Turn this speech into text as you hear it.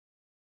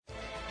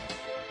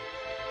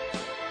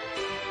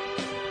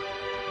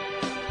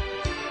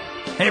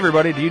Hey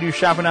everybody, do you do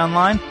shopping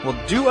online? Well,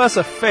 do us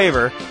a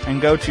favor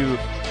and go to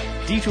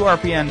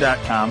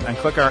d2rpn.com and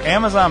click our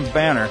Amazon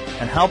banner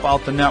and help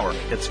out the network.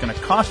 It's going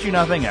to cost you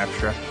nothing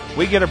extra.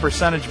 We get a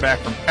percentage back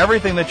from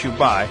everything that you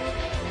buy.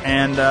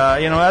 And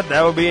you know what?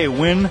 That would be a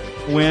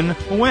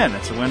win-win-win.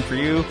 It's a win for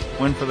you,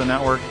 win for the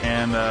network,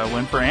 and a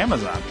win for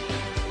Amazon.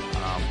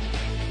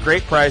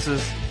 Great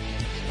prices,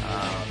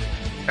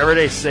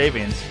 everyday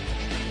savings,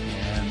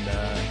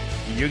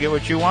 and you get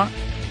what you want,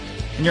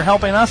 and you're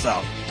helping us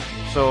out.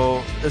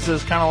 So this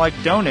is kind of like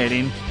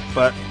donating,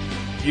 but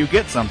you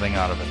get something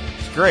out of it.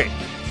 It's great.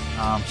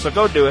 So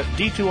go do it.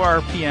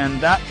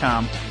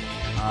 d2rpn.com.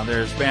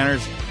 There's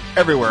banners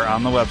everywhere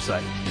on the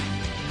website.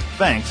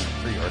 Thanks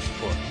for your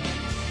support.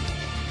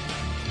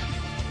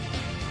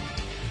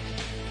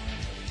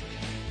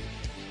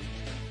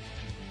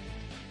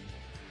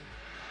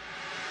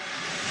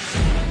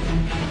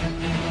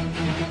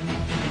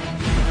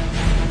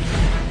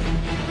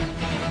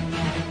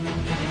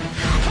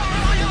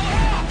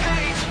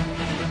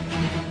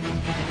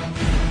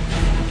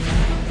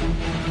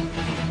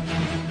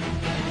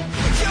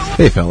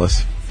 Hey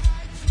fellas,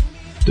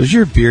 does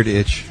your beard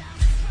itch?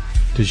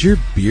 Does your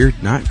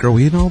beard not grow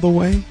in all the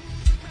way?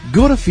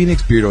 Go to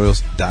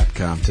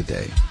PhoenixBeardOils.com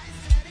today.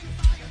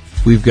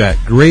 We've got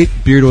great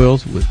beard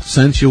oils with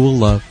scents you will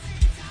love.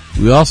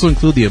 We also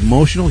include the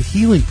emotional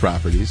healing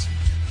properties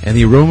and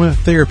the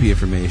aromatherapy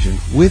information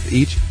with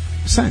each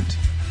scent.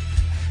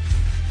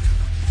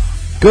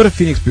 Go to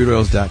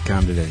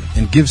PhoenixBeardOils.com today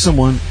and give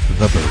someone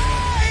the bird.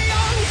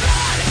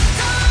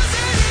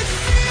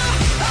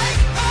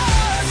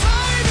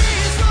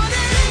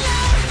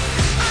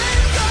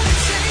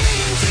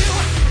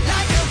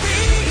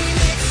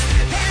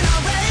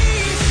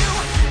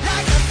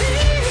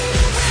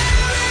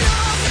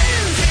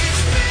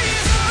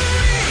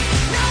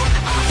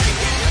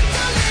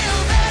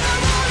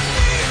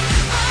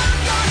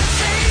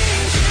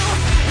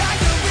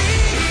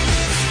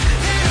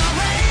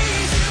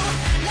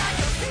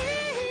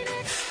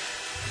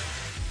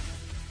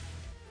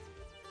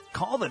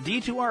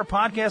 D2R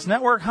Podcast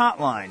Network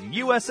Hotline,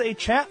 USA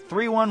Chat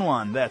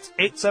 311. That's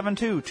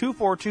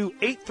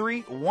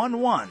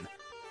 872-242-8311.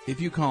 If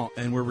you call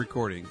and we're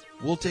recording,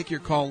 we'll take your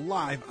call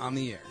live on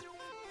the air.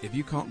 If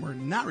you call and we're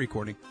not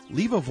recording,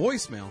 leave a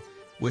voicemail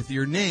with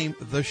your name,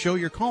 the show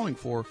you're calling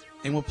for,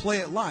 and we'll play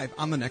it live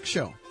on the next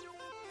show.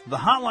 The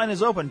hotline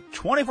is open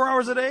 24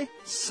 hours a day,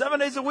 7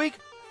 days a week,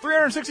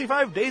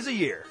 365 days a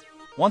year.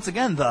 Once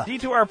again, the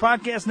D2R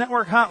Podcast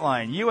Network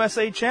Hotline,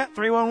 USA Chat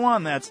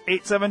 311. That's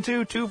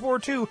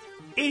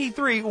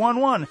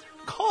 872-242-8311.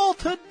 Call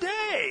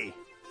today.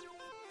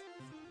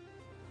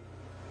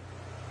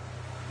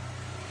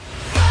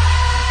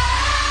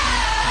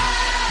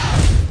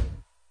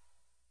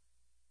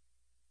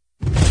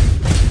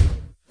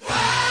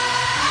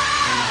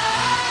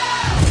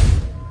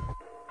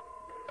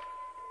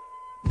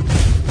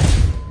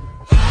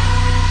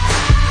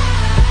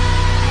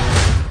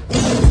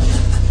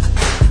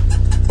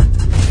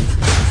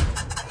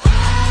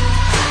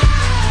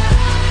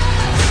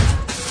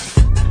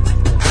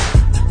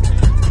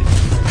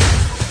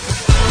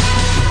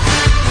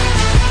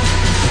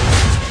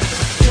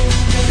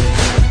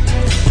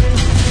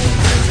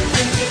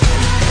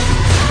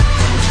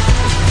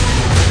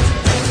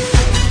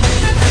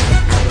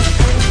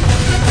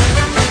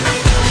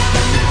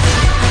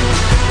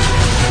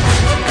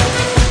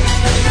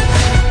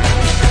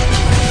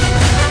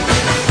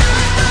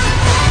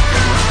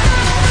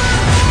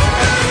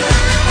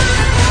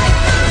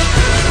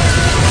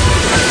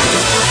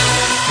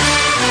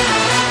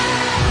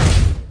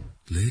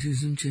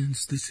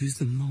 This is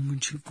the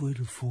moment you've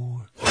waited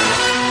for.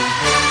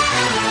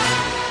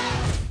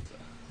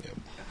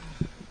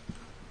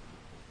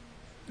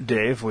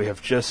 Dave, we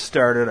have just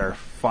started our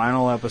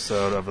final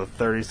episode of the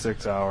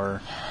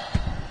 36-hour.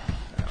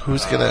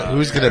 Who's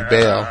gonna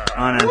bail?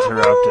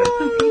 Uninterrupted.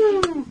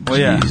 Well,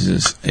 yeah.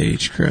 Jesus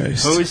H.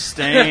 Christ. Who's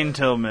staying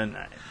till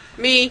midnight?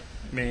 Me.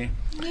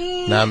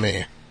 Not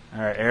me.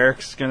 All right,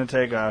 Eric's gonna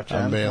take off.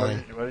 Jen, I'm bailing.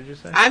 What did you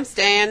say? I'm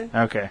staying.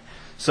 Okay,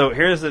 so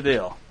here's the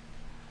deal.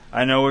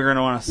 I know we're going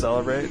to want to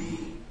celebrate,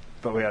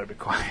 but we got to be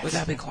quiet. We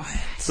gotta be quiet.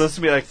 It's supposed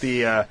to be like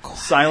the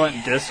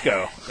silent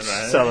disco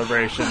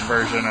celebration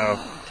version of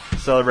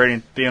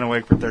celebrating being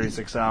awake for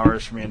 36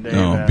 hours for me and Dave.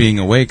 No, being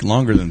awake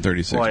longer than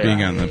 36. Well, yeah.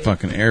 Being on the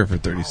fucking air for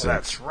 36. Oh,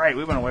 that's right.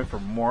 We've been awake for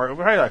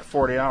probably like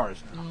 40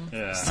 hours now.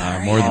 Yeah.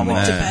 Sorry, more than I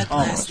went to that. bed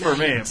last For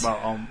me, night. about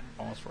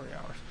almost 40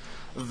 hours.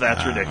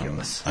 That's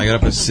ridiculous. I got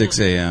up at 6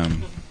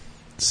 a.m.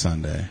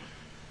 Sunday.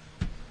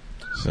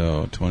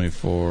 So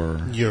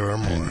 24. You're a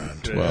and moron.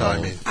 12. No,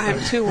 I mean, I'm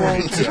too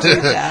old to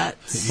do that.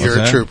 you're a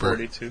that? trooper.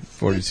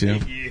 42.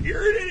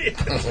 You're an idiot.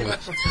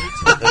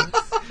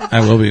 I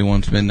will be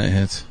once midnight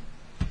hits.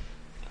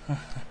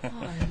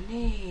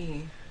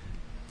 Honey.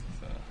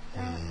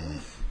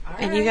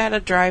 And you got to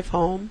drive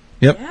home?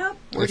 Yep. Where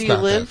It's do you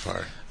not live?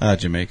 that far.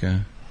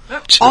 Jamaica.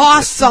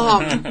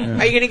 Awesome!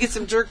 Are you going to get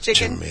some jerk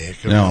chicken?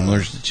 Jamaica. No, I'm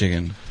allergic to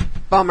chicken.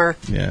 Bummer.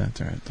 Yeah,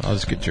 that's all right. I'll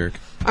just get jerk.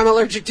 I'm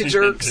allergic to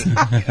jerks.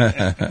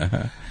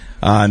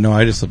 No,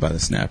 I just live by the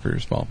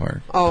Snappers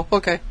ballpark, Oh,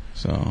 okay.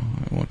 so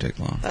it won't take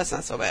long. That's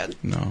not so bad.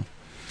 No.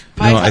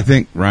 My No, fa- I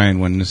think, Ryan,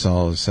 when this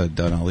all is said and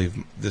done, I'll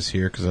leave this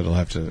here because it'll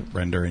have to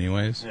render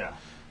anyways. Yeah.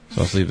 So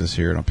I'll just leave this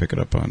here and I'll pick it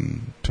up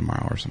on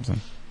tomorrow or something.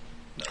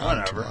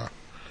 Whatever. Tomorrow.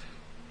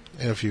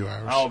 In a few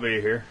hours. I'll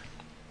be here.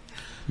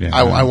 Yeah,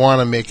 I want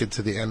to make it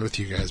to the end with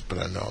you guys, but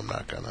I know I'm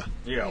not gonna.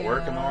 You got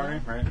work in the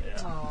morning, right?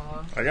 Yeah.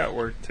 Aw. I got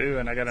work too,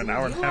 and I got an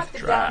hour and a You half have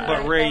to drive.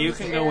 But Ray, you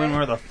can go in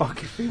where the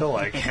fuck you feel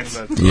like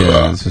it.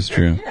 Yeah, this is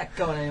true. You're not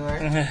going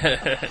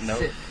anywhere. Nope.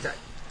 Sit.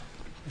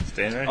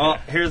 Staying right Well,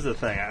 here. here's the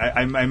thing.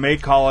 I may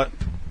call it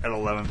at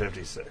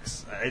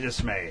 11:56. I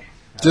just may.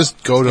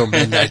 Just go till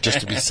midnight just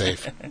to be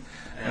safe.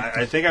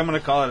 I think I'm going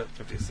to call it at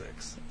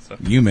 56.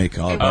 You may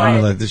call it, but I'm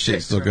going to let this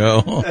shit still go.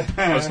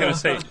 I was going to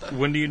say,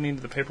 when do you need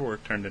the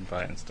paperwork turned in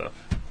by and stuff?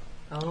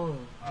 Oh.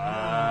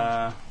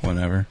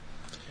 Whenever.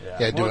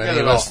 Yeah, do We'll get any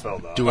it of all us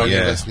filled out. do any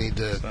of Yeah. us need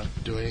to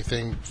do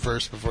anything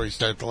first before you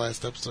start the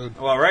last episode?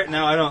 Well, right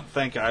now I don't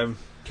think I'm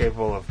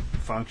capable of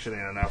functioning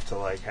enough to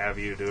like have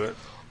you do it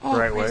Oh, the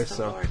right way. praise the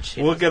So Lord.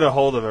 She we'll doesn't- get a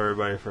hold of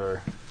everybody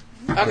for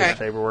Okay.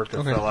 paperwork to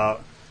Okay. fill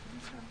out.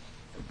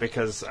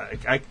 Because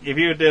if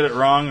you did it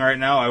wrong right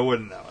now, I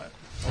wouldn't know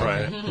it.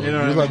 Right. You know You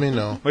what I let mean? me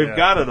know. We've Yeah.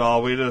 got it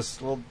all. We'll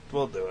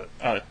do it.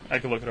 I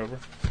can look it over.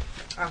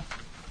 Oh.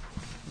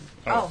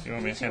 Oh, you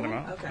want me to hand them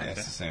out? Okay. Yeah,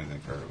 it's the same thing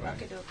for everybody.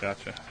 Okay, doke.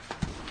 Gotcha.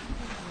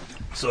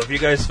 So if you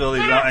guys fill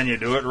these out and you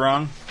do it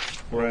wrong,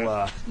 we'll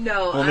No,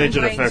 We'll I'm need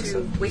you to going fix to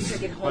it. wait till I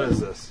get home what is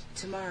this?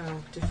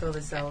 tomorrow to fill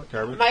this out.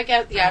 Garbage? My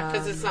guess, yeah,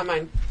 because it's not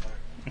mine.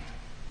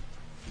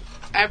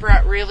 I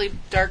brought really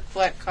dark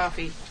black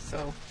coffee,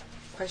 so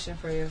Question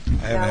for you.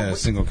 I haven't had a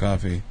single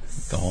coffee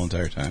the whole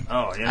entire time.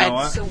 Oh, you know I-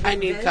 what? So with I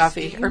need this,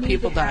 coffee, do you or need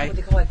people to have die. What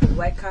they call like the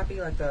wet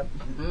copy, like the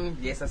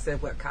yes, I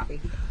said wet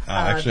copy.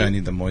 Actually, I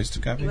need the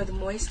moist copy. You want the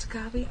moist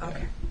copy?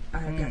 Okay,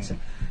 all right, gotcha.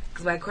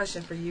 Because my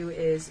question for you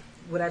is,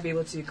 would I be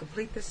able to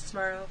complete this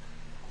tomorrow,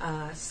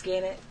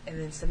 scan it, and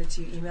then send it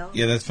to you email?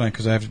 Yeah, that's fine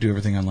because I have to do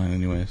everything online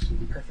anyways.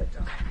 Perfect.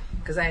 Okay.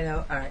 Because I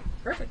know. All right.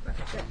 Perfect.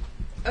 Okay.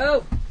 Good.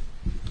 Oh.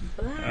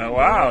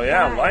 Wow,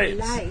 yeah,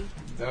 lights.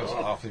 That was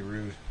awfully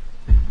rude.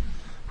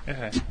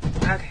 Yeah.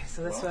 Okay,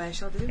 so that's what I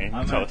shall do. And you I'm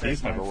can tell going to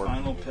he's take my never worked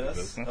final in piss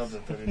business. of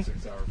the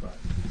 36-hour fight.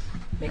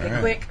 Make All it right.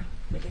 quick.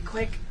 Make it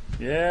quick.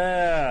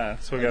 Yeah.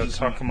 So we got to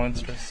talk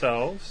amongst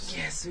ourselves.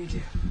 Yes, we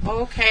do.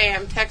 okay.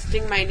 I'm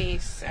texting my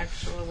niece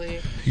actually.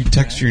 You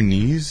text your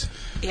knees?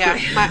 Yeah,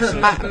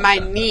 my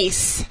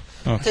niece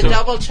Oh, to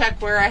double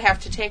check where I have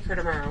to take her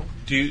tomorrow.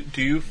 Do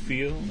you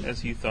feel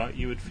as you thought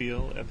you would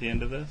feel at the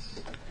end of this?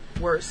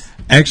 Worse.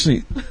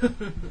 Actually,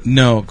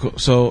 no.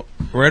 So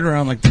right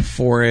around like the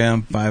 4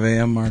 a.m., 5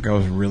 a.m. mark, I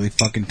was really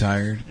fucking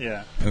tired.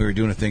 Yeah. And we were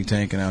doing a think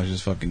tank, and I was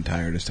just fucking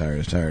tired.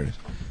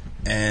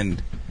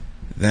 And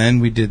then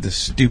we did the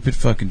stupid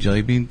fucking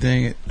jelly bean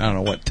thing at, I don't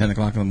know, what, 10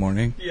 o'clock in the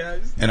morning? Yes.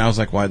 And I was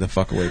like, why the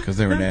fuck away? Because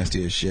they were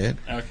nasty as shit.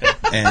 Okay.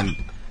 And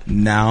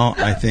now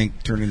I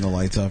think turning the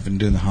lights off and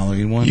doing the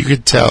Halloween one. You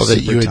could tell I'm that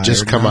super you had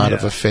just tired come now. out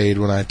of a fade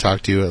when I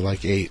talked to you at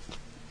like 8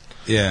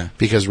 Yeah,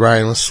 because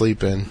Ryan was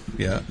sleeping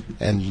yeah.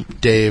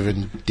 and Dave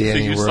and So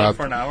Danny you were slept up.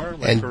 for an hour?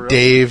 Like, for real? And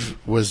Dave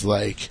was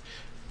like,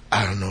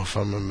 I don't know if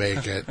I'm going to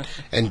make it.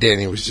 And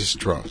Danny was just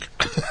drunk.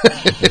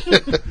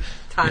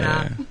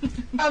 Ta-da.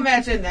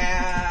 Imagine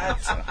that.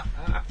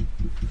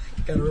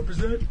 Gotta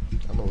represent.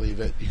 I'm going to leave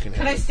it. You can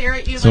Can have I it. stare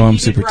at you So like I'm you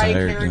did super Ryan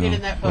tired Kerrigan now.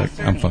 in that Like,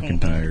 poster? I'm fucking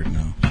tired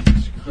now.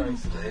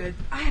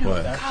 I don't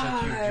What?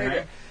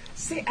 God.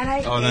 See, and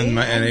I Oh, then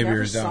my I NA never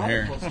beer's down saw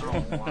here. the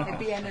poster. And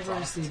B, I never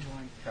received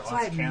one. So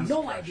I have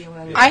no idea what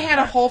I was I had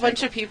a whole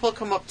bunch of people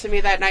come up to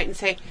me that night and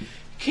say,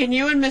 "Can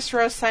you and Miss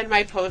Rose sign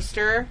my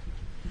poster?"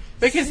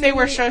 Because they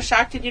were so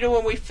shocked. And you know,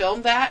 when we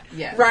filmed that,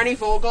 Yes. Ronnie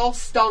Vogel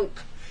stunk.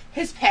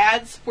 His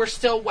pads were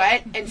still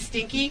wet and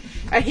stinky,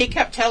 and he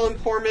kept telling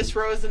poor Miss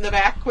Rose in the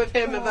back with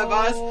him in the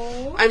bus,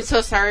 "I'm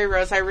so sorry,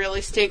 Rose. I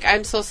really stink.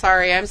 I'm so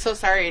sorry. I'm so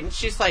sorry." And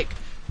she's like,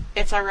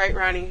 "It's all right,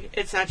 Ronnie.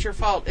 It's not your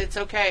fault. It's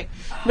okay."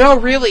 No,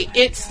 really,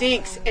 it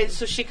stinks. And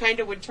so she kind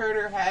of would turn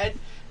her head,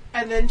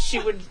 and then she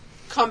would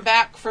come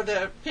back for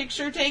the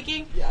picture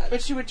taking,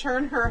 but she would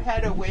turn her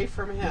head away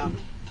from him.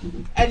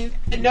 And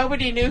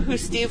nobody knew who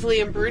Steve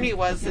Liam Bruni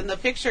was in the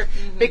picture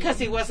because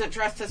he wasn't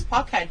dressed as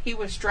Puckhead. He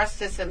was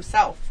dressed as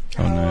himself.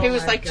 Oh, nice. He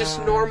was my like just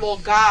gosh. normal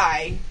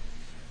guy.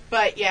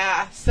 But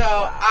yeah, so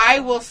I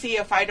will see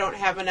if I don't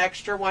have an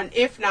extra one.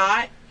 If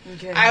not,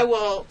 Okay. I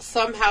will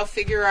somehow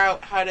figure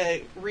out how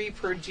to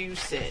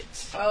reproduce it.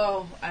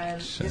 Oh,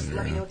 and just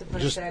let me know what the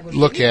price Just tag would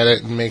look be. at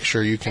it and make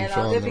sure you can And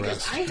fill I'll in do the because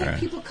rest. I had Alright.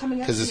 people coming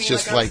up Because to it's me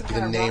just like, like some the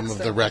kind of name rock of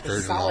the star, record like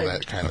a and all solid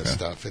that kind of Okay.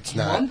 stuff. It's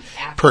not one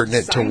after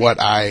pertinent to sign what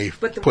it. I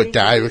But the put way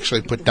down. they I did actually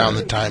it, put the down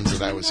way the times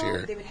that I was you know,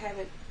 here. They would have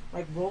it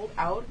like rolled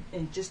out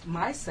in just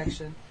my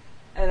section,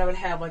 and I would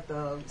have like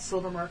the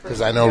silver marker.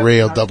 Because I know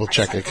Ray will double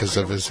check it because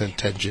of his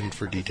attention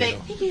for They,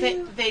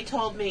 detail. they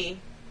told me,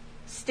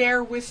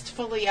 stare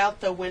wistfully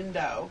out the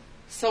window.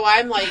 So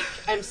I'm like,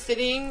 I'm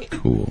sitting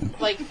Cool.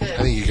 like I this.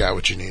 think you got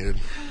what you needed.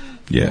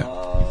 Yeah.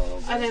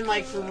 And I'm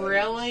like,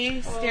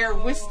 really? Stare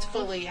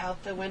wistfully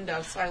out the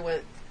window. So I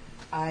went,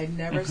 I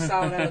never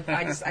saw them.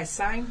 I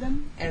signed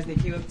them as they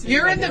came up to me.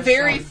 You're I in the never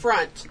very saw them.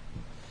 front.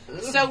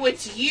 So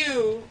it's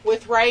you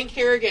with Ryan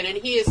Kerrigan, and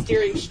he is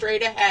steering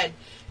straight ahead.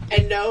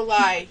 And no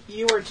lie,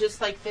 you were just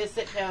like this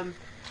at him,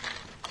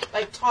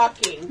 like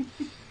talking.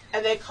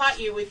 And they caught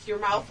you with your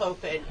mouth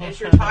open as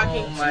you're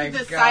talking to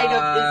the side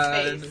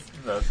of his face.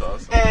 That's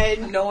awesome.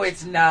 And No,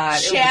 it's not.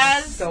 It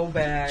Chaz- was so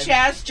bad.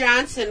 Chaz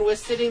Johnson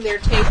was sitting there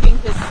taping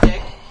his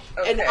stick,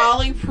 and Okay.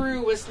 Ollie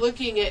Prue was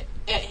looking at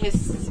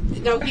his.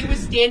 No, he was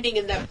standing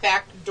in the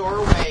back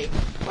doorway,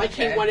 like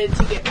he Okay. wanted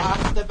to get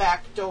off the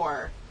back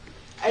door.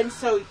 And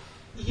so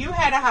you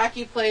had a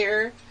hockey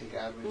player,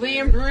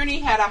 Liam Bruni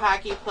had a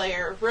hockey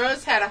player,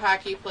 Rose had a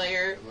hockey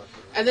player,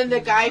 and then the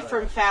guy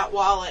from Fat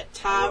Wallet,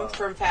 Tom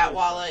from Fat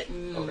Wallet,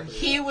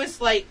 he was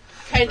like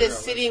kind of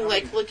sitting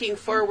like looking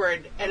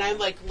forward, and I'm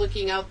like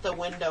looking out the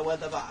window of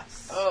the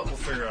bus. Oh, we'll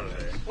figure out a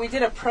day. We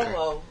did a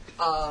promo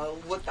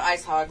with the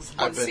Ice Hogs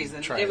one I've been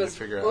season. trying It was to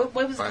figure out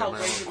what was it called?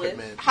 Where environmental you live?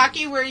 equipment.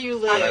 Hockey where you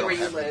I know live. where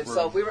you have live. room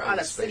So we were on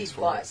or a city space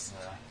for bus.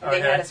 And they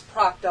Okay. had us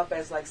propped up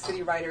as like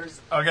city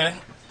riders, Okay.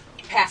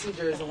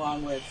 passengers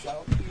along with.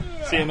 So.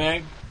 See you,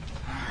 Meg.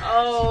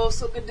 Oh,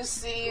 so good to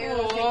see you.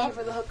 Aw. Thank you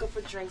for the hookup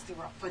for drinks. They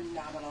were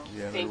phenomenal.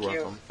 Yeah, Thank you're you.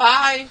 welcome.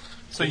 Bye.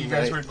 So you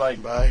guys were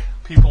like Bye.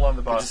 people on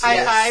the bus. High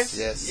Yes, five.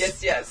 yes.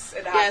 Yes.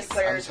 And the Yes. hockey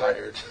players I'm were.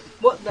 tired.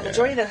 Well, the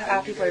majority of the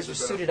hockey players were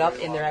suited up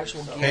in their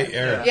actual gear. Hey,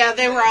 Eric. Yeah,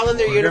 they were all in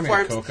their Grab me a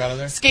uniforms, Coke out of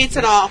there? skates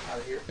and all.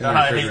 In the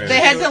Hi. refrigerator. They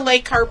had to lay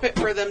carpet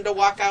for them to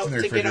walk out In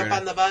the to get up refrigerator.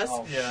 on the bus.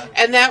 Yeah.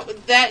 And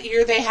that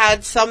year they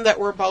had some that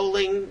were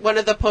bowling. One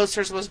of the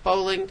posters was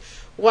bowling.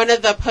 One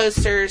of the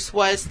posters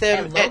was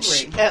them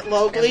at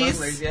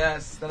Logley's.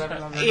 Yes, that I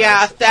remember.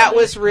 Yeah, that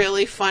was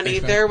really funny.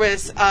 Thanks, man. There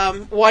was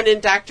one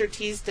in Dr.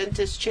 T's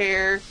dentist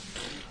chair.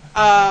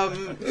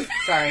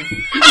 Sorry.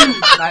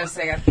 Not a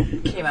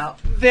second. Came out.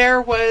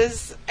 There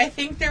was, I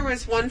think there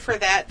was one for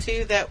that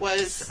too that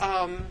was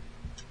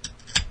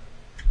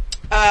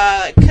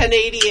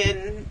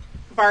Canadian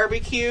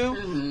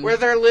barbecue, where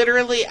they're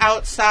literally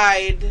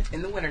outside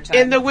In the wintertime.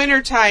 in the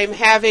wintertime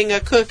having a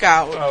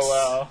cookout.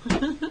 Oh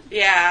wow.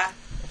 Yeah,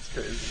 That's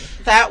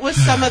crazy. that was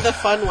some of the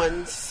fun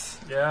ones.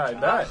 Yeah, I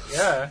bet.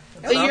 Yeah.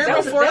 The year that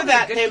was before a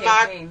that, good they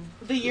mocked. campaign.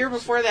 The year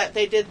before that,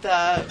 they did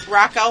the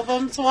rock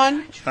albums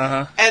one, Uh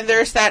huh. and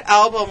there's that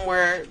album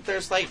where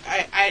there's like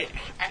I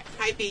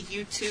might be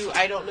U2.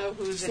 I don't know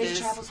whose it Safe is,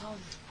 travels home.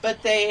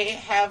 but they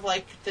have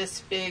like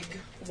this big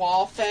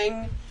wall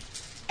thing,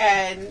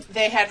 and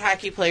they had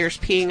hockey players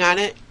peeing on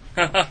it,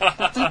 and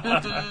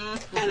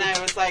I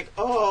was like,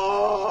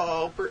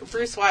 oh,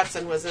 Bruce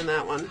Watson was in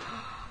that one.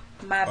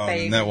 My Oh,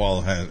 baby. and that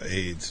wall had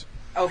AIDS.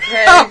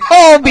 Okay.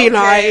 Oh, be Okay.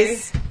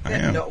 nice. I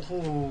am. No,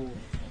 ooh.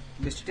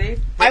 Mr.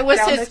 Dave, I was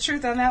down his- the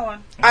truth on that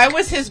one. I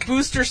was his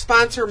booster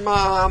sponsor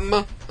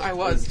mom. I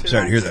was too.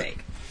 Sorry to hear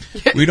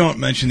that. We don't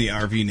mention the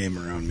RV name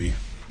around me.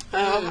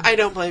 I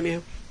don't blame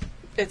you.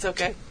 It's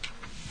okay.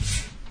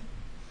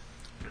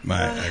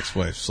 My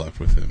ex-wife slept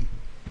with him.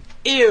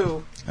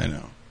 Ew. I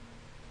know.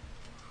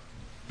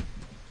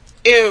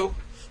 Ew.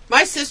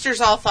 My sisters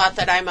all thought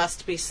that I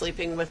must be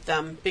sleeping with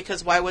them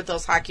because why would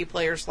those hockey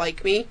players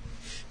like me?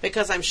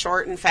 Because I'm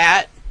short and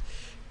fat.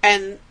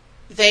 And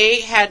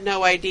they had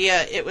no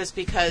idea it was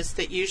because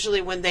that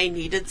usually when they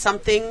needed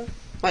something,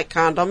 like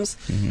condoms,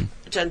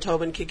 Jen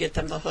Tobin could get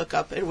them the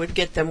hookup and would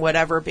get them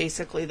whatever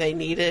basically they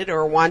needed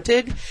or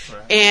wanted. Right.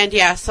 And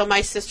yeah, so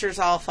my sisters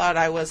all thought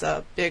I was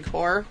a big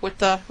whore with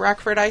the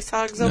Rockford Ice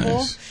Hogs of old.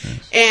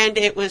 Nice. And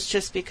it was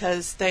just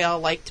because they all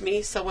liked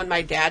me. So when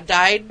my dad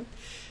died,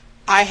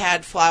 I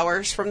had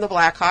flowers from the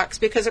Blackhawks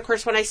because, of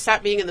course, when I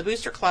stopped being in the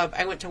Booster Club,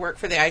 I went to work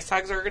for the Ice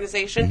Hogs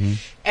organization,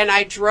 and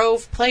I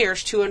drove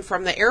players to and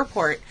from the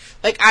airport.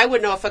 Like, I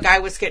would know if a guy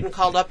was getting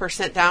called up or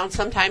sent down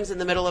sometimes in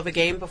the middle of a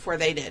game before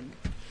they did.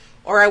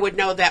 Or I would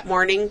know that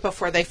morning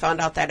before they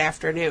found out that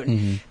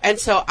afternoon. And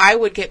so I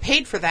would get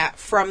paid for that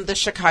from the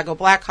Chicago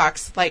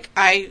Blackhawks. Like,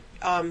 I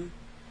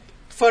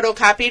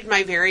photocopied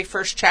my very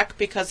first check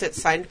because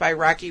it's signed by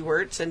Rocky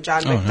Wirtz and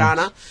John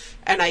McDonough,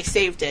 and I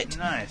saved it.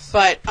 Nice.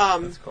 But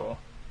That's cool.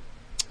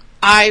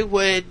 I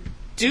would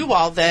do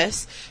all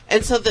this,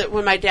 and so that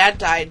when my dad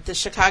died, the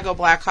Chicago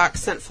Blackhawks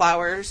sent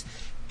flowers,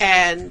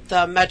 and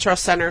the Metro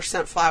Center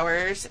sent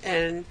flowers,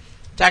 and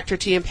Dr.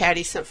 T and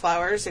Patty sent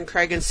flowers, and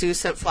Craig and Sue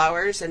sent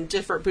flowers, and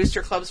different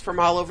booster clubs from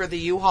all over the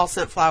U-Haul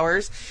sent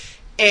flowers,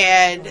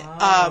 and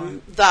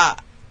the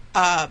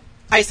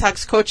Ice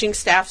Hogs coaching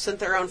staff sent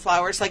their own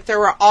flowers. Like, there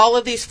were all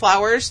of these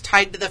flowers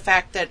tied to the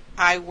fact that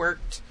I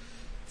worked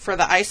for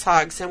the Ice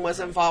Hogs and was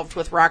involved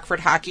with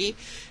Rockford hockey.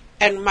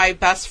 And my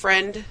best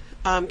friend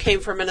came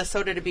from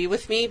Minnesota to be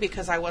with me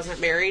because I wasn't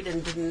married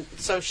and didn't.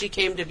 So she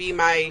came to be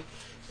my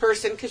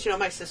person because, you know,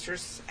 my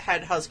sisters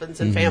had husbands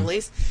and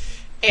families.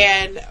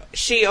 And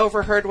she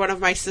overheard one of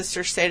my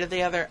sisters say to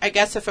the other, I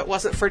guess if it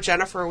wasn't for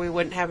Jennifer, we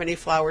wouldn't have any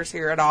flowers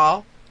here at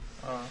all.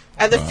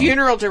 And the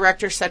funeral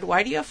director said,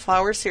 why do you have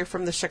flowers here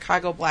from the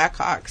Chicago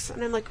Blackhawks?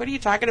 And I'm like, what are you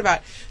talking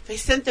about? They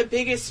sent the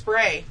biggest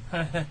spray.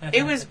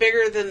 It was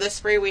bigger than the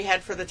spray we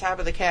had for the top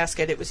of the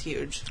casket. It was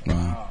huge.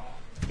 Wow.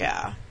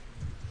 Yeah.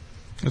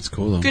 That's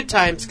cool, though. Good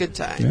times, good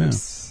times. Yeah.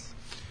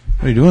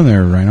 What are you doing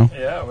there, Rhino?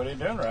 Yeah, what are you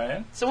doing,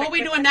 Ryan? So what are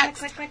we doing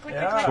next?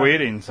 Yeah.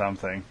 Tweeting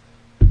something.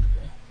 You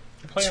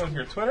playing with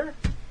your Twitter?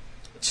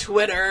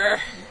 Twitter.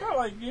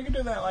 You can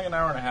do that in like an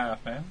hour and a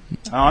half, man.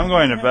 Oh, I'm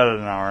going to bed at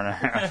an hour and a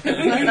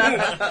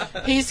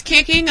half. He's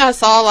kicking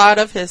us all out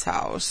of his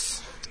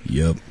house.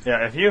 Yep.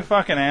 Yeah, if you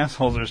fucking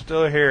assholes are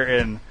still here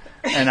in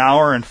an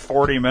hour and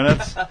 40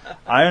 minutes,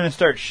 I'm going to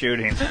start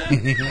shooting.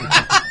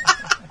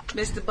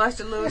 Mr.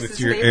 Buster Lewis With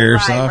is your leaving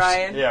airsoft? line,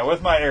 Ryan. Yeah,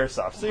 with my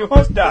airsoft. So you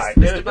must die.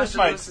 Mr. It Buster just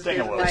might Lewis is sting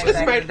a leaving little line bit.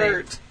 This might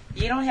hurt.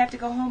 You don't have to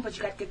go home, but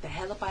you got to get the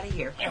hell up out of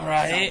here.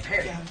 Right.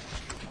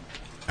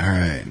 All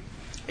right.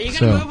 Are you going to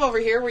So- move over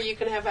here where you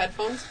can have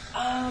headphones?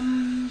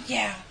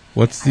 Yeah.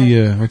 What's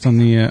the what's on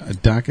the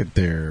docket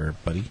there,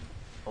 buddy?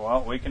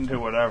 Well, we can do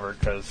whatever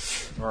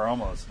because we're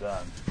almost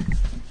done.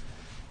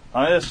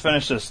 Let me just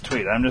finish this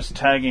tweet. I'm just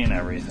tagging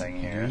everything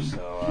here,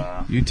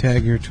 so You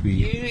tag your tweet.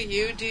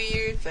 You do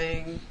your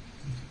thing.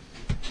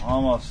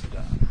 almost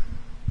done.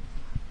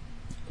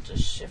 We'll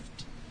just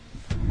shift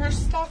her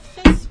stuff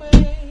this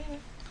way.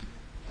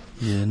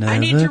 I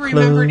need to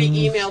remember to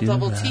email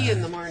Double T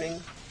in the morning.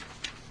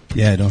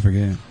 Yeah, don't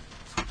forget.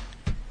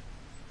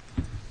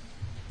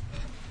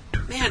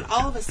 Man,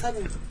 all of a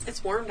sudden,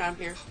 it's warm down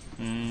here.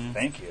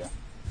 Thank you.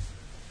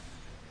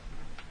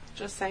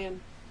 Just saying.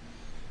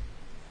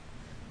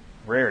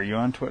 Ray, are you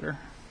on Twitter?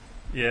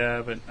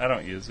 Yeah, but I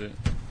don't use it.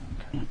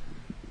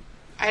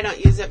 I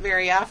don't use it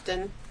very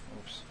often.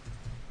 Oops.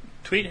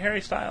 Tweet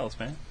Harry Styles,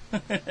 man.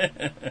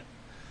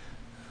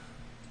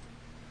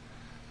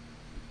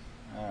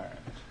 Alright.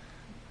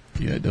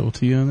 You got Double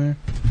T on there?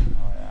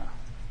 Oh,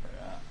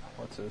 yeah.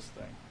 What's this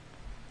thing?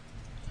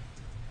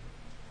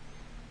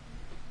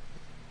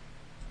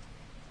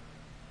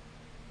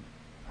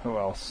 Who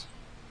else?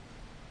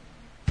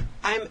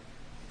 I'm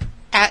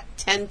at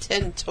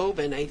 1010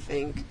 Tobin, I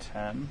think.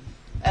 10?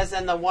 As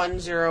in the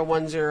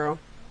 1010.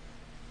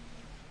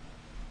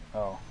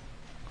 Oh.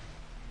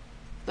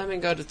 Let me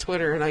go to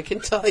Twitter and I can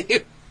tell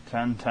you.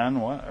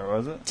 1010 what? Or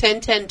was it?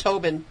 1010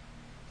 Tobin.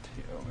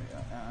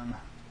 T-O-B-I-N.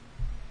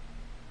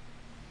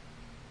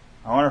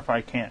 I wonder if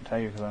I can't tell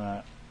you because I'm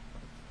not...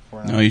 we're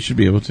not- No, you should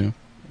be able to.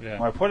 Yeah.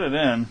 Well, I put it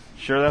in.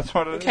 Sure that's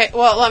what it is? Okay,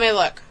 well, let me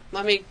look.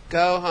 Let me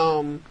go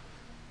home.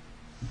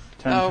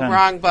 1010.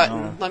 Wrong button.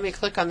 Oh. Let me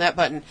click on that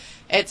button.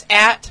 It's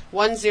at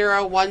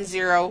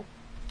 1010,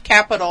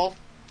 capital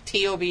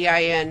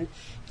Tobin,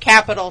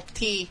 capital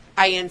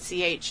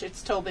Tinch.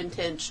 It's Tobin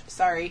Tinch.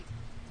 Sorry.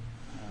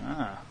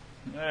 Ah,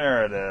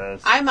 there it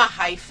is. I'm a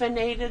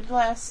hyphenated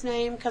last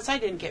name because I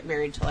didn't get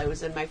married till I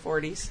was in my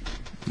 40s.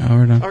 Oh,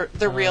 we're done. Or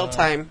the real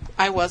time.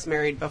 I was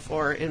married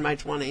before in my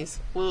 20s.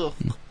 Ugh.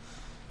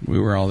 We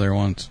were all there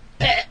once.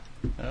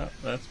 Oh,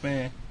 that's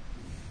me.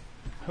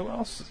 Who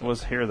else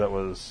was here that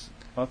was...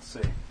 Let's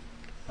see.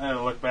 I had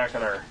to look back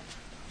at our...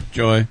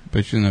 Joy,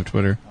 but she doesn't have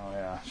Twitter. Oh,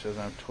 yeah. She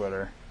doesn't have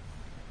Twitter.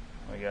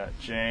 We got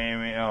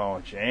Jamie.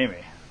 Oh, Jamie.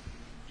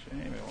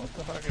 Jamie, what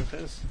the fuck is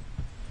his?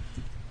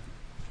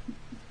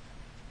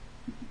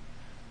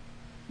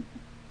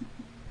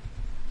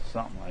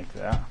 Something like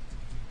that.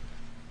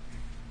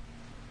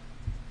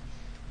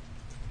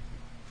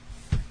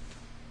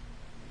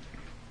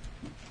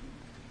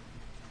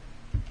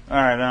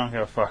 Alright, I don't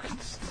give a fuck.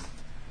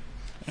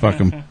 Fuck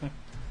him.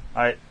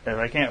 If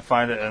I can't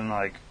find it in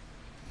like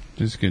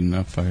Just good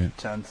enough. Fuck it.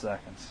 10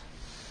 seconds,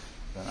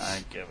 then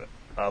I give it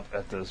up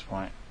at this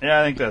point.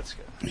 Yeah, I think that's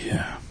good.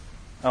 Yeah.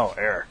 Oh,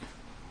 Eric.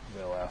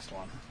 The last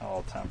one. I'll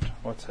attempt.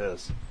 What's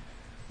his?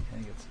 I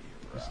think it's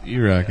E-Rock.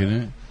 E-Rock,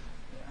 isn't it?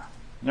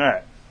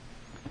 Alright.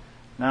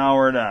 Now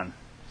we're done.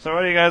 So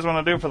what do you guys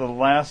want to do for the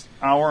last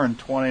hour and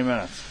 20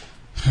 minutes?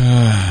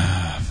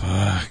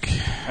 Fuck.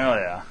 Hell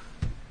yeah.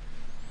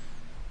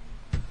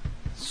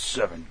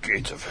 7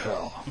 gates of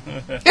hell.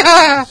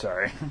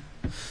 Sorry.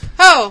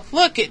 Oh,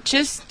 look, it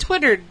just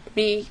Twittered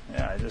me.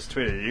 Yeah, I just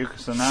tweeted you,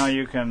 so now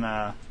you can,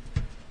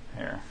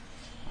 here.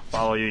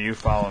 Follow you, you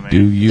follow me.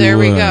 Do you? There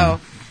we go.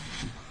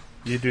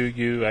 You do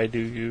you, I do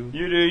you.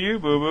 You do you,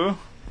 boo-boo.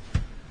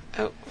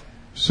 Oh,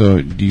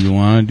 So, do you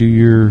want to do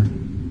your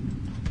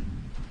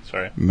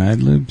Sorry.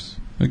 Mad Libs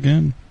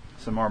again?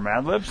 Some more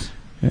Mad Libs?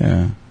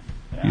 Yeah.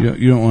 Yeah.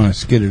 You don't want to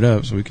skid it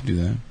up, so we can do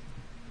that.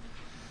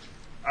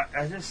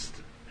 I just...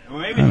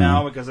 Maybe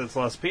now because it's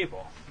less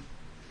people.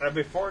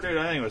 Before, dude,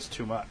 I think it was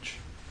too much.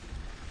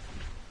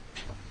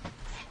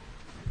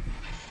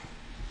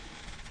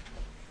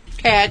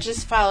 okay, I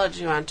just followed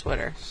you on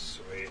Twitter.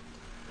 Sweet.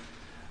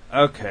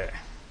 Okay.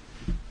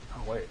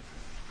 Oh, wait.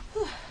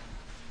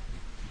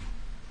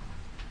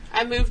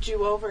 I moved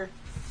you over.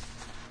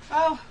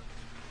 Oh.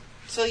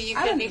 So you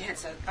I don't can... need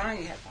headset. I don't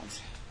need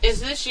headphones.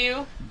 Is this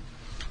you?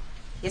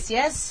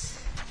 Yes.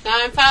 Now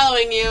I'm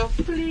following you.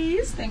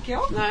 Please, thank you.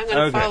 Now I'm going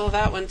to Okay. follow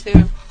that one,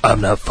 too. I'm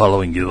not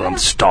following you, I'm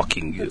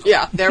stalking you.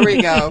 Yeah, there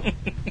we go.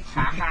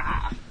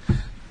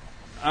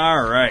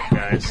 All right,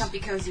 guys. Comfy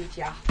cozy with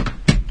ya.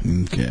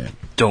 Okay.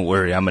 Don't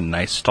worry, I'm a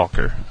nice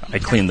stalker. I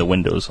clean the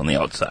windows on the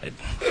outside.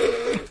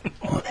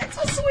 Oh,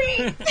 that's so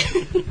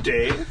sweet.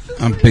 Dave.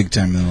 I'm big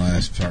time in the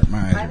last part. My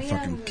eyes are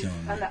fucking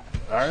killing me.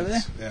 Are they?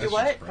 Do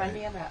what? Find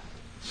me on that.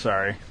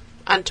 Sorry.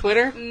 On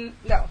Twitter?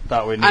 No.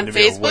 Thought we On needed to be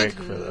Facebook? awake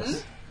for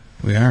this.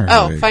 We are.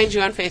 Oh, awake. find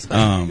you on Facebook.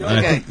 And I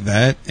Okay. think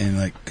that, and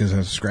like, because I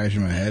was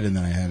scratching my head, and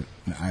then I had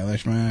an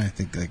eyelash in my eye. I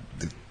think like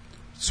the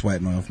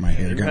sweat and oil from my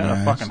hair You got in had my a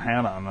eyes. fucking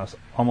hat on us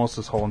almost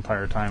this whole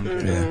entire time.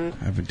 Too. Yeah,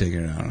 I've been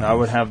taking it out. I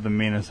would have the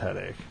meanest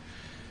headache.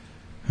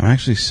 I'm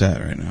actually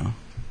set right now.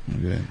 I'm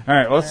good. All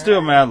right, let's do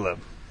a Mad Lib.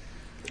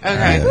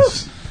 Okay.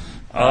 Yes.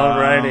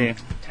 Alrighty.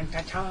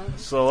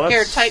 So let's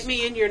Here, type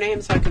me in your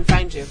name so I can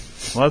find you.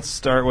 Let's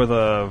start with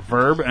a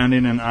verb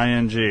ending in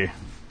ing.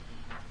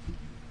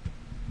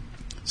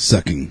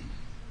 Sucking.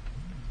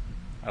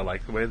 I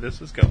like the way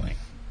this is going.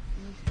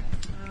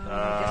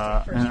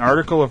 An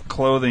article of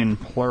clothing,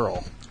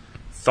 plural.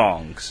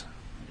 Thongs.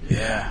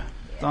 Yeah.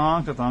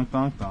 Donk, donk,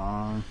 donk,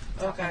 donk.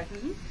 Okay.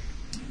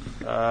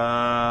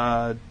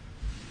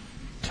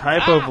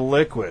 Type of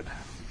liquid.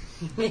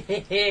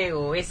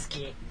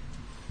 Whiskey.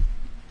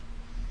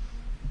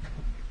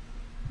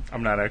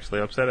 I'm not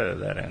actually upset at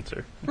that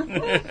answer. Look,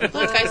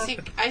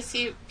 I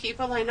see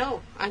people I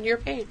know on your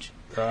page.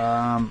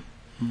 A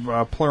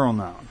plural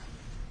noun.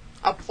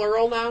 A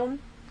plural noun?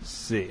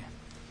 C.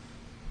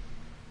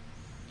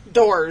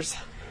 Doors.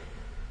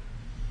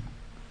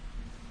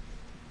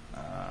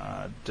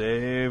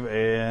 Dave,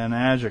 an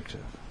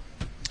adjective.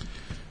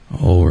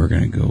 Oh, we're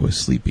gonna go with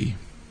sleepy.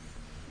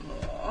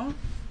 All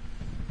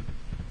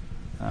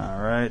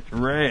right,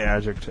 Ray,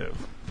 adjective.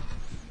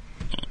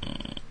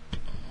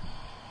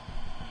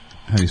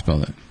 How do you spell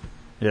that?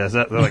 Yeah, is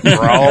that like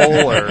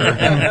growl or?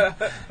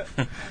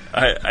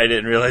 I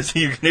didn't realize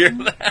you could hear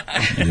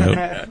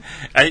that.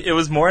 Yep. It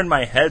was more in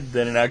my head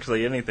than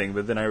actually anything,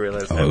 but then I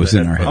realized. Oh, that it was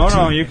the in our headphones-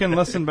 Oh no, too. you can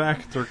listen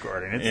back to the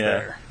recording. It's Yeah.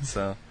 there.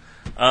 So,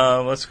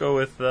 let's go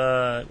with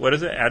what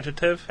is it?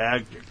 Adjective.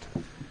 Adjective.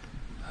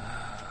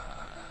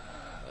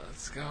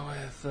 Let's go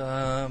with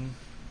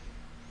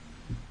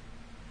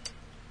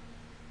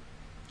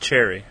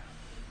cherry.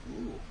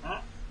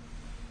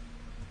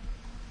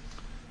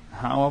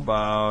 How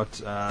about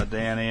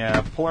Danny?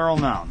 A plural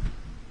noun.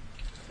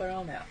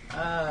 Plural now.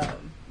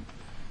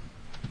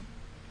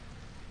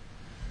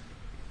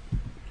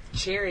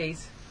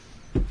 Cherries.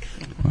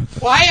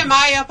 Why am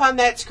I up on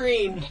that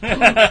screen?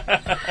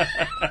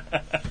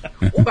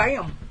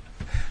 Bam.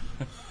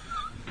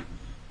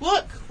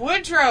 Look,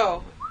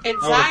 Woodrow and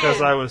Oh, Zion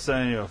because I was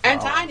saying you. and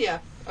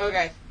Tanya.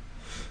 Okay.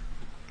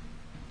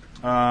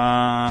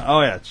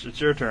 Oh yeah, it's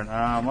your turn.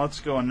 Let's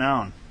go a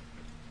noun.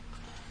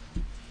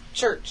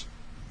 Church.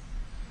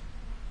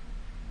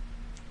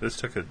 This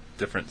took a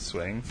different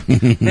swing.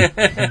 Yeah,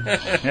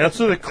 that's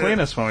the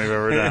cleanest one we've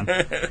ever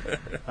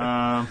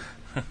done.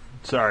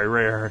 Sorry,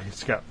 Ray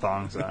already's got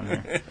thongs on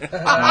here.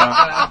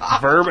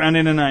 Verb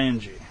ending in ing.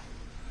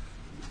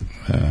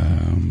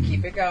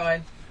 Keep it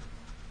going.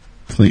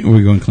 Clean. Are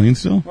we going clean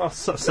still? Well,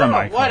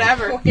 semi.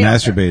 Whatever.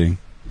 Masturbating.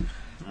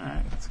 All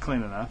right, it's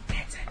clean enough.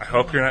 I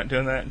hope you're not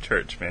doing that in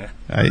church, man.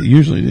 I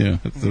usually do.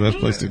 That's the best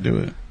place to do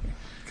it.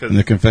 In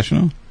the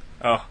confessional.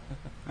 Oh,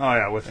 Oh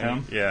yeah, with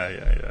him. yeah.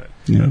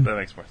 Yeah. That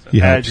makes more sense. He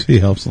helps. He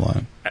helps a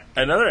lot.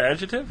 Another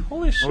adjective?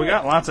 Holy shit! Well, we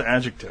got lots of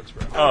adjectives,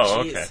 bro.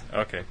 Oh, jeez.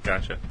 okay,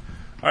 gotcha.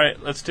 All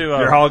right, let's do.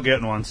 You're all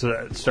getting one,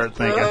 so start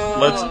thinking.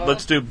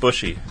 Let's do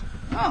bushy.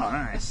 Oh,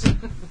 nice.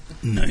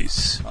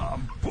 Nice.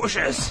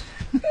 Bushes.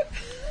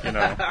 You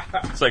know,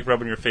 it's like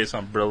rubbing your face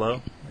on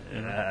Brillo.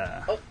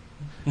 Yeah.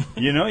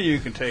 You know, you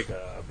can take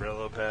a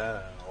Brillo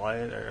pad and a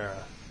light or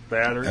a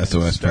battery. SOS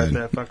and start pad.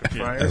 that fucking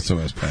fire.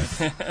 SOS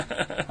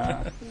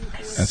pad.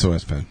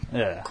 SOS pad.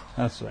 Yeah,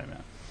 that's what I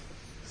meant.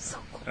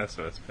 That's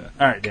what it's been.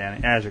 All right,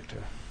 Danny.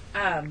 Adjective.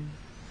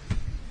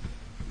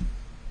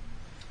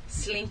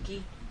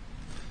 Slinky.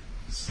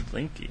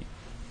 Slinky.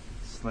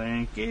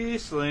 Slinky,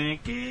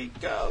 slinky,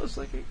 go,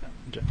 slinky,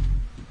 go.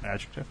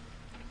 Adjective.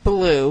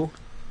 Blue.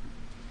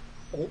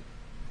 Blue.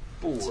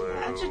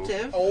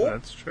 Adjective.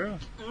 That's true.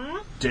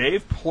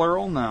 Dave,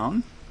 plural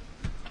noun.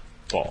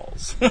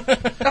 Balls.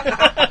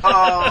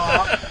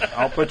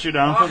 I'll put you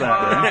down for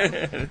that,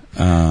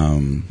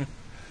 Ray.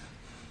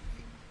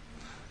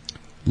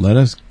 Let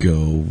us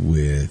go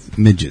with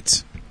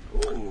midgets.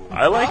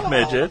 I like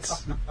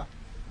midgets.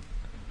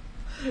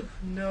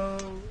 No.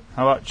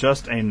 How about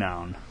just a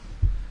noun?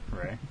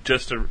 Ray.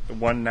 Just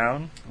one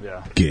noun.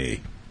 Yeah.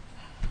 Gay.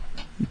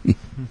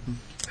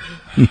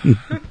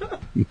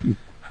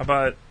 How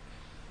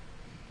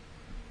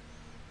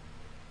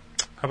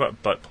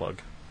about butt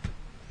plug?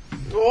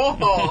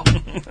 Oh.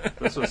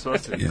 This was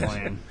supposed to be Yes.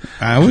 clean.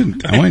 I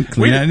went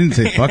clean. I didn't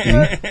say fucking.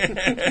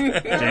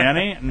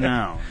 Danny,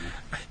 noun.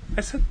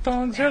 I said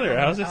thongs earlier.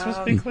 How's it supposed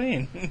to be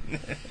clean?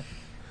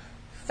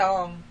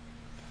 Thong.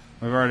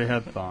 We've already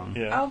had thong.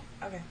 Yeah.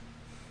 Oh, okay.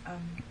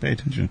 Pay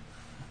attention.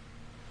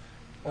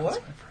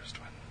 What? My first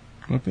one.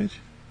 What bitch?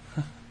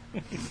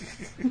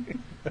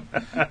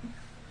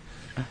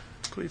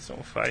 Please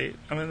don't fight.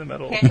 I'm in the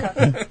middle.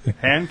 Handcuff.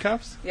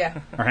 Handcuffs?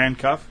 Yeah. Or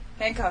handcuff?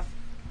 Handcuff.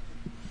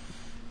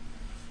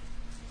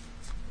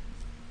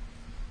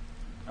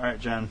 All right,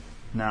 Jen.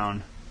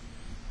 Noun.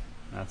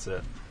 That's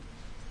it.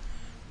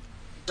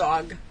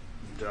 Dog.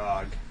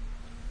 Dog.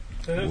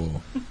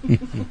 Whoa.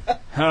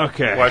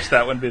 Okay. Watch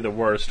that one be the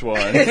worst one.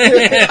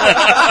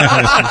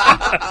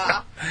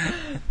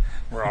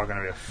 We're all going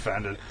to be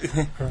offended.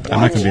 I'm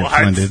not going to be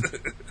offended.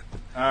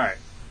 All right.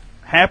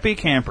 Happy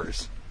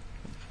campers.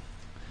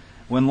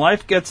 When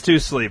life gets too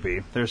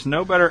sleepy, there's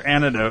no better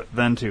antidote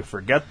than to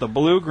forget the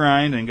blue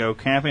grind and go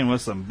camping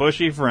with some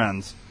bushy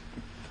friends.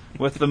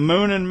 With the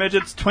moon and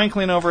midgets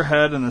twinkling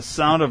overhead and the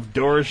sound of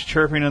doors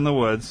chirping in the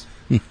woods,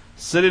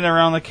 sitting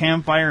around the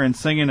campfire and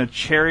singing a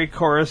cherry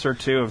chorus or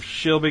two of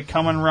She'll Be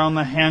Coming Round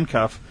the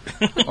Handcuff,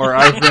 or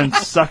I've Been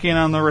Sucking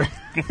on the Railroad.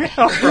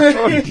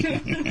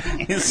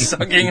 He's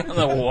sucking on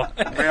the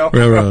what?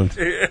 Railroad.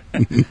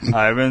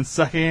 I've been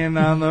sucking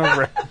on the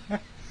railroad.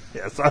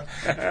 Yes, I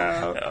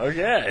have.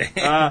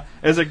 Okay.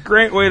 Is a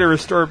great way to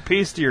restore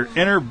peace to your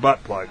inner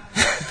butt plug.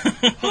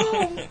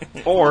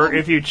 Or,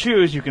 if you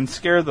choose, you can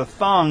scare the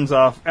thongs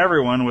off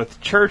everyone with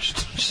church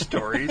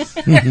stories.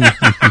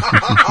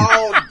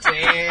 Oh,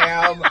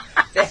 damn.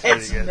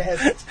 That's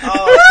messed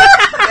up.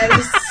 That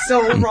is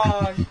so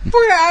wrong.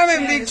 I'm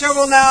in big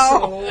trouble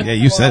now. Yeah,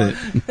 you said it.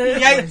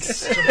 Yikes.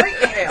 Straight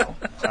to hell.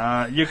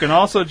 You can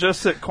also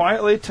just sit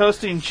quietly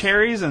toasting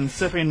cherries and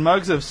sipping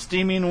mugs of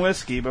steaming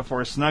whiskey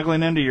before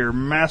snuggling into your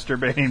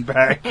masturbating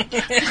bag. I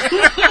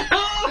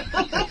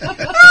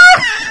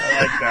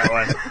like that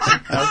one.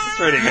 That's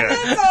pretty good.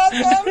 That's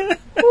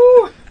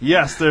awesome.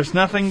 Yes, there's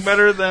nothing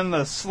better than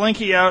the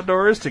slinky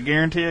outdoors to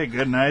guarantee a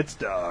good night's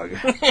dog.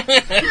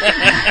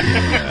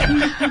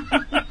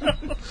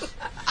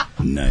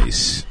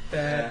 Nice.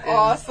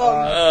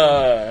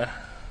 Awesome.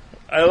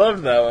 I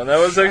loved that one. That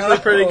was actually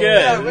pretty good.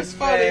 Yeah, it was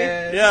funny.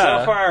 Yeah.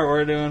 So far,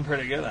 we're doing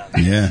pretty good on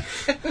it. Yeah.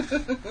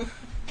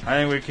 I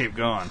think we keep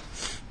going.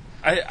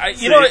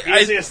 You know, the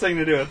easiest thing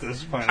to do at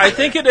this point. I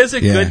think it is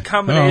a Yeah. good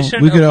combination.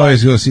 Oh, we could of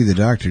always go see the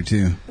doctor,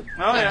 too.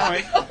 Oh,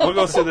 yeah, we'll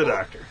go see the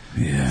doctor.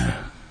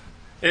 Yeah.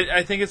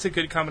 I think it's a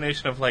good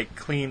combination of like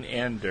clean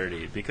and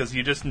dirty because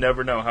you just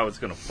never know how it's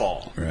going to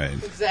fall. Right.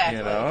 Exactly.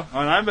 You know. Oh,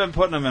 and I've been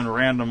putting them in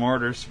random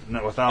orders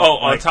without. Oh,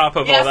 on top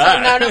of all Yeah, that.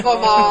 so none of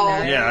them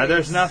all. Yeah,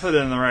 there's nothing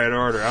in the right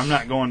order. I'm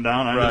not going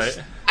down. Right.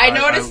 I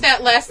noticed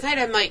that last night.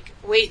 I'm like,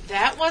 wait,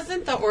 that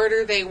wasn't the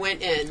order they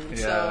went in. Yeah.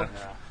 So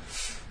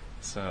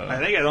So I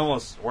think it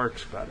almost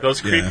works better. those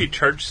Yeah. creepy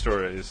church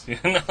stories. You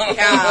know. yeah,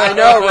 I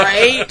know,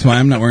 right? That's why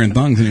I'm not wearing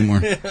thongs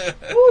anymore.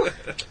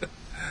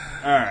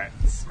 All right,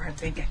 Smart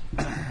thinking.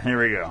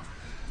 here we go.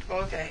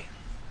 Okay.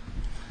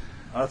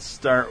 Let's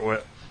start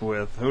with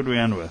who do we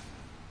end with?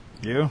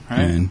 You, right?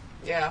 And,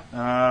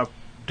 Yeah.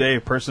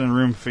 Dave, person in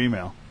room,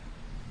 female.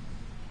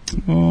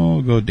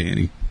 oh, go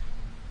Danny.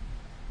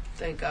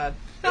 Thank God.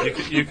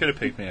 You could have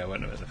picked me. I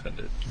wouldn't have been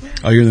offended.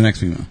 Oh, you're the next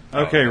female.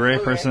 Okay, Ray,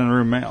 okay. person in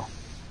room, male.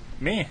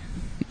 Me,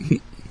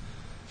 Should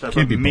I Can't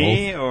put be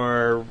me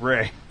or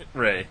Ray?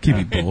 Ray.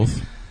 Can't be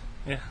both.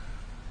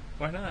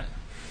 Why not?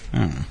 I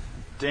don't know.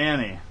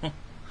 Danny.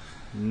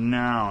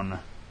 Noun.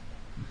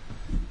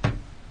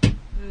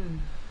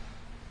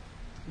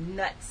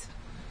 Nuts.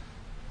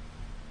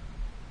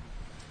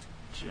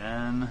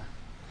 Jen.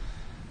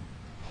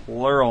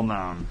 Plural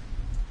noun.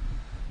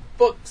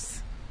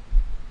 Books.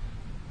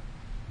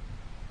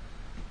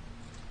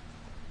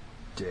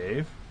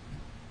 Dave.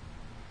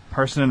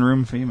 Person in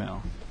room,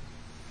 female.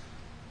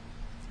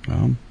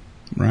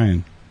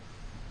 Ryan.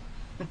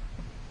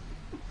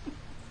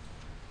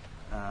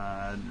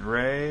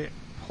 Ray.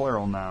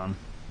 Plural noun.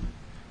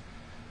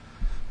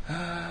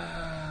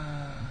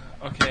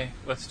 Okay,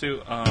 let's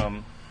do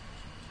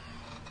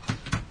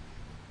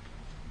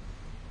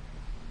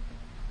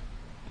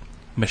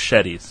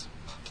machetes.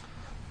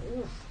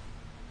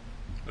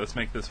 Let's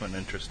make this one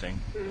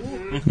interesting.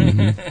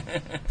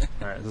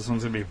 All right, this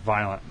one's going to be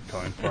violent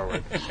going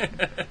forward.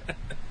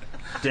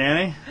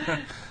 Danny.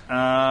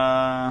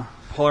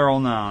 Plural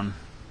noun.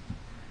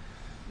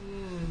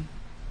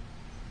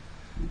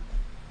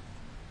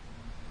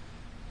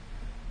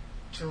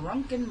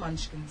 Drunken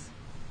munchkins.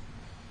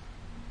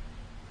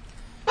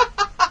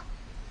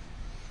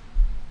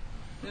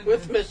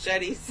 With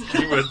machetes.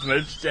 With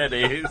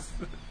machetes.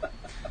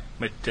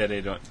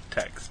 Machete don't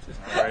text.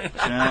 All right,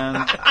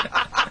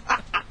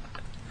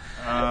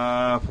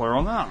 Jen.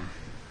 Plural noun.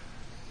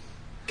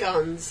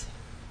 Guns.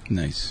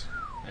 Nice.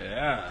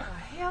 Yeah. Oh,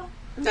 hell.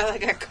 Now I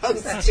got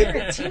guns That too.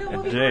 Tarantino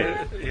movie?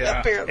 Dave. Yeah.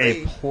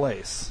 Apparently. A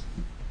place.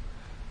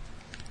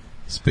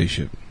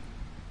 Spaceship.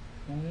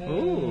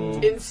 Ooh.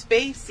 In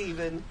space,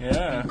 even.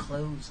 Yeah.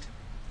 Closed.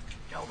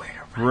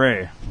 Nowhere to run.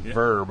 Ray. Yeah.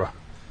 Verb.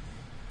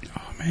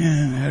 Oh,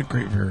 man, I had a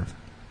great verb.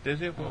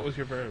 Did it? What was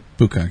your verb?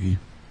 Bukkake.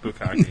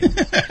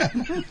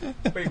 Bukkake.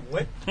 Wait,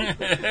 what?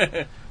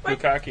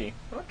 Bukkake.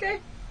 Okay.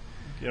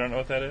 You don't know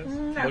what that is?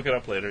 No. Look it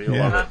up later. You'll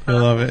Yeah, love it.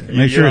 you'll love it. You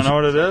Make sure don't know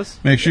what it is?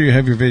 Make sure you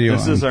have your video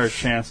This on. is our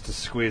chance to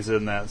squeeze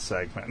in that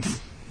segment.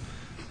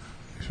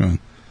 Which one?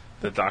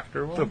 The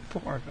doctor The one?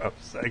 Pornhub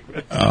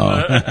segment.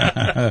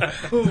 Oh.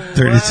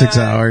 36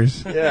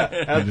 hours. Yeah,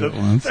 at did the it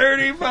once.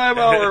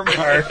 35-hour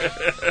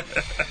mark,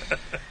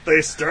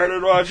 they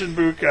started watching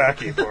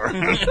Bukkake for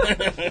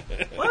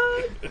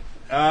What?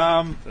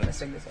 I'm going to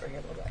sing this over here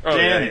a little bit. Oh,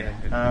 Danny.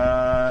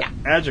 yeah.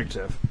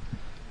 Adjective.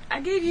 I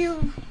gave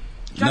you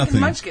Drunken Nothing.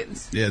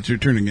 Munchkins. Yeah, it's your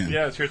turn again.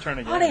 Yeah, it's your turn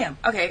again. Oh, damn.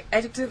 Okay,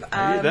 adjective.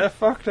 Are you that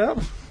fucked up?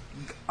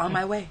 On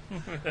my way.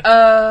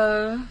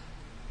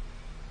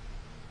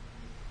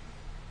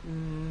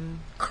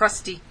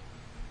 Crusty.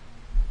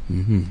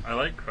 Mm-hmm. I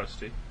like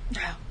crusty.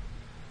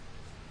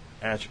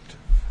 Adjective.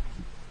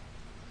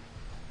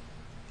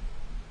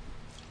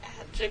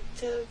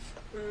 Adjective.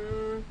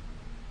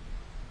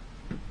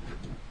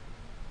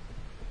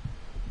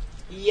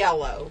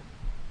 Yellow.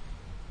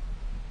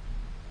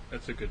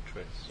 That's a good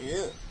choice.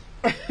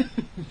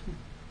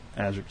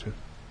 Adjective.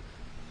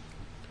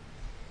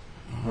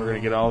 We're going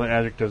to get all the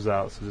adjectives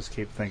out, so just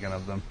keep thinking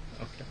of them.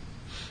 Okay.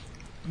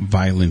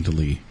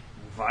 Violently.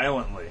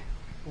 Violently.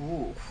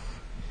 Ooh.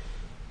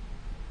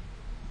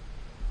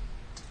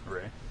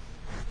 Ray.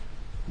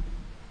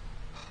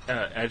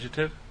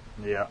 Adjective?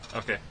 Yeah.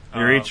 Okay.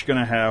 You're each going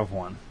to have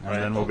one, and right.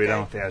 then we'll be Okay.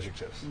 done with the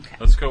adjectives.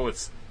 Let's go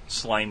with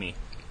slimy.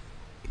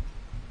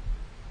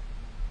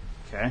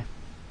 Okay?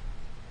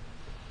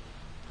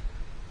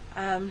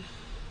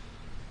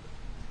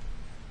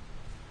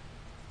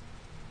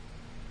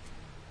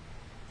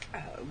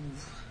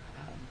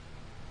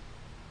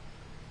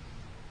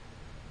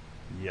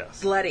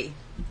 Yes. Bloody.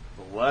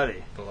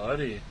 Bloody.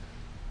 Bloody.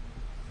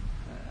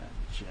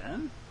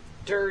 Jen?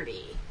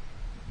 Dirty.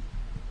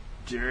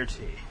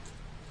 Dirty.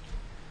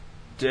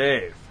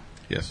 Dave.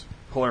 Yes.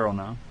 Plural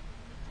noun.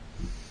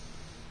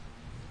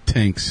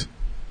 Tanks.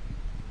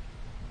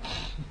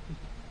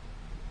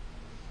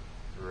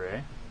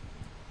 Ray.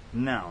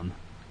 Noun.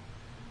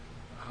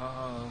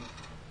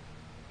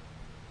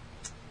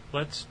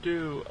 Let's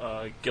do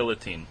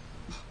guillotine.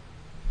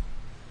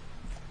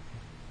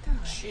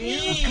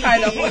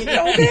 Kind of.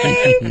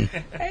 Okay.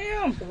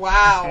 Damn.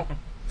 Wow.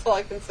 That's all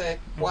I can say.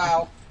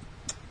 Wow.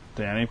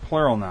 Danny.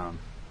 Plural noun.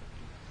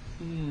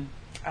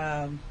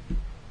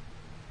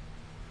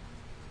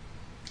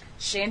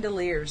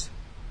 Chandeliers.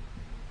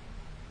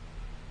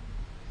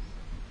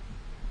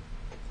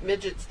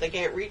 Midgets, they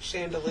can't reach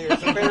chandeliers,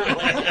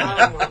 apparently. I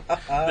don't know.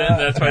 Then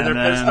that's why they're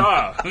and pissed then-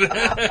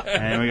 off.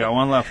 And we got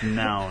one left.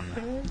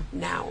 Noun.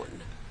 Noun.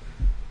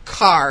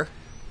 Car.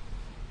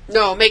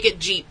 No, make it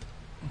Jeep.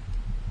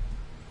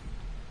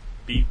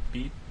 Beep,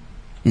 beep.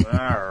 All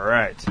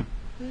right.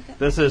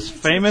 This is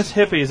famous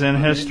hippies in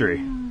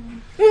history.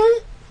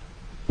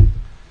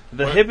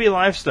 The hippie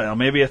lifestyle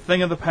may be a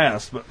thing of the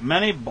past, but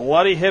many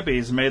bloody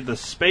hippies made the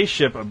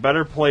spaceship a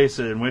better place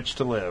in which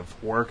to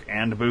live, work,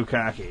 and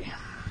bukkake.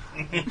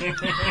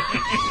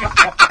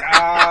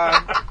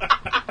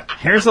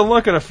 Here's a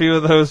look at a few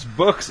of those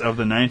books of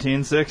the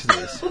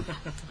 1960s.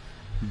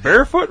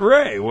 Barefoot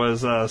Ray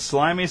was a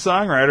slimy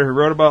songwriter who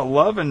wrote about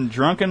love and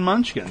drunken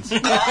munchkins.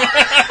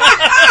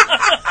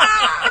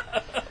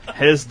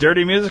 His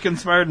dirty music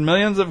inspired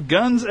millions of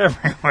guns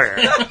everywhere.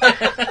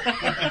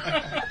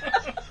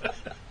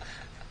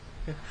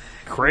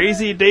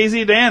 Crazy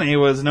Daisy Danny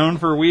was known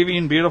for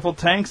weaving beautiful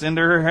tanks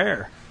into her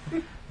hair.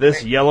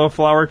 This yellow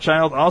flower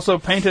child also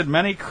painted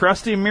many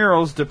crusty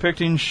murals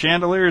depicting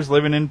chandeliers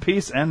living in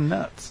peace and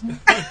nuts.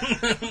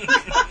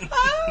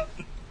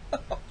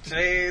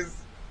 Jeez.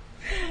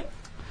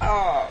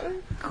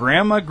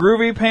 Grandma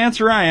Groovy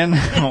Pants Ryan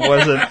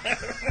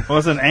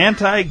was an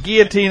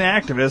anti-guillotine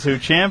activist who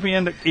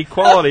championed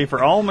equality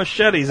for all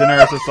machetes in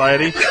our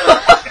society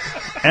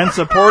and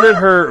supported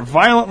her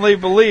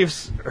violent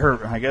beliefs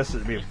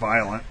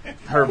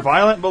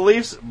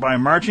by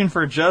marching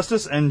for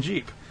justice and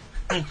Jeep.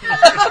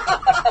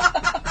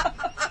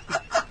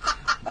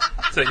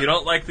 So you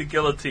don't like the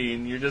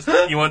guillotine, you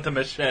want the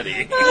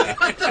machete.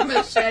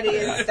 Machete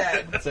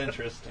instead. That's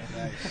interesting.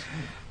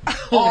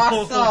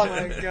 Awesome. Oh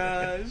my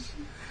gosh.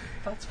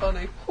 That's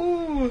funny.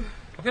 I'm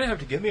going to have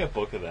to give me a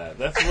book of that.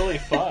 That's really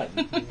fun.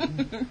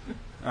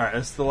 All right,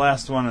 this is the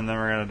last one, and then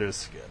we're going to do a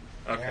skit.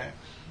 Okay.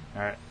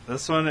 All right,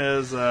 this one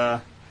is,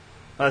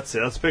 let's see,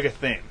 let's pick a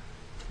theme.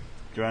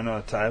 Do you want to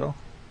know the title?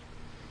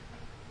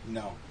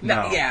 No.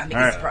 No, yeah, make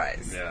All a right.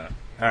 surprise. Yeah.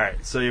 All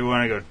right, so you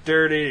want to go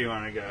dirty? You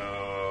want to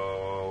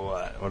go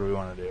what? What do we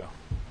want to do?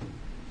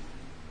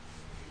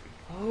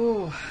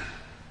 Oh.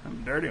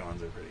 Some dirty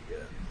ones are pretty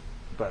good.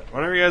 But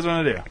whatever you guys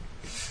want to do.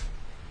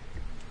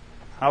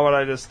 How would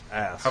I just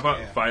ask? How about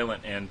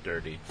violent and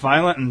dirty?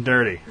 Violent and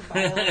dirty.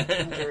 Violent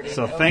and dirty.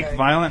 So think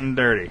violent and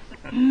dirty.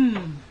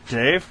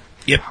 Dave?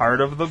 Yep.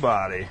 Heart of the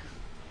body.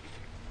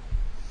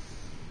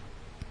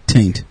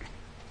 Taint.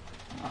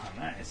 Oh,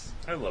 nice.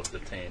 I love the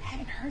taint. I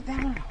haven't heard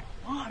that one in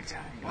a long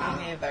time.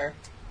 Me neither.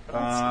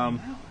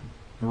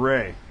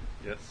 Ray.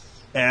 Yes.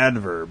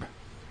 Adverb.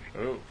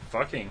 Oh,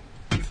 fucking.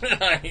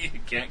 You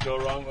can't go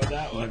wrong with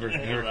that one.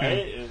 Never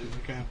right?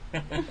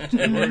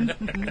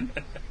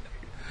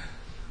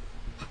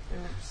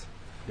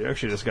 You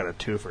actually just got a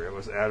twofer. It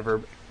was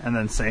adverb and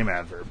then same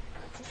adverb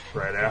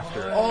right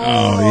after it.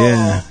 Oh,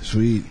 yeah.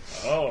 Sweet.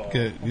 Oh.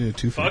 You got a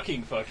two for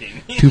Fucking.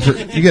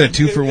 you got a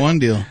 2-for-1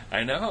 deal.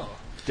 I know.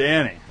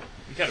 Danny.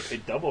 You gotta pay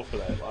double for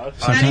that,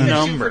 Lots. Not even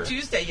Number. Shoot for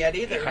Tuesday yet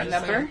either. just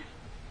Number? saying.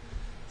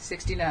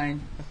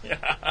 69.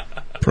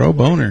 Pro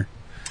boner.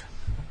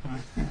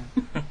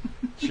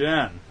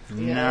 Jen. Yes.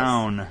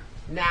 Noun.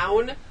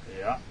 Noun.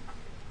 Yeah.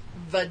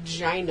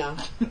 Vagina.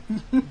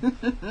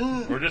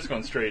 We're just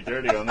going straight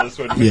dirty on this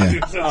one. Yeah.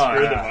 Since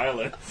we're the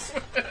violence.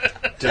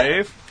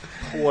 Dave,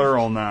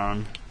 plural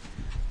noun.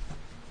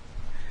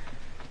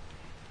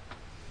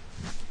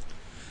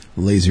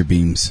 Laser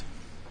beams.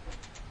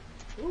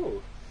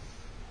 Ooh.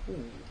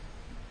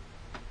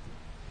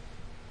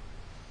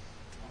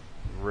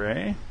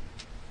 Ray.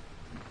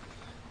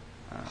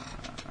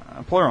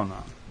 Plural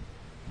noun.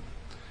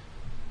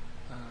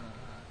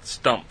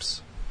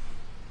 Stumps.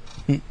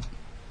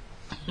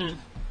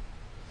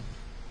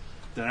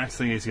 The next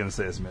thing he's going to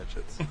say is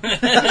midgets.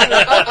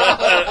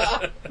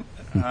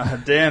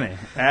 Danny,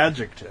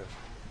 adjective.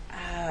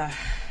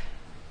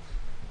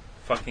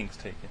 Fucking's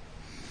taken.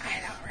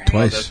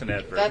 Twice. That's an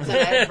adverb. That's an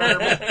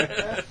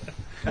adverb.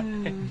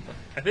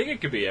 I think it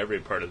could be every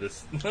part of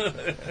this.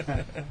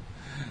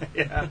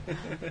 Yeah.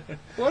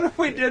 What if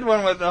we did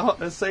one with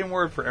the same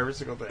word for every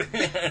single thing?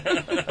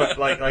 But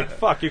like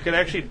fuck, you could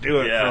actually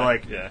do it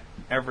for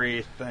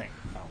everything.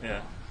 Oh,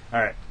 Yeah.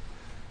 all right.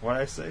 What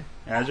did I say?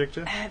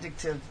 Adjective.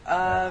 Adjective.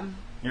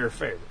 Your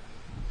favorite.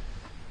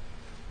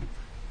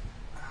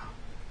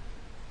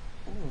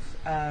 Oof.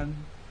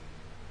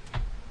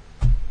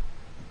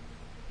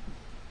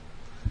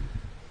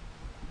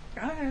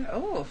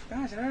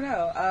 Gosh, I don't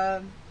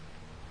know.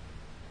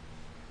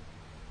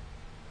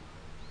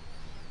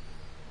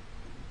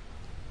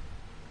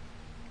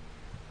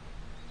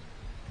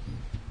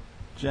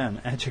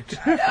 Jen, adjective.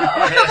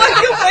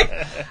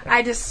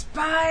 I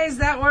despise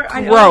that word.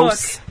 I know.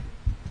 Gross.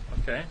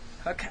 Okay.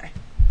 Okay.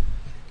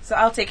 So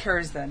I'll take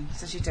hers then.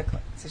 So she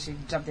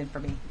jumped in for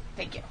me.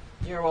 Thank you.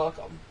 You're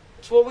welcome.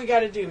 It's what we got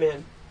to do,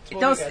 man. It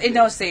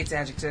don't say it's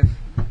adjective.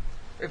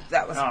 If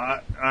that was All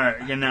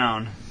right, your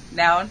noun.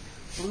 noun,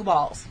 blue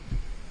balls.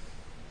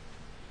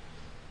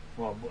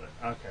 Well,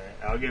 okay,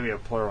 I'll give you a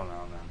plural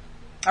noun then.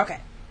 Okay.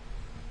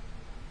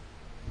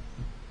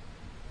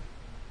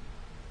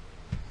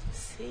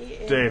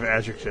 Dave,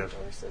 adjective.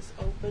 Endorses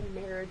open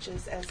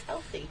marriages as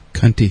healthy.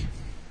 Cunty.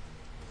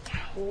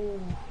 Ooh.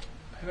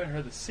 I haven't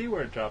heard the C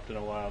word dropped in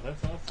a while.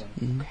 That's awesome.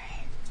 Mm-hmm.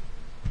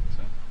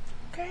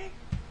 Okay.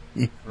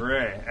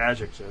 Ray,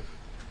 adjective.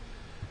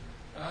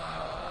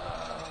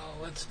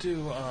 Let's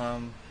do,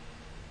 how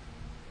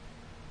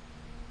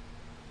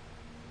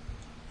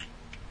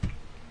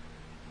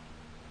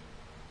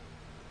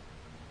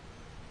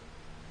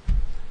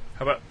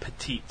about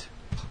petite?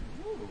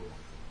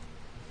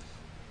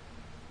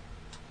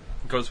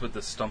 Goes with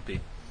the stumpy.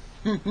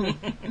 I'm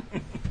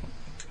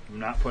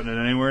not putting it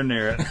anywhere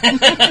near it.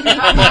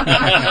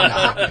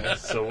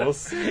 So we'll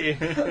see.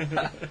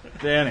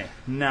 Danny,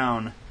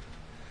 noun.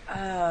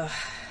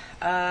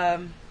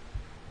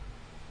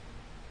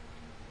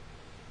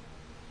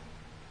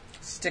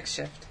 Stick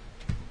shift.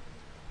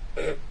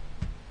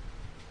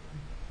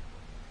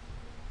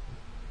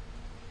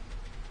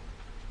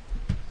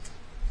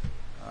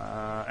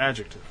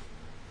 Adjective.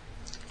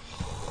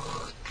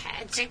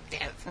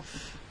 Adjective.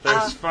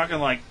 There's fucking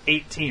like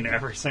 18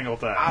 every single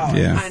time.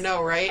 Yeah. I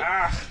know, right?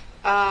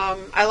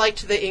 I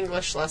liked the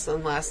English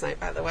lesson last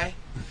night, by the way.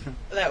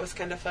 That was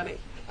kind of funny.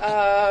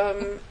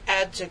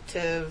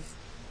 Adjective.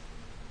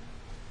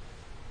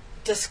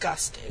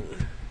 Disgusting.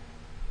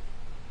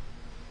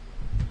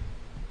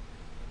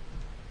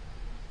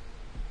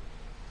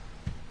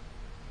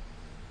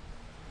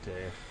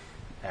 Dave,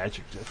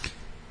 adjective.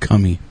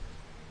 Cummy.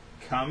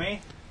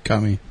 Cummy?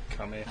 Cummy.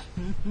 Come here.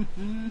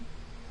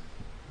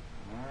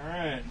 All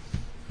right.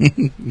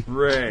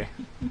 Ray,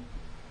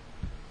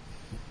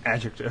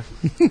 adjective.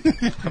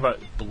 How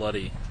about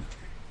bloody?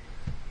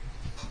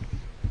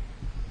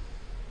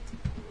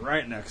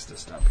 Right next to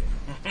Stumpy.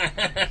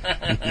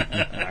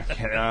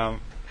 Okay,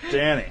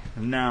 Danny,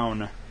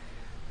 noun.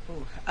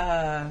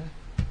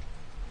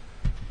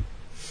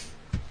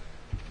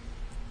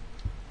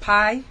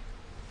 Pie.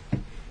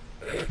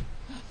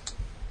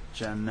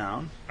 Jen,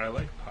 noun. I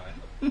like pie.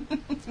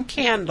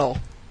 Candle.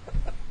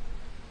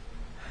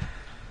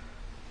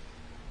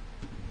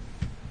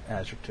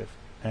 Adjective.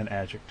 An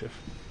adjective.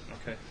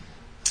 Okay.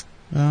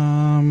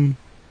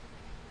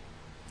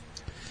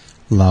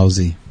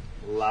 Lousy.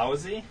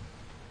 Lousy.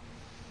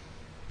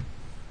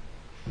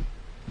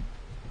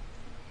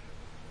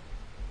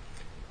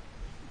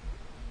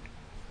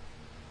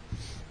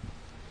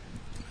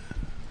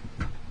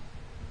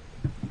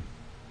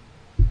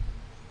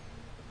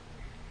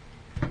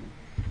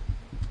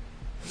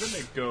 I'm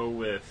gonna go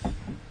with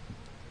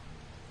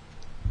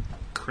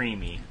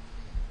creamy.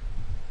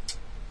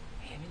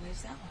 Hey, we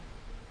lose that one.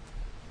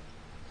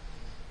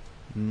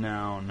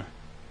 Noun.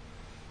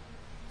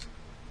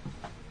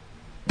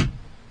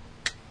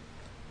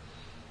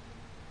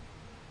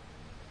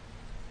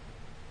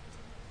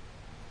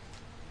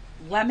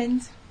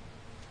 Lemons.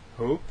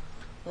 Who?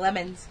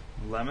 Lemons.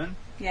 Lemon.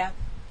 Yeah.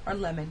 Or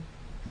lemon,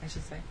 I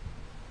should say.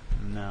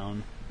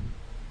 Noun.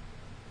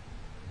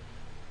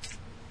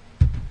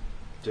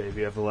 Dave,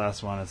 you have the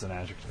last one. It's an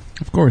adjective.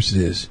 Of course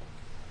it is.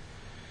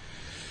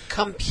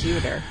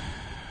 Computer.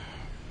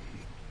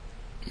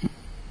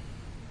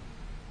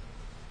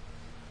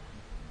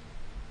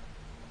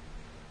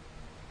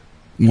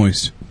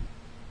 Moist.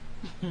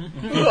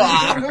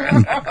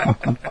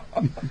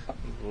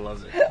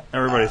 Loves it.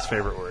 Everybody's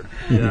favorite word.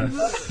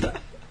 Yes.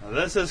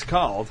 This is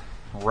called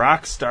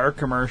Rockstar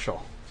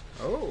Commercial.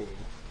 Oh.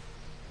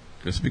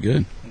 This will be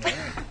good.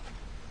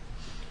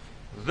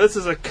 This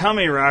is a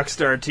cummy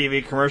Rockstar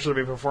TV commercial to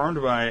be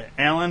performed by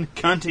Alan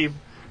Cunty,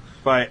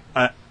 by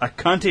a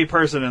cunty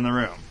person in the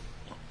room.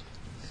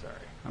 Sorry,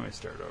 let me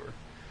start over.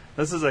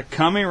 This is a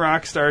cummy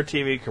Rockstar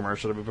TV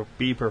commercial to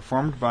be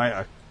performed by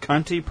a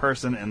cunty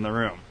person in the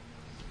room.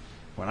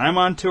 When I'm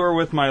on tour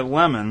with my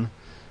lemon,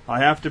 I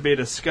have to be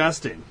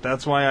disgusting.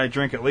 That's why I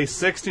drink at least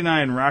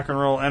 69 rock and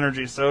roll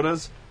energy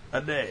sodas a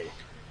day.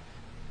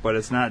 But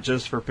it's not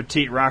just for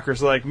petite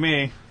rockers like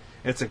me.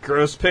 It's a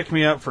gross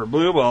pick-me-up for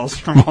blue balls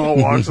from all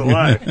walks of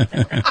life.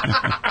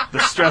 The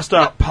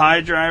stressed-out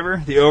pie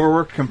driver, the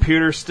overworked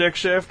computer stick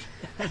shift,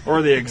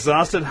 or the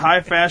exhausted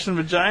high-fashion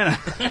vagina.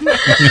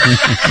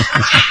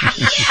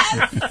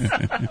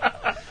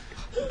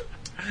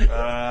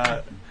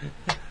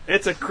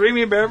 It's a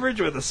creamy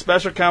beverage with a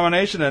special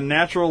combination of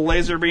natural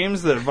laser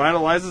beams that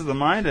vitalizes the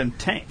mind and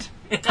taint.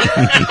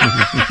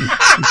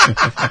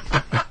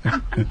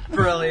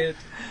 Brilliant.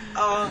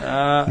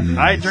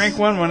 I drink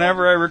one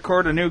whenever I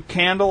record a new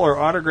candle or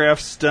autograph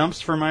stumps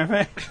for my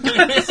fans.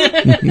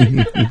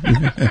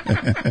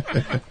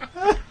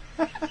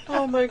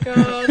 Oh my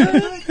god.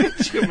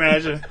 Could you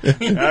imagine? I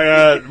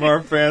got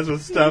more fans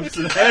with stumps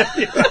than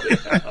anybody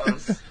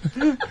else.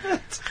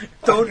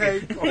 Don't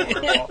hate.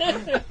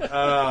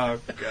 Oh,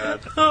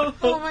 God.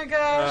 Oh my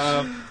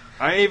gosh.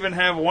 I even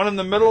have one in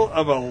the middle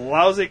of a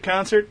lousy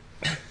concert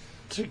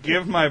to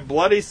give my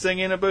bloody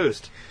singing a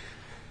boost.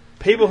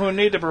 People who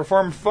need to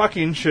perform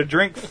fucking should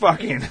drink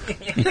fucking.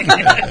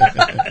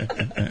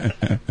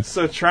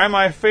 So try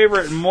my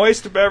favorite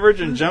moist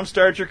beverage and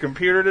jumpstart your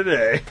computer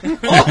today.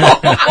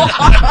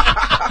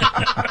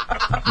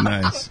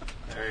 Nice.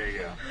 There you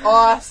go.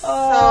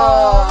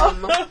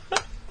 Awesome.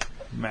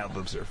 Mad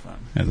Libs are fun.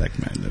 I like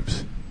Mad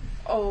Libs.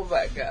 Oh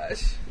my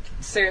gosh.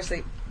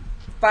 Seriously.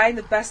 Find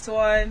the best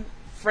one,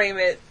 frame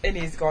it, and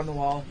needs to go on the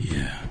wall.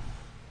 Yeah.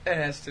 It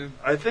has to.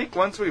 I think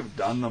once we've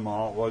done them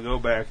all, we'll go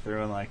back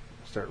through and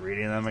start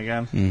reading them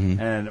again,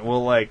 and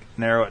we'll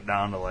narrow it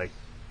down to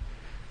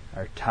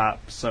our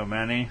top so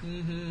many,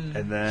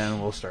 and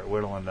then we'll start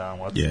whittling down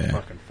what's the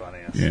fucking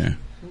funniest. Yeah.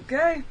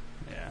 Okay.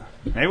 Yeah.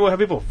 Maybe we'll have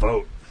people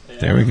vote.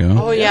 There we go.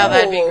 Oh yeah,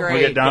 that'd be great.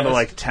 We'll get down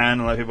to 10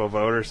 and let people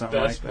vote or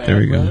something like that. There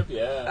we go.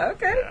 Yeah.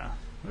 Okay. Yeah.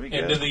 That'd be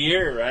good. End of the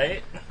year,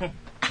 right?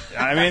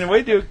 I mean,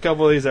 we do a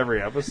couple of these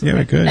every episode. Yeah,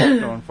 we could.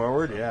 Going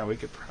forward, yeah, we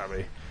could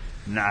probably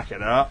knock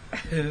it up.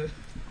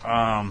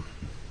 Yeah,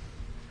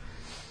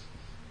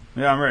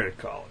 I'm ready to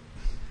call it.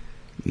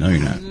 No, you're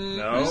not.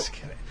 No. Just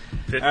kidding.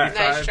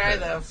 Nice try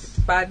though.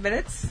 5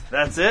 minutes.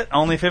 That's it?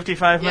 Only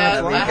 55 minutes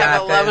Yeah, I left?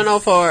 have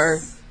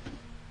 11:04.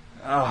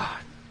 Oh,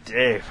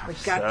 Dave, I'm We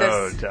got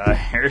so this.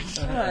 tired.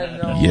 I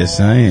know. Yes,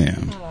 I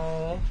am.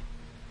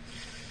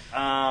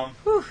 Aw.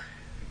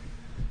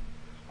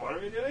 What are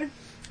we doing?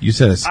 You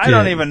said a skit. I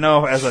don't even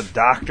know if as a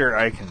doctor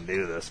I can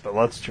do this, but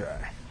let's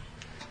try.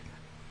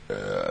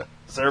 So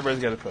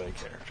everybody's got to play a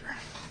character.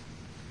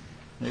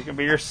 You can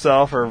be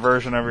yourself or a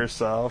version of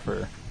yourself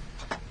or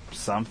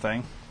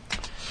something.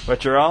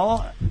 But you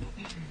all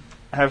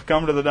have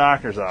come to the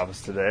doctor's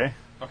office today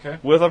Okay.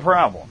 with a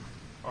problem.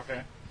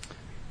 Okay.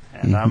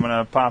 And I'm going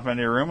to pop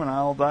into your room and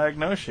I'll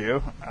diagnose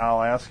you.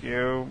 I'll ask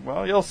you,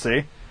 well, you'll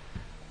see.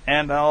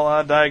 And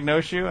I'll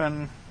diagnose you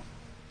and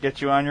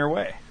get you on your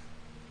way.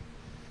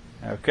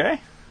 Okay?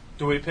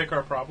 Do we pick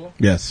our problem?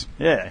 Yes.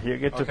 Yeah, you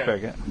get to Okay.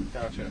 pick it.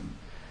 Gotcha.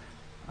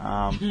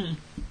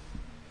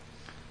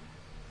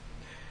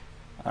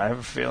 I have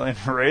a feeling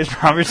Ray's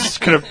probably just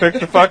going to pick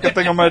the fucking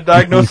thing I'm going to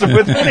diagnose him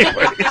with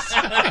anyways.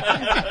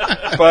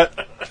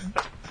 But,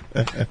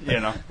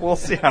 we'll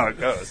see how it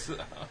goes.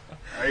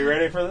 Are you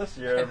ready for this?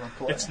 You're ever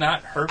play? It's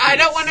not herpes. I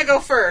don't want to go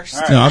first.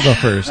 All right. No, I'll go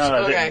first. No,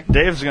 Okay.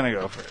 Dave's going to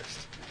go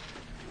first.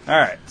 All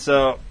right,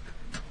 so...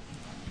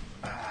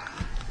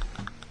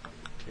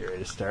 You ready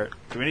to start?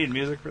 Do we need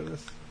music for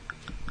this?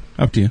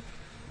 Up to you.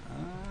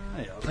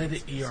 Yeah, Play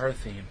the ER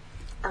theme.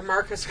 Our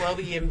Marcus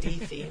Welby MD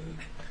theme.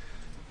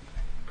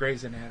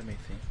 Grey's Anatomy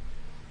theme.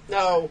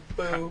 No,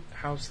 boo.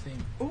 House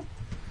theme.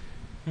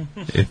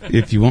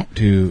 If you want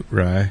to,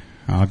 Rye,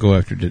 I'll go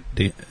after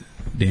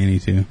Danny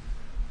too.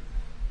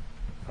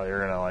 Oh,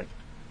 you're going to,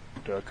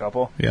 do a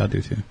couple? Yeah, I'll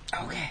do too.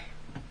 Okay.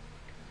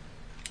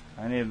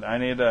 I need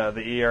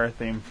the ER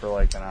theme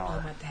for, an I'm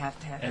hour. going to have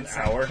An it.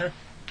 hour.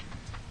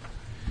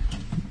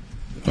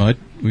 What?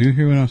 Were you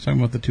here when I was talking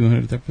about the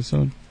 200th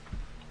episode?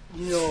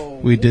 No.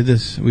 We did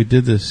this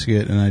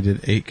skit, and I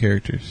did 8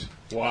 characters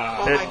Wow.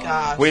 Oh my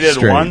gosh. We did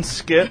Straight. one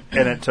skit,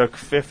 and it took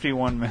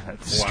 51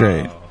 minutes.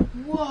 straight,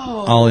 Whoa.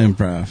 all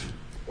improv.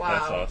 Wow.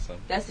 That's awesome.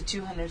 That's the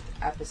 200th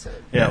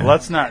episode. Yeah, Yeah.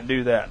 let's not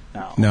do that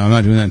now. No, I'm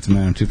not doing that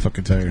tonight. I'm too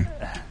fucking tired.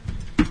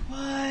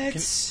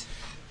 What?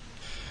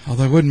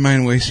 Although I wouldn't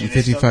mind wasting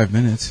 55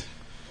 minutes.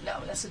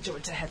 No, that's a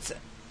Georgia headset.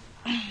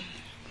 All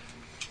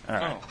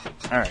right.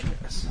 All right,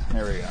 guys.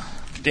 Here we go.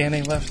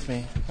 Danny left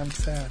me. I'm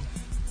sad.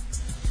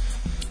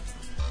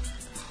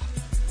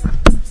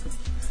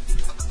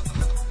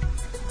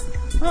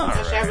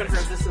 I haven't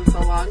heard this in so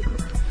long.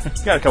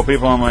 Got a couple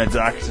people on my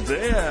docket to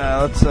say,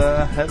 yeah, let's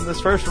head in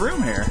this first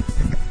room here.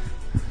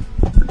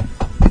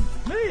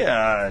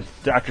 Hey,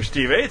 Dr.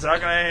 Steve Aids, how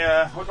can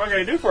I, what can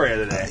I do for you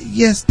today?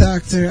 Yes,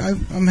 doctor.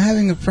 I'm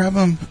having a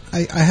problem.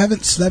 I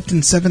haven't slept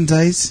in 7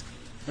 days.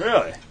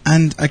 Really?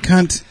 And I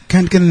can't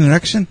get an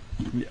erection.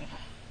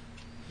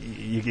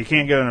 You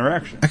can't get an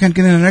erection? I can't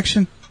get an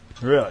erection.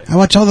 Really? I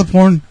watch all the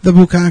porn, the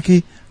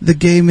bukkake, the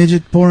gay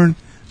midget porn,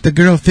 the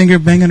girl finger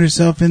banging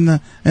herself in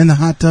the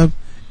hot tub,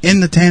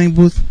 in the tanning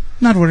booth.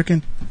 Not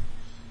working.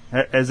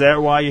 Is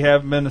that why you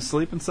haven't been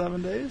asleep in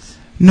 7 days?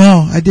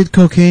 No, I did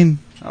cocaine.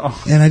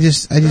 Oh. And I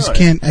just Really?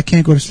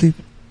 can't go to sleep.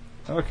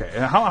 Okay.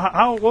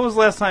 What was the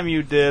last time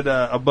you did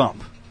a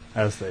bump,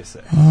 as they say?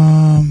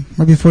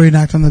 Right before you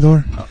knocked on the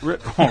door. Oh,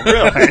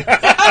 really?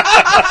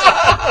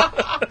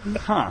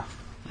 Huh.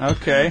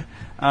 Okay.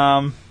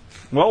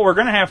 Well, we're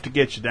going to have to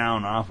get you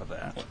down off of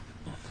that.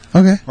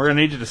 Okay. We're going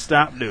to need you to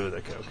stop doing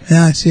the cocaine.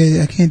 Yeah, I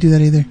see. I can't do that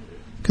either.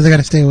 Because I got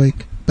to stay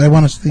awake. But I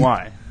want to sleep.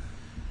 Why?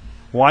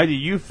 Why do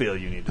you feel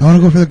you need to? I want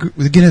to go for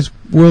the Guinness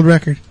World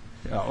Record.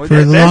 Oh,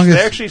 For the longest.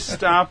 They actually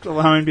stopped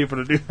allowing people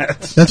to do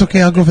that. That's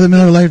okay. I'll go for the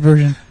Miller Lite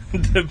version.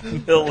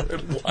 The Miller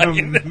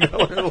Lite.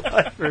 Miller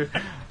Lite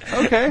version.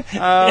 Okay.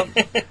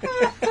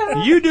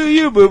 You do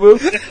you, boo-boo.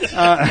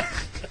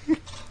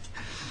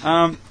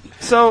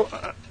 So,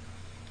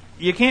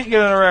 you can't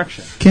get an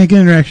erection. Can't get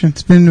an erection.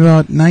 It's been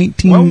about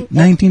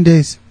 19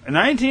 days.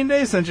 19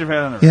 days since you've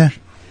had an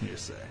erection, you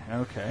say.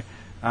 Okay.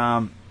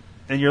 And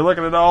you're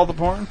looking at all the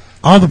porn?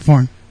 All the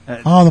porn.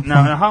 All the porn.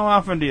 Now, how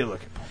often do you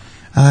look at porn?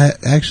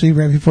 Actually,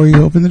 right before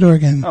you open the door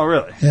again. Oh,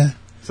 really? Yeah.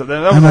 So that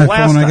was On the my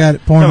last phone. time. I got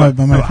Pornhub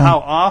on my phone. How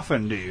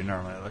often do you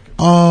normally look at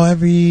porn? Oh,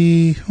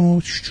 every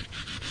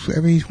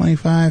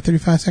 25,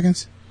 35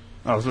 seconds.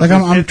 Oh, so Like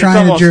I'm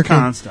trying to jerk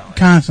constantly.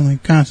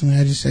 it. Constantly.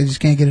 I just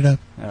can't get it up.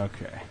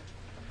 Okay.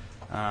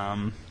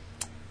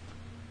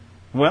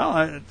 Well,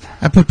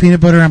 I put peanut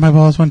butter on my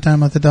balls one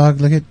time. Let the dog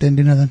lick it. Didn't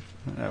do nothing.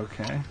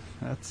 okay.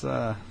 That's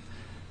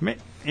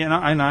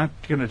I'm not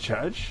going to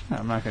judge.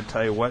 I'm not going to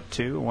tell you what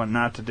to, what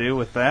not to do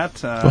with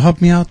that. Well,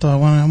 help me out though.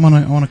 I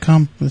want to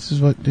come.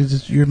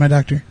 You're my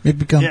doctor. Make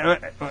me come. Yeah.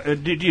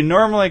 Do you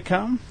normally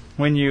come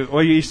when you?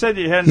 Well, you said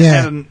you hadn't Yeah,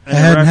 had an I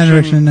hadn't had an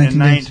erection in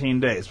 19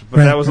 days, but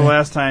Right, that was the right.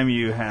 last time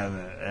you had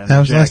an That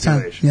was the last time.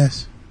 ejaculation.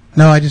 Yes.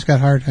 No, I just got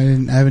hard. I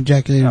haven't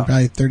ejaculated in Oh.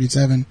 probably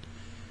 37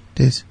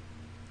 days.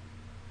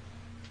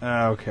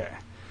 Okay.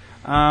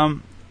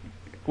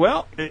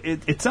 Well,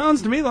 it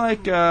sounds to me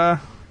like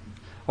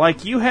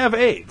you have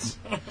AIDS.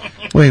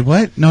 Wait,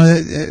 what? No,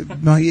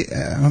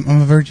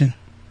 I'm a virgin.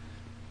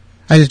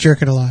 I just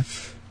jerk it a lot.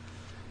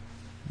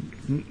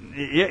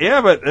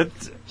 Yeah, but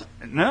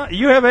no,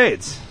 you have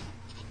AIDS.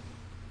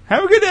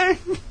 Have a good day.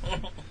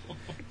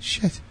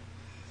 Shit.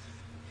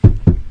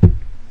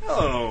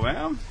 Hello,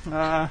 ma'am.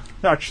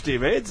 Dr.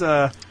 Steve Aids.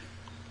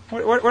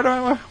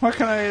 What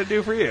can I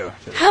do for you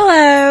today?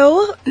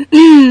 Hello.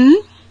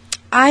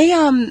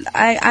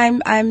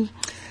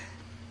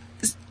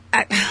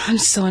 I'm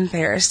so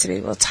embarrassed to be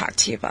able to talk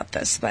to you about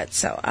this, but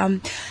so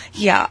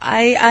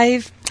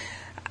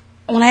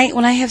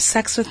when I have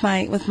sex with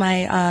my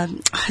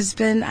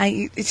husband,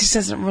 it just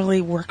doesn't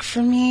really work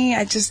for me.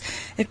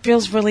 It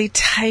feels really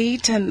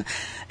tight, and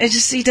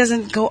he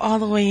doesn't go all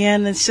the way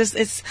in.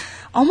 It's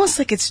almost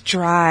like it's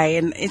dry,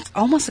 and it's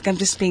almost like I'm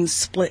just being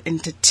split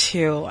into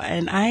two.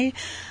 And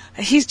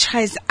he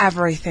tries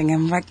everything,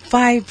 and like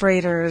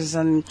vibrators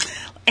and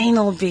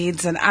anal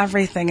beads and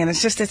everything, and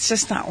it's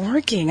just not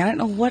working. I don't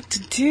know what to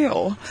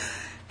do.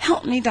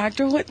 Help me,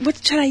 doctor. What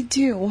should I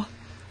do?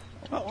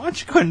 Well, why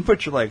don't you go ahead and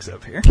put your legs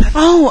up here?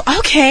 Oh,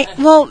 okay.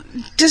 Well,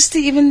 just to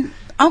even.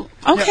 Oh,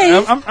 okay.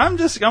 Yeah, I'm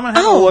gonna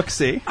have a look.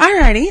 See.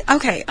 Alrighty.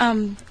 Okay.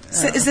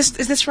 So is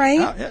this right?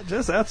 Oh, yeah,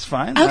 that's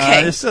fine.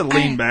 Okay. Just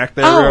lean back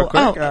there real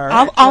quick. All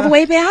right. All the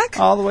way back.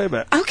 All the way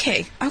back.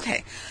 Okay.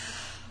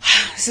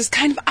 This is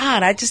kind of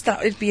odd. I just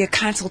thought it'd be a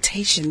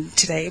consultation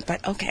today,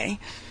 but okay.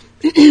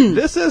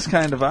 This is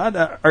kind of odd.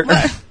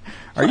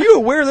 Are you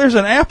aware there's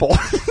an apple?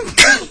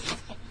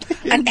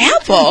 An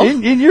apple?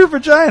 In your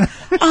vagina?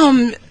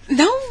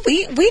 No,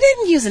 we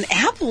didn't use an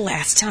apple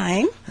last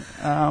time.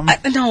 No,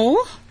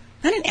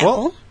 not an apple.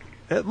 Well,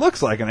 it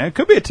looks like it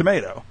could be a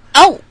tomato.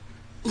 Oh,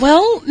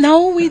 well,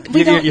 no, we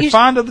don't. You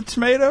fond of the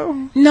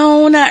tomato?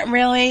 No, not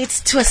really. It's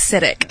too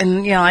acidic,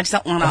 and I just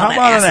don't want all How that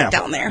about acid an apple?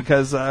 down there.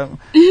 Because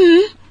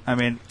I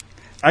mean,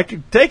 I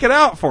could take it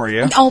out for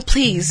you. Oh,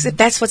 please! If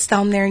that's what's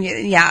down there,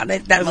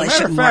 that really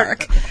shouldn't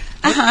work.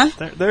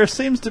 There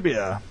seems to be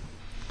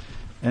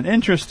an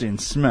interesting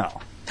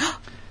smell.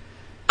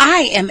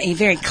 I am a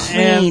very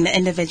clean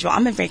individual.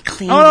 I'm a very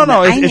clean woman.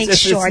 No. I make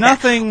sure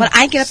that when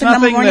I get up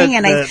in the morning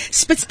and I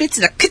spit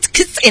and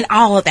and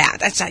all of that.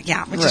 That's right.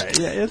 Yeah,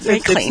 It's very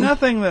clean. It's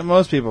nothing that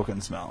most people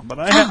can smell, but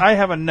I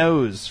have a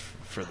nose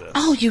for this.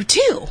 Oh, you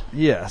do?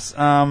 Yes.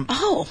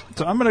 Oh.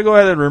 So I'm going to go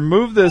ahead and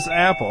remove this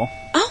apple.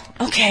 Oh,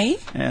 Okay.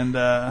 And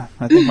I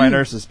think my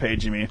nurse is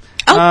paging me.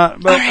 Oh,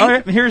 but all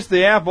right. okay, here's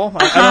the apple. I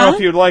don't know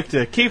if you'd like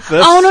to keep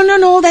this. Oh,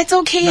 no, that's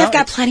okay. No, I've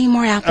got plenty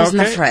more apples in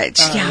the Okay. fridge.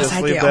 Yes, just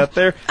I leave do. that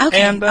there.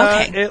 Okay, And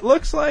okay. it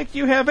looks like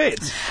you have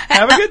AIDS.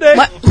 Have a good day.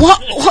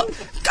 What?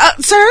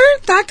 Sir?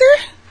 Doctor?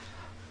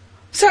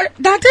 Sir?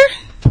 Doctor?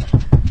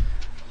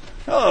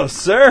 Hello,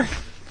 sir.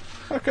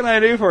 What can I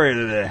do for you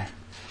today?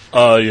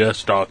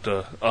 Yes,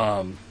 doctor.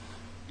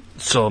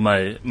 So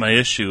my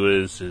issue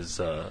is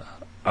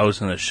I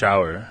was in the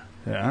shower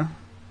Yeah.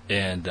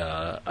 and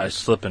I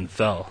slipped and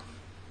fell.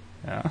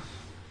 Yeah.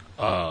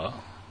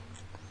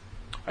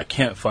 I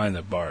can't find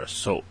the bar of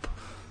soap.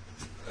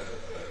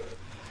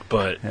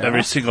 But Yeah.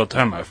 every single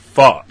time I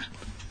fought,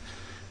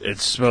 it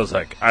smells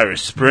like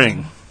Irish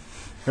Spring.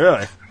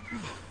 Really?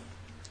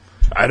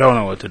 I don't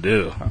know what to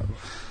do.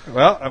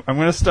 Well, I'm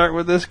going to start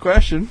with this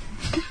question.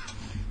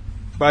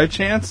 By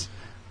chance,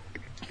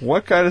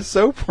 what kind of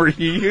soap were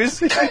you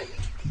using?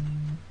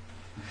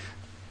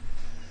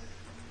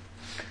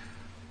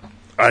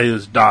 I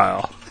use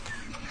Dial.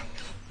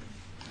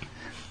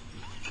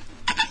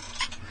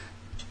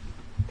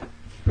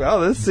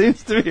 Well, this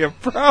seems to be a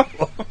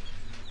problem.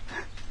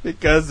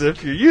 Because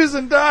if you're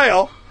using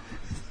Dial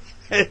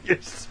and you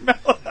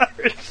smell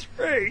Irish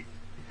Spring,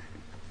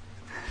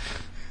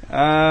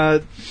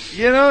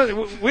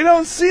 we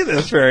don't see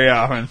this very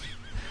often.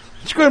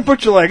 Just go ahead and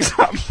put your legs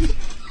up.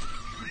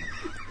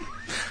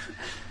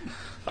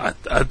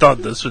 I thought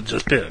this would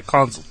just be a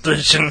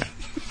consultation.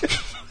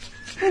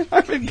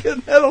 I've been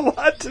getting that a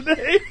lot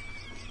today.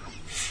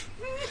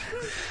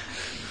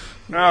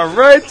 All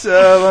right,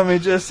 let me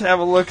just have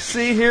a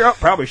look-see here. Oh,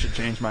 probably should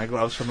change my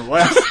gloves from the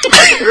last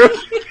group.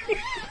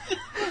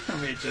 Let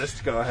me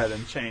just go ahead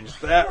and change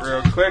that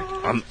real quick.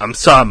 I'm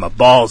sorry my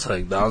balls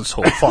hang down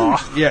so far.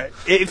 Yeah,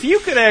 if you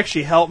could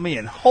actually help me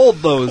and hold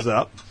those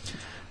up.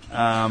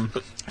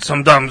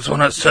 Sometimes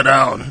when I sit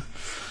down,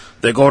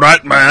 they go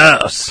right in my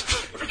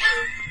ass.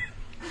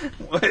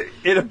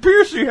 It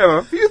appears you have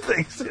a few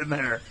things in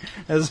there,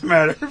 as a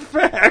matter of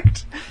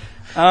fact.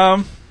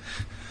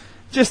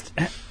 Just,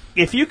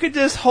 if you could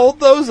just hold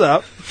those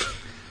up,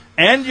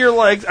 and your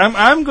legs,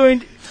 I'm going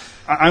to,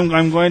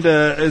 there's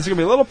going to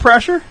be a little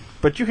pressure,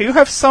 but you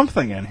have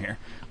something in here.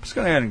 I'm just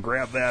going to go ahead and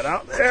grab that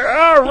out there.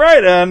 All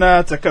right, and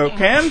it's a Coke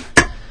can.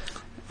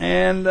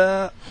 And,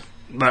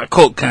 That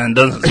Coke can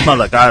doesn't smell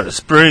like Irish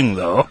Spring,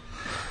 though.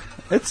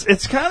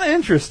 It's kind of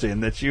interesting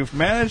that you've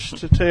managed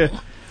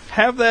to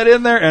have that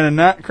in there and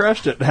not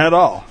crushed it at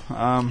all.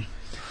 I'm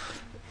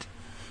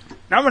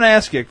going to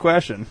ask you a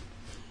question.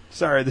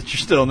 Sorry that you're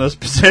still in this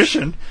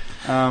position.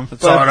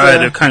 It's all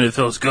right. It kind of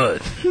feels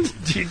good.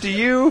 Do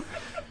you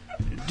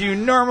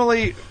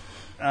normally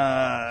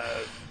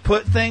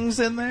put things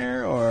in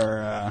there,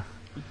 or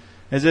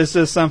is this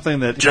just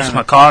something that Just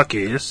my car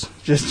keys.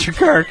 just your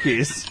car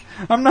keys?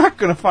 I'm not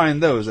going to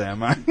find those,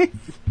 am I?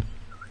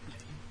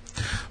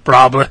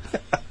 Probably.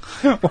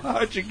 Well,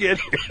 how'd you get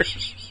here?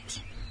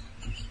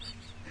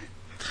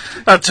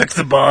 I took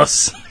the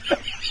bus.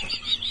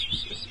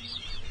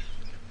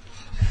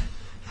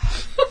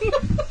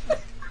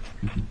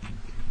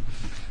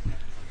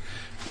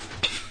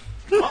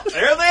 Well,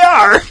 there they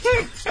are.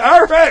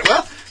 All right.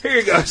 Well, here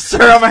you go,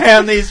 sir. I'm going to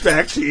hand these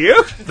back to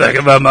you. Thank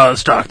you very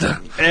much, doctor.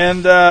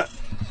 And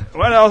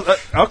what else?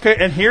 Okay,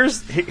 and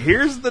here's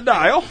the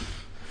dial.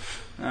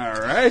 All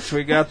right,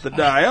 we got the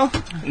dial.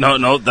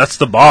 No, that's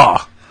the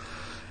bar.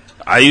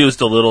 I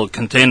used a little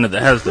container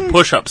that has the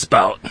push-up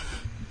spout.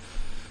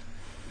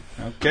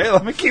 Okay,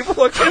 let me keep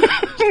looking.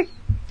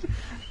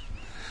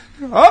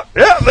 Oh,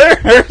 yeah,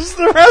 there's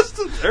the rest.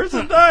 There's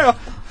the dial.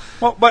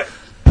 Well, but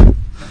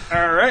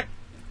all right.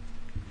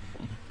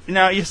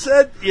 Now you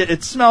said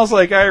it smells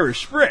like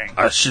Irish Spring.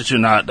 I shit you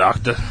not,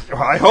 doctor.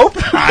 Well, I hope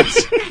not,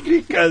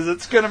 because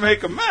it's going to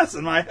make a mess,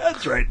 and my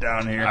head's right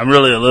down here. I'm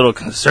really a little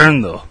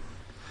concerned, though.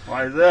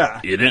 Why is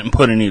that? You didn't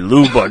put any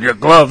lube on your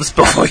gloves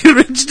before you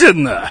reached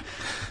in there.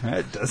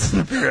 It doesn't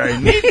appear I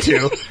need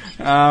to.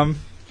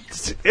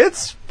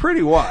 It's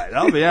pretty wide,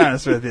 I'll be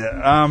honest with you.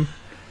 I've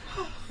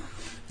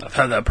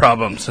had that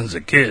problem since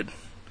a kid.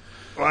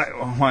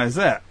 Why is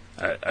that?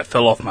 I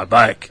fell off my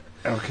bike.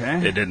 Okay.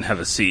 It didn't have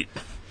a seat.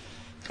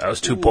 I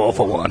was too poor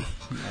for one.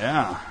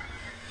 Yeah.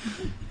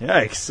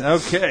 Yikes.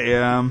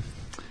 Okay.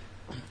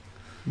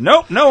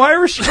 Nope, no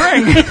Irish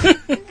Spring.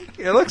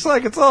 It looks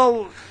like it's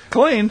all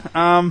clean.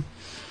 Look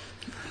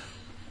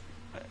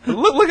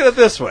at it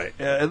this way.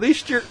 At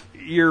least your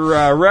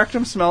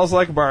rectum smells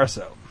like bar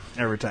soap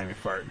every time you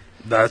fart.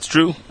 That's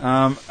true.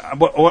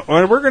 What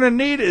we're going to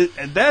need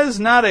that is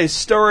not a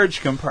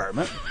storage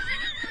compartment.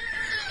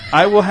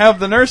 I will have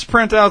the nurse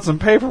print out some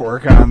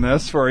paperwork on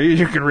this for you.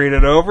 You can read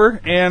it over,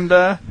 and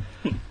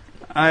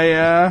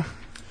I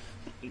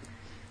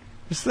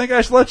just think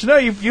I should let you know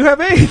you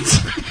have AIDS.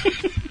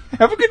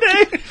 Have a good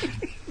day.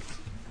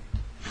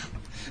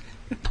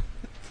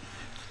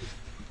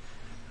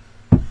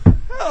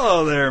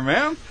 Hello there,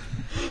 ma'am.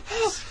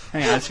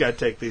 Hang on, I just got to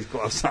take these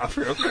gloves off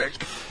real quick.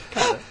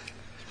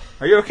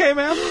 Are you okay,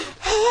 ma'am?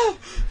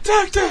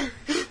 Doctor!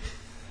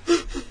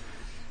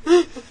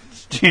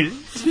 Did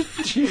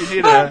Do you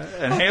need an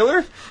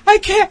inhaler? I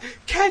can't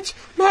catch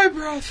my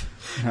breath.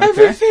 Okay.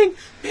 Everything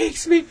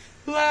makes me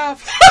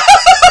laugh.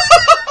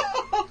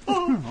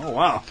 Oh,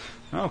 wow.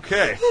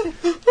 Okay.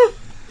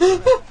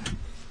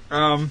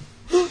 Well,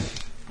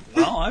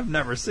 I've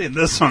never seen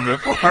this one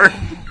before.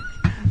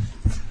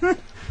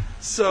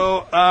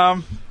 So,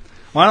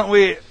 why don't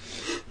we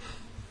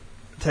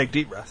take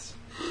deep breaths?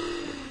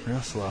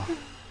 Real slow.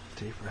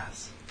 Deep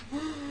breaths. There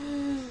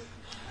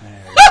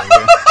we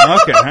go.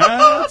 Okay,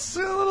 that's a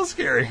little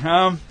scary.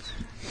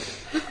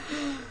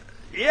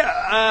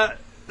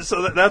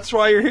 So that's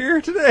why you're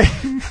here today.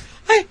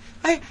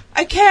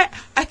 I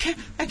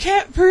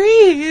can't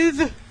breathe.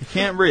 You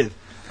can't breathe.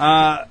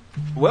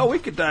 Well, we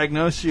could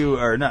diagnose you,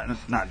 or not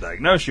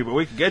diagnose you, but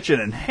we could get you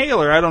an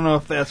inhaler. I don't know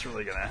if that's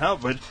really going to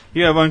help, but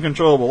you have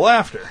uncontrollable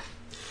laughter.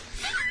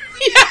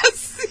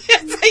 Yes,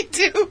 I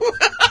do.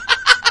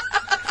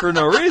 For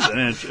no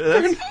reason.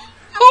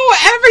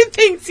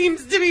 Everything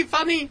seems to be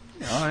funny.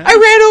 Oh, yeah. I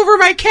ran over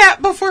my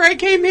cat before I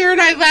came here,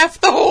 and I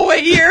laughed the whole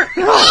way here.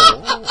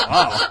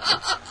 Oh,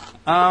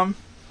 wow.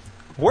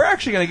 We're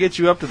actually going to get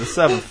you up to the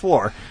 7th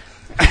floor.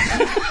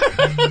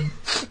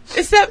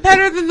 Is that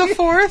better than the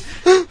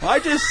 4th? I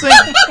just think...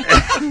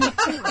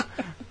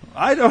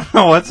 I don't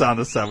know what's on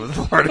the 7th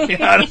floor, to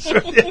be honest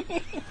with you.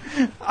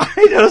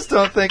 I just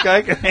don't think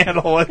I can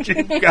handle what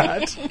you've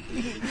got.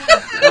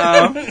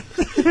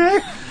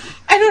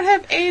 I don't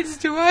have AIDS,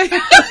 do I?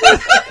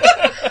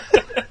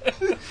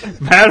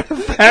 Matter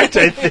of fact,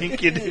 I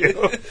think you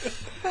do.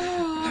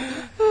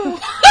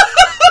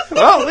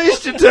 Well, at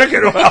least you took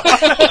it well.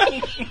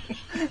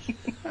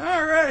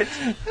 All right.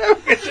 Have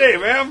a good day,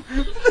 ma'am.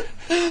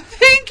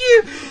 Thank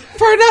you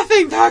for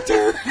nothing,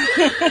 doctor.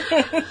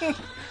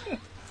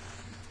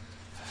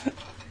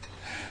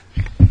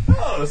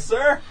 Hello,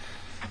 sir.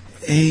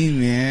 Hey,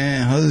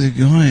 man. How's it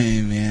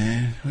going,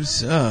 man?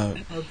 What's up?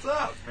 What's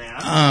up,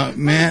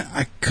 man? Man,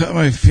 I cut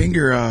my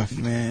finger off,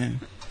 man.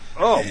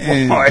 Oh,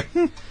 And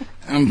boy.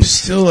 I'm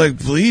still,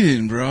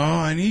 bleeding, bro.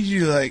 I need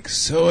you to,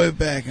 sew it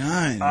back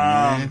on,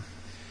 man.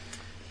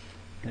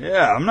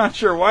 Yeah, I'm not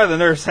sure why the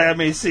nurse had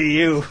me see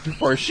you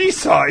before she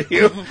saw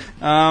you.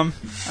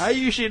 I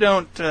usually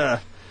don't, oh,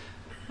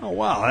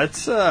 wow,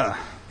 that's,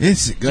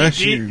 It's a do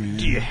gusher, you, man.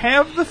 do you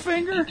have the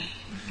finger?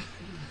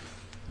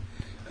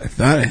 I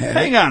thought I had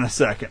Hang it. on a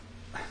second.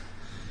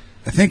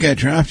 I think I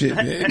dropped it,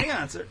 babe. Hang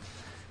on, sir.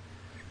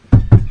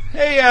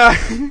 Hey,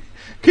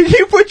 could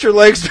you put your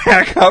legs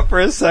back up for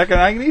a second?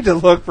 I need to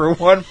look for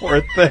one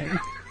more thing.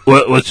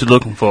 What you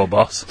looking for,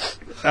 boss?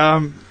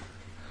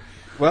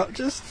 Well,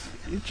 just,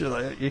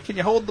 can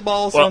you hold the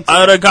balls? Well,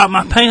 I already got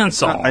my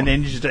pants on. I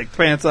need you to take the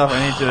pants off.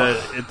 I need you to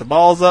hit the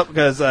balls up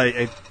because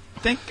I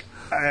think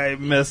I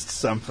missed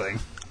something.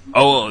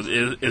 Oh,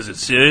 is it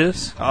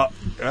serious?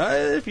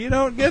 If you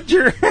don't get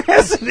your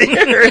ass in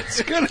here,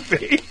 it's going to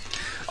be.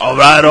 All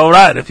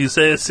right. If you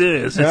say it's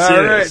serious, it's All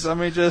serious. right, let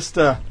me just.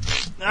 All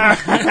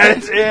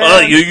right. Oh,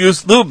 you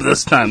used lube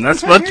this time.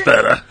 That's much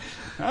better.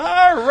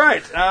 All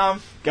right.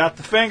 Got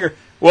the finger.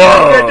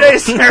 Whoa. Good day,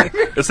 sir.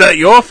 Is that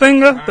your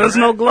finger? There's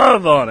no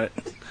glove on it.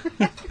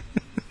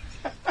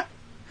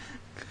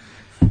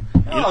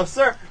 Oh,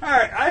 sir. All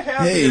right, I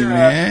have Hey, your.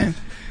 man.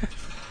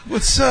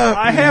 What's up,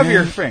 I have man?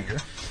 your finger.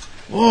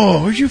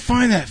 Whoa, where'd you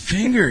find that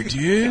finger,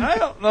 dude? I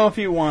don't know if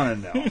you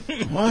want to know.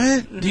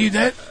 What? Dude,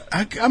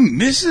 I'm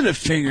missing a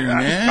finger,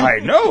 man. I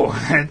know.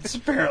 That's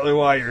apparently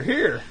why you're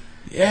here.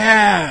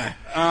 Yeah.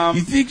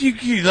 You think you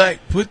could,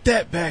 put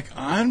that back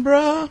on,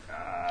 bro?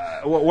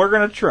 Well, we're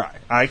going to try.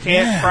 I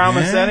can't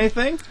promise man.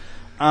 anything.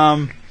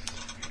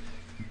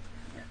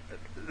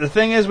 The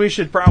thing is, we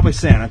should probably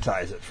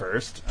sanitize it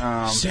first.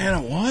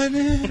 Santa what,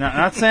 man?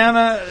 Not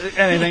Santa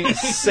anything.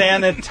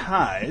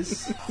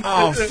 Sanitize.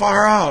 Oh,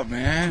 far out,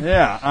 man.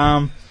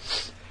 Yeah.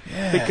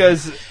 Yeah.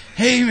 Because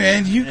Hey,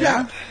 man, you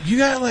got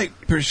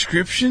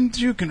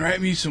prescriptions you can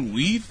write me some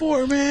weed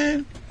for,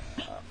 man?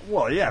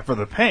 well, yeah, for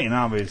the pain,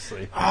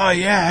 obviously. Oh,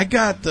 yeah,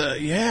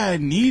 I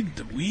need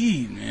the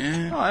weed,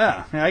 man. Oh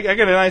yeah, I get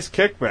a nice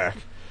kickback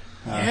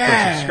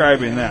for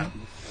subscribing that.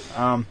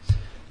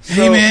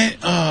 Hey, man.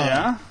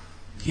 Yeah.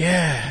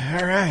 Yeah,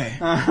 all right.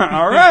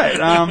 All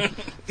right.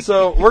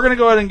 So we're gonna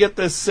go ahead and get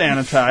this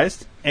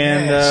sanitized,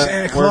 and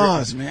Santa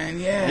Claus, man,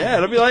 Yeah,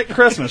 it'll be like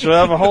Christmas. We'll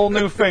have a whole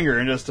new finger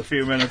in just a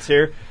few minutes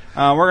here.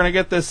 We're gonna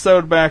get this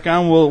sewed back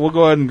on. We'll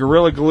go ahead and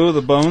Gorilla Glue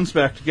the bones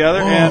back together.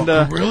 Oh, and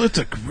it's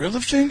a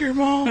gorilla finger,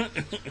 Mom?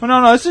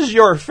 well, no, this is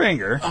your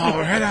finger. Oh,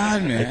 right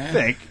on, I man.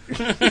 think.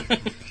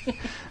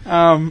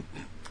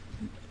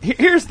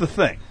 Here's the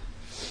thing.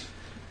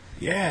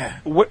 Yeah.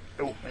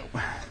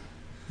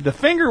 The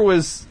finger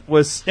was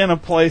in a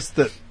place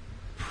that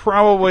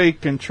probably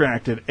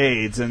contracted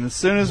AIDS, and as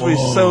soon as we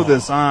sew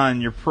this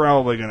on, you're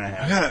probably going to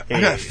have AIDS.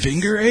 I got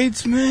finger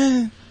AIDS,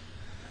 man?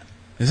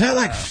 Is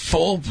that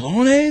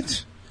full-blown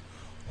AIDS?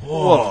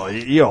 Whoa. Well,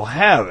 you'll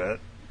have it.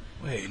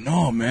 Wait,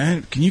 no,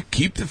 man. Can you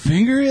keep the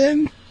finger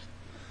in?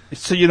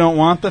 So you don't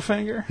want the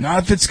finger?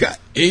 Not if it's got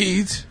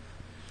AIDS.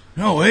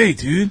 No way,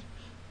 dude.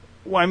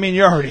 Well, I mean,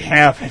 you already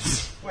have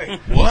it. Wait,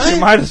 what?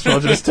 You might as well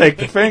just take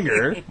the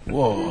finger.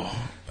 Whoa.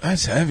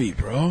 That's heavy,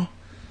 bro.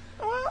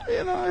 Well,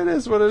 it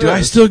is what it is. Do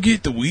I still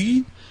get the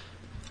weed?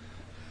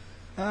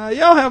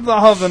 I'll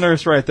have the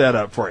nurse write that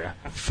up for you.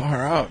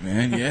 Far out,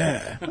 man.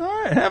 Yeah. All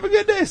right. Have a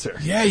good day, sir.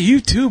 Yeah, you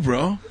too,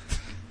 bro.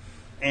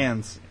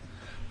 And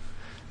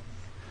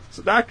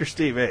so Dr.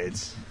 Steve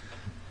AIDS.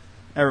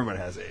 Everybody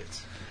has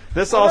AIDS.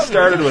 This all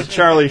started with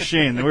Charlie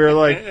Sheen. We were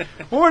like,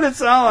 what would it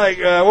sound like?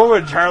 What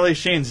would Charlie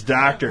Sheen's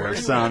doctor have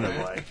sounded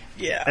like?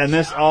 Yeah. And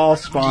this all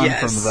spawned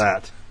from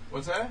that.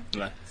 What's that?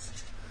 Nice.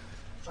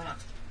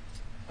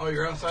 Oh,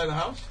 you're outside the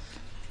house?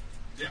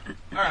 Yeah.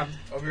 All right,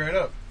 I'll be right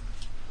up.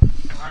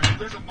 Alright,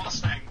 there's a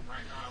Mustang right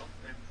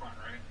in front,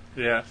 right?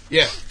 Yeah.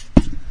 Yeah.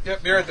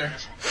 Yep, be right there.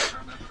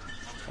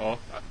 Well,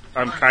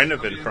 I'm kind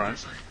of in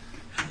front.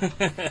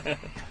 It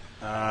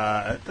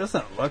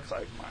doesn't look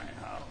like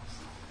my house.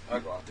 I'll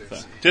go out there and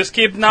see. Just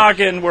keep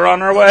knocking. We're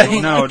on our way.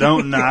 No,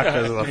 don't knock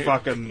because of the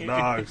fucking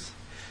dogs.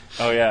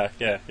 Oh, yeah.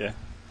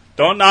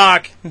 Don't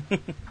knock.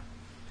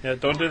 Yeah,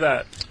 don't do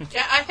that.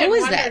 Yeah, I had Who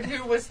is wondered that?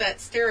 who was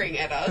that staring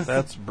at us.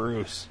 That's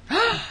Bruce.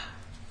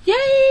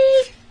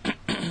 Yay!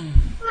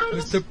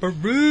 Mr.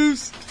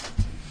 Bruce.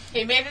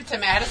 He made it to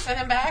Madison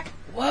and back.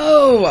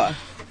 Whoa!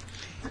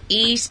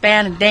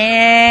 Eastbound and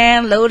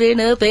down, loading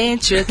up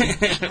and trucking.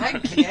 I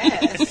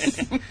guess.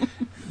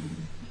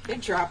 He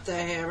dropped the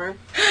hammer.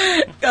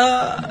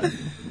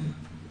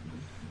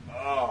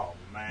 Oh,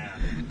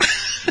 man.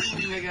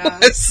 Oh my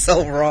god. That's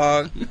so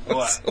wrong.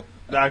 What?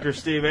 Dr.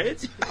 Steve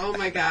AIDS? Oh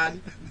my god.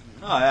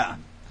 Oh, yeah.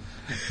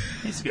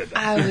 He's good.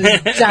 I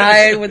was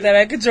dying with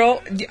that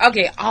control.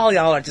 Okay, all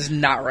y'all are just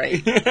not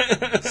right.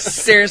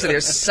 Seriously,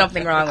 there's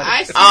something wrong with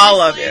I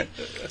all of you.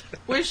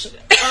 wish,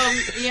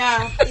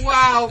 yeah,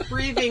 wow,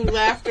 breathing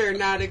laughter,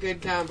 not a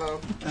good combo.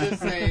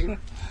 Just saying.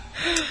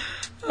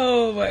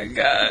 Oh my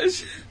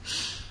gosh.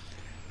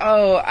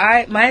 Oh,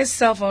 my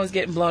cell phone is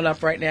getting blown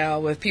up right now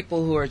with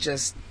people who are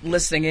just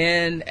listening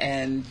in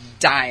and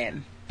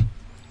dying.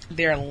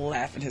 They're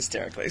laughing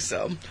hysterically,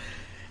 so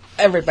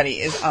everybody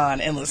is on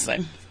and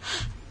listening.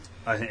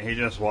 I think he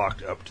just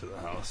walked up to the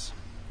house.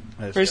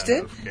 I just First got a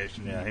did?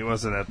 notification. Yeah, he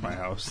wasn't at my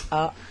house.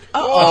 Oh.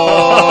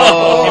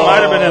 He might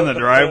have been in the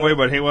driveway,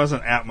 but he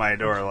wasn't at my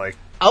door. Like,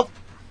 Oh.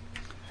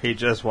 he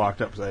just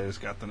walked up, so I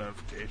just got the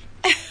notification.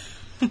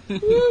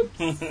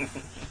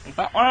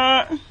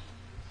 All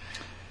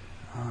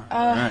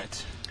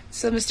right.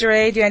 So, Mr.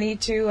 A, do I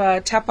need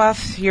to top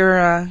off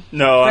your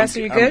No, glass?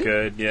 Are you good? I'm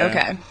good, yeah.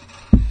 Okay.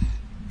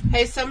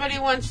 Hey, somebody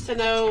wants to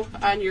know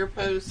on your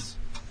post,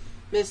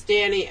 Miss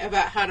Danny,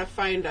 about how to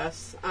find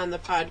us on the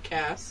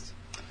podcast.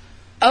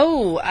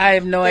 Oh, I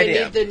have no They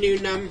idea. need the new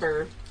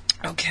number.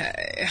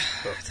 Okay.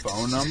 The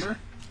phone number?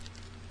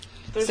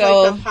 There's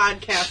So- like the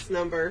podcast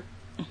number.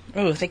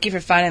 Oh, thank you for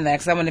finding that,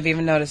 because I wouldn't have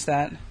even noticed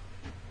that.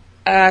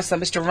 So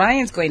Mr.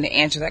 Ryan's going to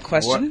answer that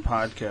question. What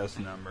podcast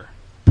number?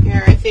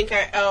 Here, I think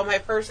my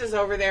purse is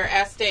over there.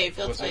 Ask Dave,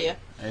 he'll tell you.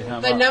 Hey, how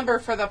The about- number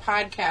for the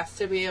podcast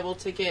to be able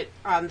to get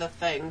on the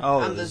thing, Oh,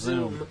 on the the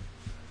Zoom.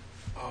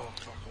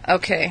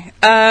 Okay.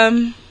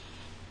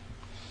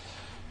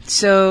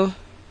 So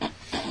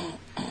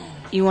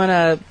you want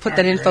to put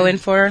that info in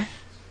for her?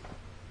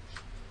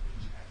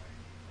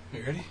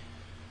 You ready?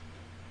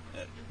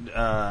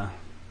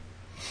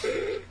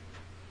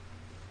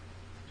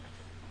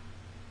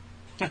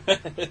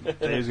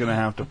 Dave's gonna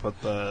have to put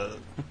the.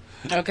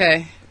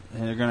 Okay.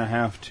 You're gonna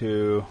have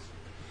to.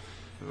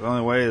 The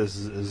only way is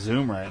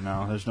Zoom right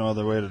now. There's no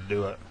other way to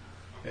do it.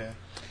 Yeah.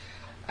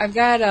 I've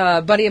got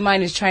a buddy of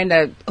mine who's trying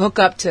to hook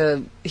up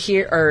to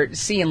hear or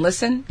see and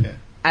listen, Yeah.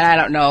 and I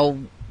don't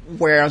know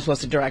where I'm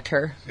supposed to direct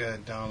her. You gotta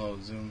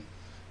download Zoom.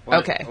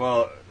 Okay.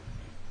 Well,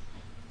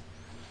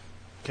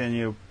 can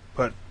you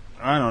put?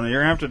 I don't know.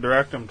 You're gonna have to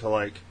direct them to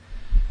like.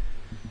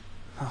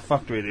 How the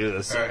fuck do we do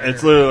this? All right,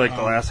 It's here. literally like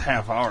the last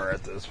half hour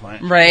at this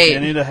point. Right. You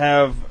need to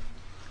have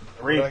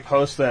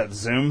repost that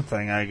Zoom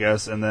thing, I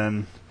guess, and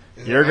then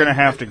you're gonna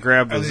have to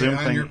grab the Are they Zoom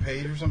on thing. your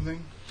page or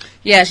something?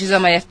 Yeah, she's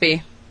on my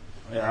FB.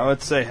 Yeah, I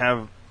would say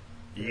have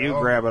you Yeah.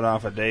 grab it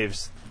off of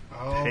Dave's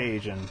Oh.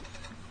 page and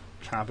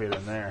copy it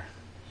in there.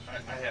 I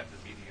have the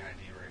meeting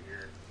ID right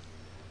here.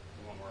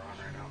 The one we're on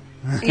right now.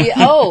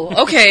 Yeah,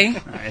 oh, okay.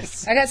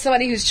 Nice. I got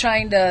somebody who's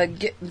trying to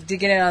get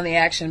in on the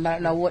action, but I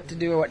don't know what to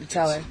do or what to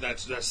tell her.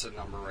 That's the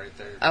number right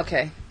there.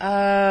 Okay.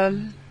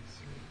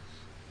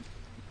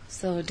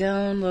 So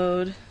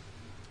download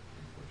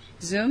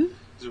Zoom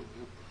Zoom.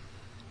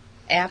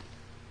 app.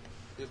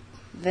 Yep.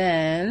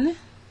 Then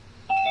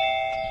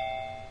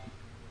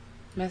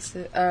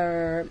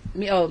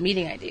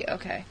meeting ID.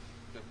 Okay.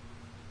 Yep.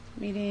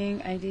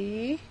 Meeting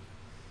ID.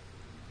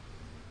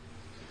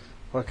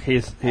 Look,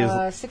 he's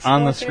 6430?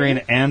 on the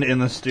screen and in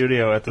the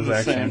studio at the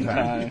exact same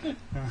time.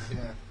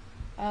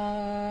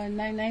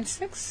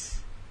 996.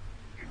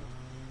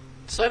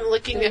 So I'm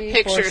looking at 3,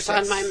 4, pictures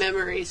on 6. my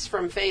memories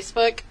from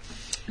Facebook.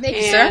 Thank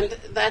you, And sir.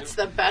 that's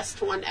the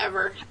best one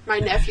ever. My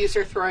nephews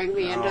are throwing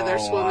me into their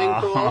swimming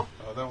pool.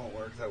 Oh, that won't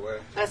work that way.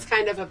 That's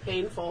kind of a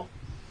painful.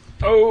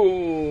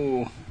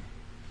 Oh.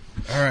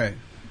 All right.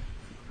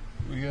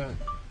 We got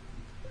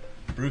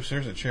Bruce.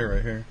 There's a chair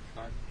right here.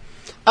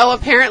 Oh,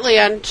 apparently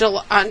on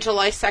July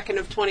 2nd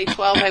of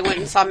 2012, I went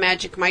and saw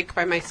Magic Mike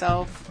by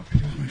myself.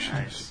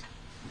 Nice.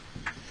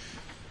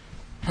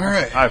 All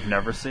right. I've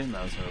never seen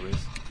those movies.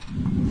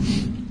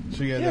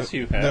 So yeah, Yes,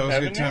 you have, that was a good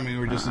haven't you? time. We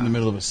were just in the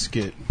middle of a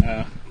skit.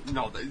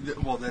 No,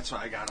 well, that's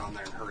why I got on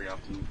there and hurry up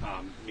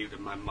and muted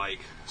my mic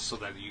so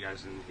that you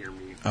guys didn't hear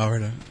me. All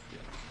right.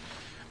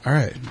 All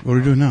right. What are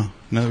we doing now?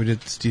 Now that we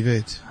did Steve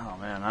Aids. Oh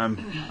man,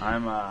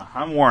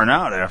 I'm worn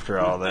out after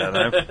all that.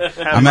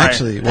 I'm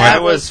actually- I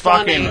That was was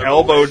funny. fucking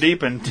elbow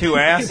deep in two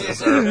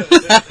asses, or an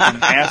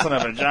ass and a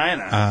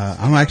vagina.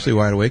 I'm actually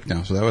wide awake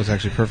now, so that was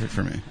actually perfect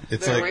for me.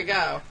 It's There like we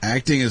go.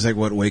 acting is like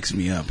what wakes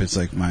me up. It's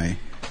like my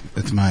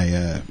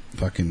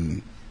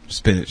fucking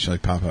spinach,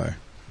 like Popeye.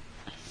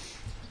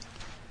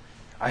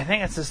 I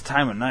think it's this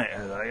time of night.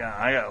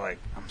 I got like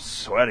I'm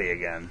sweaty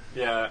again.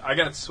 Yeah, I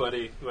got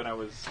sweaty when I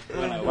was.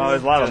 Well,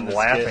 there's a lot of doing the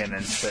laughing skit.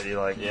 and shit. You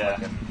like Yeah.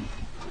 fucking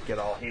get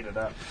all heated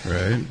up.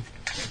 Right.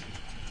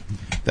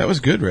 That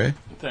was good, Ray.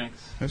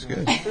 Thanks. That was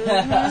good.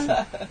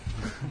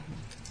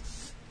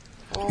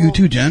 You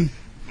too, Jen.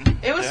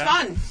 It was Yeah.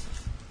 fun.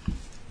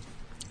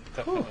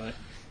 Definitely.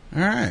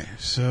 All right.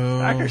 So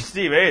Dr.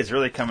 Steve A is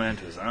really coming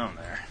into his own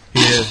there. he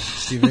is.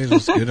 Steve Hayes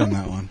was good on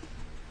that one.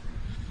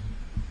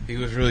 He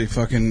was really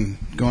fucking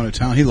going to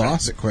town. He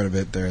lost it quite a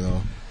bit there,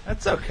 though.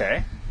 That's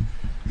okay.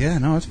 Yeah,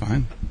 no, it's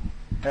fine.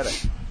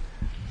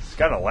 He's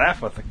got to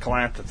laugh with the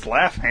client that's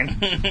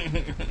laughing.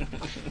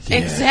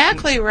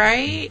 Exactly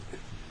right.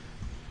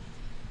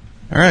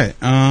 All right.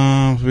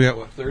 So we got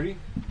what, 30?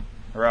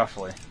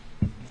 Roughly.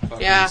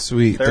 Yeah.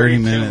 Sweet.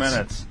 30 32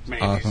 minutes.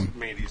 Mandy's, Awesome.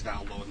 Mandy's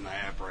downloading the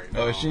app right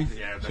now. Oh, is she?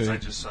 Yeah, Sweet. I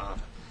just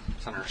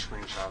sent her a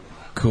screenshot of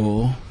that.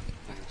 Cool.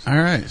 All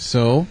right.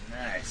 So,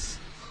 Nice.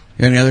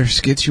 you got any other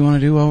skits you want to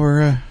do while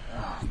we're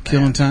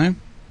killing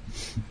time?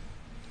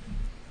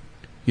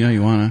 You know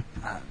you want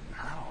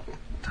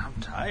I'm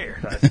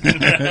tired.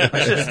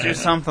 Let's just do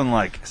something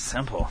like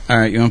simple. to. All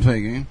right. You want to play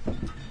a game?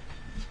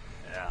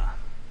 Yeah.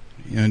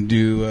 You want to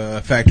do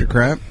Factor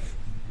Crap?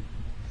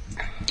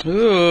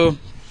 Ooh.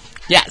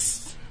 Yes.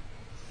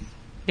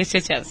 Yes,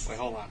 yes, yes. Wait,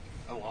 hold on.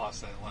 I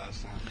lost that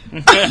last time.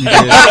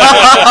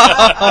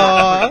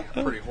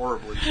 Yeah. Pretty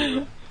horribly,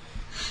 too.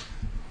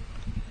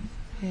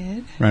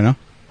 Right now?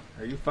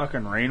 Are you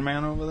fucking Rain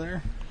Man over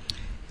there?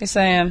 Yes,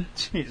 I am.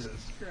 Jesus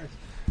Christ.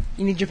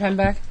 You need your pen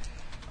back?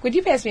 Would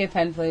you pass me a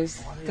pen,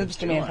 please? Because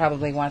Mr. Man doing?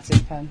 probably wants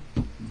his pen.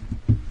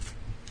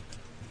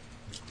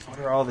 What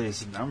are all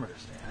these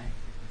numbers, Danny?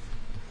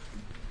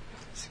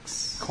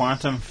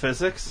 Quantum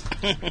physics?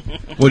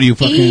 What do you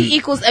fucking... E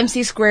equals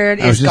MC squared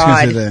I was is just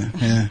God. going to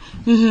say that.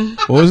 Yeah.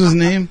 What was his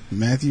name?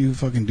 Matthew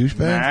fucking douchebag?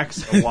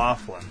 Max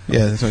Laughlin.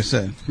 Yeah, that's what I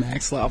said.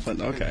 Max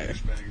Laughlin, okay.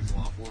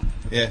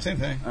 Yeah, same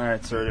thing. All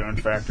right, so we're doing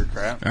Factor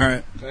Crap. All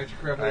right. Factor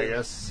Crap. I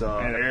guess so.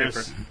 And a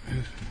Here's paper.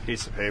 a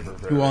piece of paper.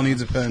 For Who all everyone.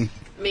 needs a pen?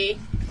 Me.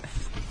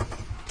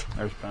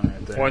 There's a pen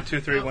right there. 1,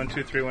 2, 3, 1,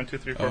 2, 3, 1, 2,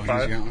 3, 4, he's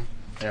 5. got one.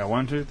 Yeah,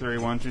 1, 2, 3,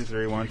 1, 2,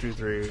 3, 1, 2,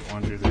 3,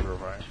 1, 2, 3, 4,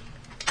 5.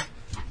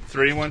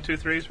 3 1, 2,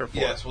 3s or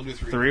 4? Yes, we'll do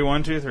 3. 3,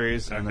 1, 2,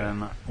 3s, and Okay.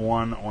 then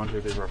 1, 1,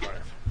 2, 3, 4, 5.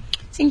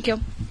 Thank you.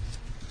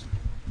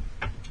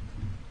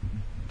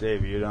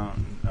 Dave, you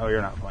don't. Oh,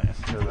 you're not playing.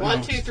 You're the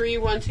 1, 2, 3,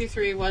 1, 2,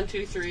 3, 1,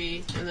 2,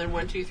 3, and then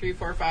 1, 2, 3,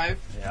 4, 5.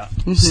 Yeah.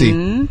 C.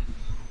 Mhm.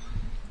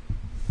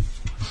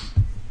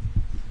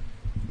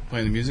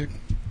 Playing the music?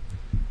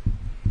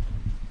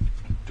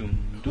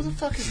 Who the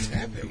fuck is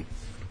tapping?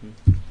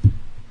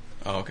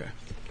 Oh, okay.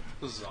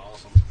 This is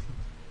awesome.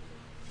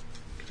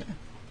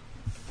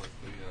 Like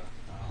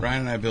the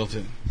Ryan and I built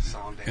it.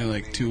 sound In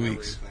like dampening 2 and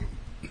weeks. everything.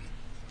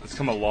 It's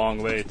come a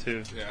long way,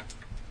 too. Yeah.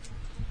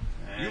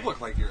 You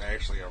look like you're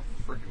actually a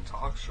freaking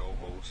talk show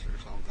host or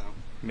something.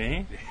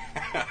 Me?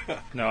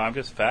 No, I'm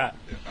just fat.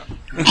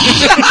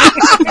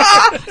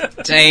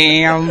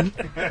 Damn.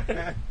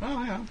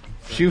 Oh, yeah.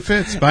 Shoe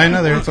fits. Buy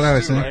another. That's what I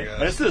was saying.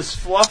 This is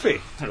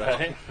Fluffy.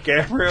 Right?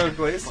 Gabriel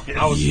Iglesias.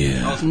 I was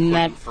quitting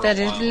Not for a that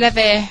is while.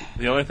 levy.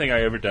 The only thing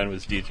I ever done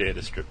was DJ at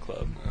a strip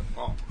club.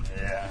 Oh,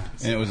 Yeah.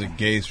 And it was a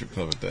gay strip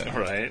club at that.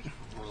 Right? those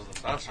are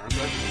the best, aren't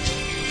they?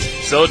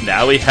 So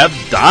now we have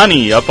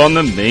Donnie up on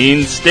the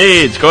main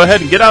stage. Go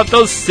ahead and get out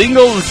those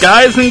singles,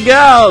 guys and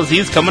gals.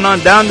 He's coming on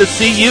down to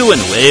see you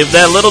and wave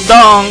that little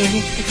dong.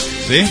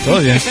 See?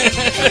 Told you.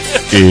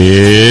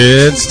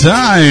 It's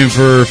time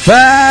for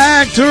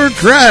Fact or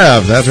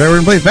Crap. That's right. We're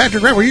going to play Fact or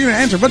Crap. We're going to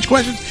answer a bunch of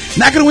questions.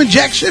 Not going to win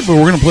jack shit, but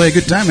we're going to play a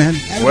good time, man.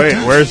 Have a good Wait,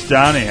 time. where's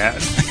Donnie at?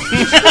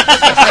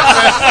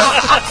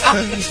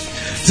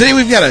 Today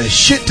we've got a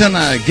shit ton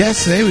of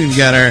guests. Today we've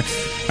got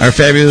our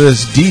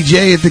fabulous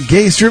DJ at the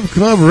Gay Strip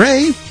Club,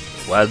 Ray.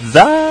 What's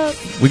up?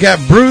 We got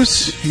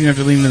Bruce. You're going to have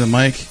to lean into the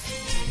mic.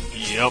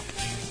 Yep.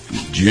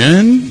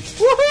 Jen.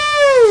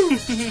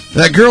 Woohoo!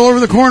 That girl over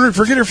the corner,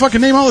 forget her fucking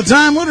name all the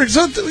time.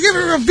 Give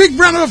her a big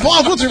round of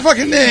applause. What's her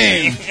fucking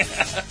name?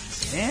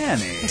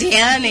 Danny.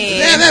 Danny.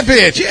 Yeah, that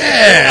bitch.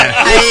 Yeah.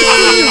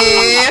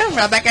 Hey,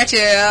 right back at you.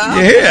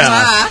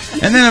 Yeah.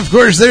 And then, of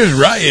course, there's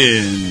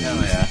Ryan.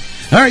 Oh, yeah.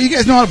 All right, you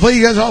guys know how to play.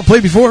 You guys all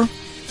played before.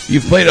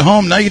 You've played at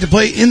home. Now you get to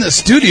play in the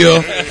studio.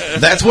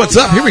 That's what's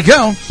up. Here we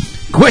go.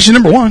 Question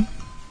number 1.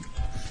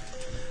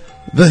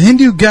 The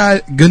Hindu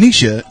god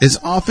Ganesha is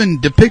often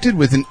depicted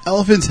with an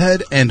elephant's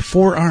head and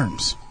 4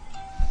 arms.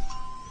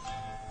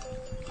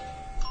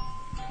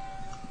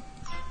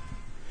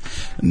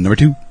 Number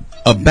 2.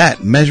 A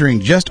bat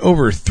measuring just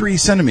over 3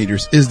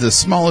 centimeters is the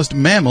smallest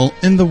mammal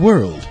in the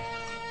world.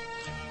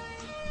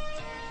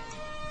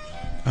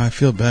 I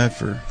feel bad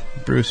for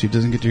Bruce. He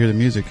doesn't get to hear the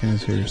music in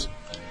his ears.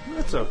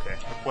 That's okay.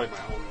 I played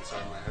my own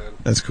inside my head.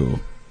 That's cool.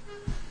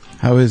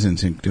 How is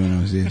NSYNC doing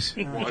those days?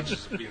 Well, it's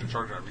just being a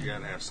truck driver. You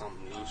gotta have something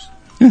loose.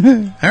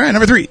 All right,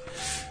 number 3.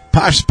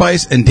 Posh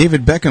Spice and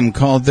David Beckham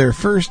called their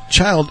first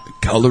child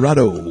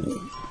Colorado.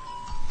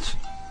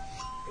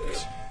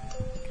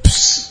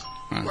 Psst.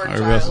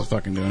 Everybody else is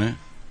fucking doing it.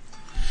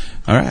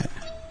 All right.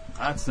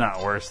 That's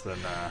not worse than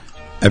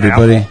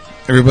Everybody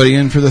apple.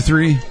 In for the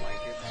 3?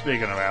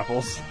 Speaking of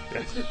apples.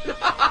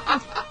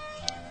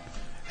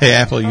 Hey,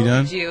 Apple, you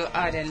done?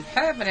 I didn't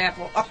have an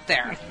apple up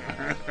there.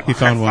 He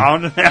found one.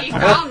 Found an apple. He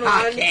found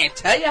I one. can't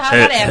tell you how Hey,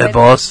 that hey, happened.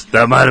 boss,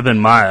 that might have been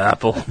my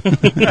apple. All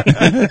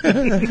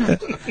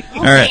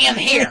right. Damn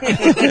here.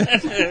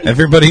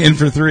 Everybody in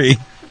for 3.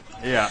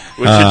 Yeah.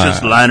 We should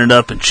just line it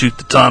up and shoot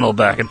the tunnel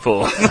back and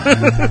forth.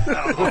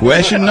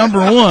 Question number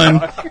 1.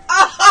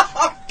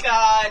 Oh,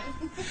 God.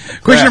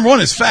 Question number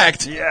 1 is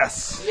fact.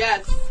 Yes.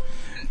 Yes.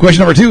 Question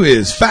number 2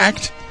 is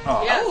fact.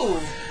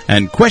 Yes.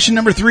 And question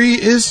number 3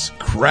 is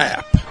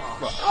crap.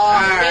 Oh,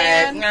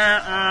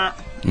 man.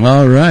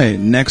 All right,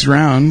 next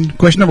round.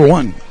 Question number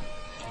 1.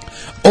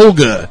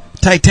 Olga,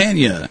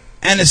 Titania,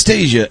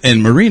 Anastasia,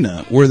 and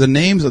Marina were the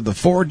names of the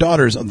 4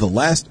 daughters of the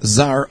last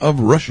Tsar of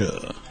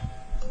Russia.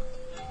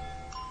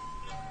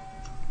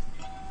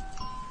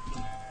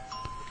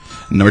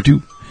 Number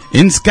 2.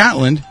 In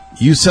Scotland,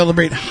 you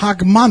celebrate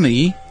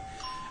Hogmanay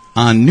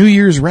on New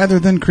Year's rather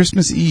than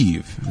Christmas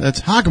Eve.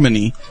 That's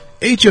Hogmanay,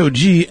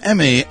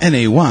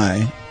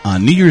 Hogmanay,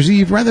 on New Year's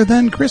Eve rather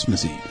than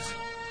Christmas Eve.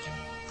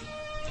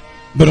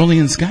 But only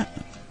in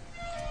Scotland.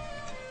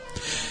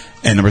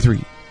 And number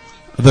 3.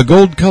 The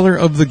gold color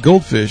of the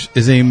goldfish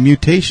is a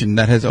mutation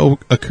that has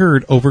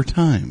occurred over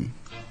time.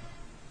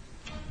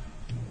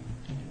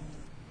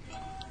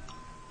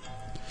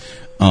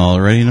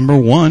 Alrighty, number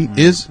 1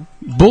 is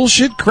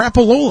bullshit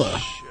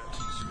crapalola.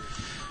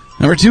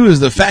 Number 2 is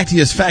the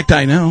factiest fact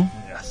I know.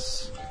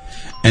 Yes.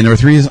 And number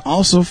 3 is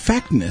also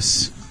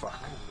factness.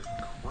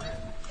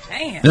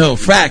 Damn. No,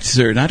 fact,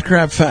 sir, not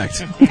crap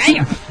fact.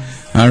 Damn.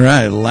 All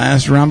right,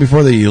 last round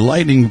before the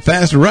lightning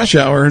fast rush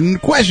hour. And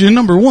question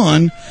number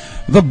 1.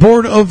 The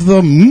board of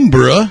the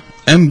Mbira,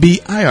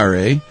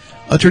 M-B-I-R-A,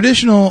 a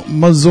traditional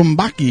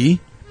Mozambiki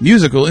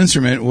musical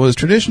instrument, was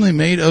traditionally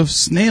made of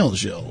snail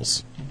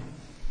shells.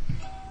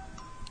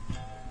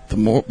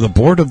 The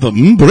board of the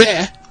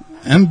Mbira,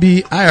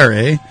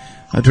 M-B-I-R-A,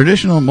 a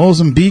traditional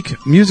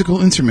Mozambique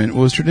musical instrument,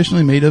 was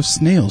traditionally made of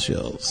snail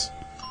shells.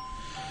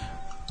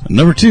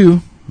 Number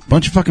 2, a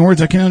bunch of fucking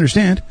words I can't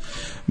understand.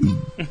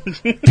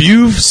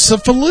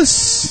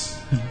 Bucephalus,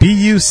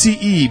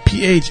 B-U-C-E-P-H-A-L-U-S,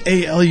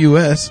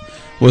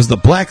 was the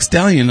black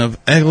stallion of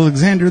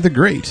Alexander the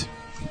Great.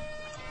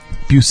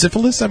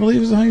 Bucephalus, I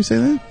believe is how you say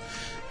that.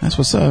 That's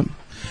what's up.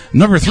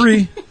 Number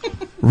 3,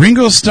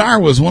 Ringo Starr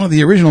was one of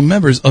the original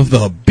members of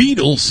the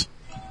Beatles.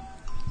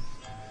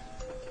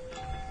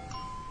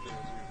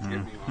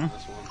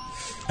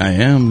 I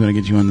am going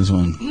to get you on this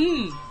one.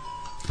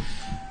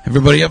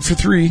 Everybody up for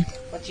 3.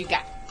 What you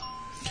got?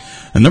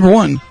 And number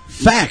 1,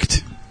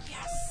 fact.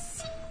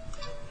 Yes.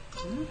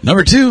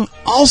 Number 2,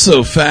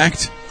 also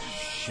fact.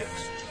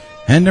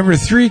 And number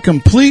 3,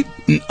 complete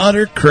and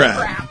utter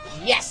crap.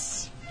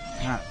 Yes.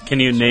 Can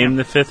you name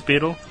the 5th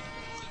Beatle?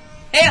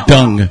 Hell.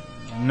 Dung.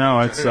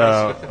 No, it's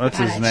what's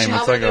his name?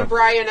 It's like Other a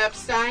Brian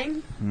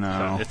Epstein.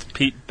 no. It's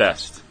Pete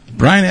Best.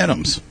 Brian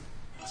Adams.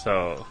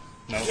 So,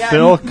 Yeah,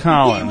 Phil he was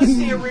Collins.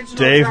 the original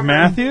Dave drummer.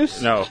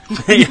 Matthews. no.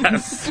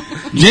 Yes.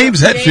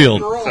 James Dave Hetfield.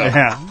 Grohl.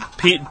 Yeah.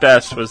 Pete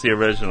Best was the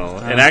original.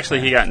 And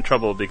actually, he got in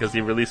trouble because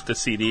he released a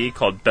CD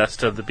called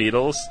Best of the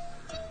Beatles.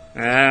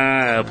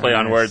 I'll play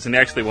on words. And he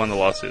actually won the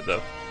lawsuit,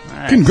 though.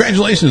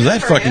 Congratulations to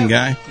that Good for fucking him.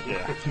 guy.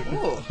 Yeah.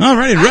 Ooh.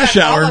 Alrighty, rush I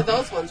got all hour. of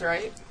those ones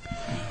right.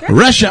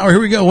 Rush hour, here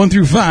we go, 1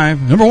 through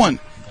 5. Number 1,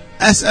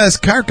 SS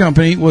Car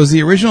Company was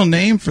the original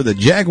name for the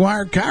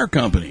Jaguar Car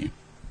Company.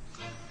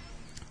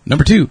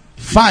 Number 2,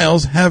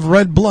 files have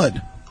red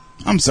blood.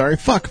 I'm sorry,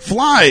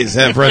 flies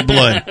have red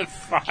blood.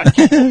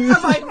 I'm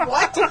like,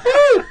 what?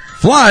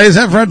 Flies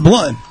have red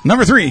blood.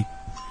 Number 3,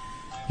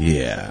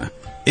 yeah,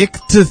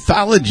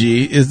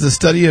 ichthyology is the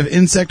study of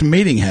insect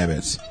mating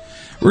habits.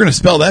 We're going to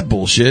spell that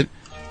bullshit.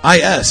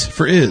 I-S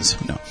for is.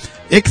 No.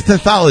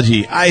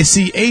 Ichthyology.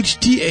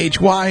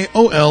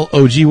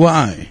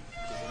 I-C-H-T-H-Y-O-L-O-G-Y.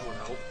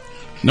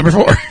 Number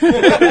 4.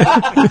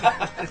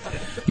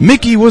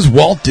 Mickey was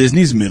Walt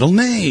Disney's middle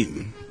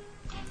name.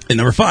 And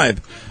number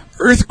 5.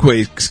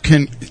 Earthquakes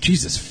can...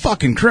 Jesus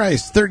fucking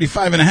Christ.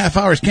 35 and a half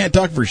hours, can't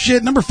talk for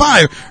shit. Number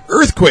 5.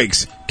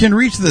 Earthquakes can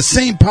reach the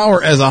same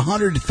power as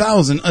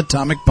 100,000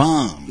 atomic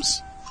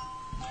bombs.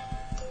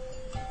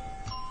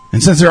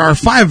 And since there are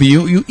 5 of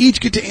you, you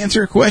each get to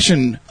answer a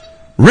question.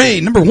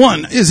 Ray, number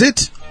 1, is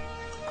it?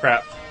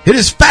 Crap. It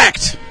is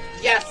fact.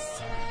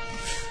 Yes.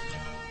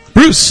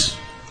 Bruce.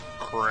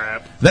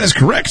 Crap. That is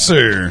correct,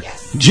 sir.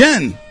 Yes.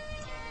 Jen.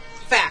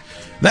 Fact.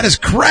 That is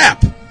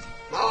crap.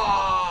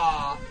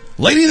 Aw.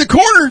 Lady in the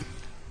corner.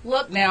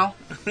 Look now.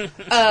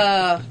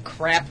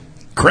 Crap.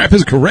 Crap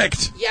is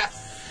correct.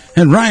 Yes.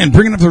 And Ryan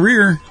bringing up the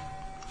rear.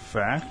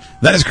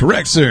 Fact. That is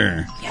correct,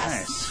 sir.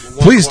 Yes. One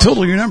Please question.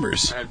 total your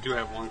numbers. I do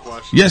have one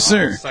question. Yes,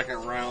 sir.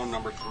 Second round,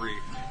 number 3.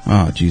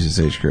 Oh, Jesus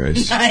H.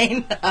 Christ.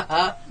 9.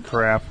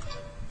 Crap.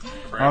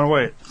 Oh,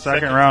 wait.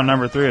 Second round,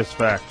 number 3 is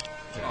fact.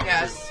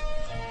 Yes.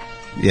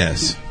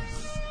 Yes.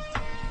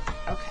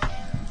 Okay.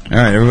 All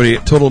right, everybody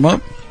total them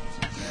up.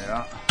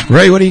 Yeah.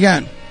 Ray, what do you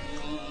got?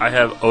 I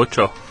have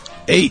ocho.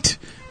 8.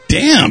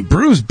 Damn,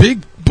 Bruce,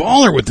 big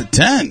baller with the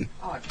 10.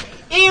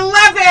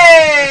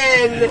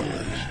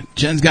 11!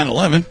 Jen's got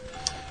 11.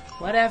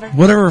 Whatever.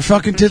 Whatever her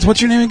fucking tits.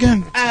 What's your name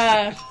again?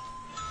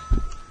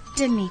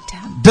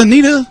 Danita.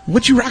 Danita,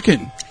 what you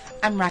rocking?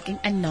 I'm rocking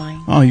a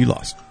 9. Oh, you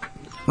lost.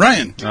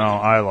 Ryan. No,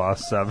 I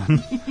lost 7.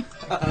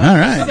 All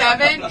right.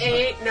 7,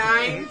 8,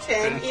 9,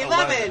 10,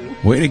 11.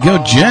 Way to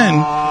go, Jen.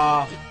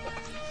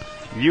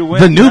 You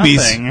win The newbies.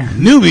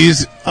 nothing.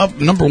 Newbies up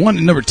number 1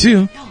 and number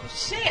 2.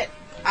 Shit.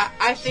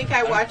 I think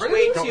I watch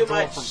way too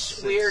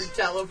much weird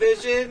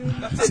television.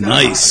 That's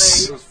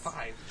nice. It was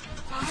 5.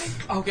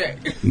 Okay.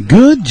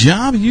 Good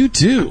job, you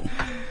two.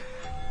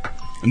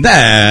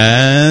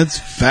 That's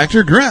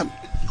Factor Grep.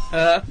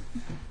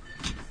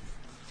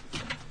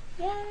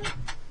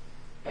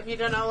 Have you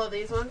done all of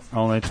these ones?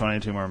 Only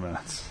 22 more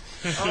minutes.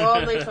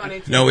 Only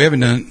 22. No, we haven't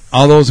done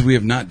all those. We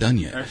have not done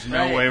yet. There's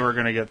no way we're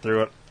going to get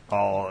through it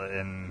all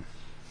in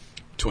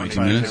 22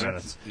 22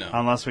 minutes. No.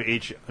 Unless we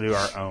each do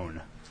our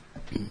own.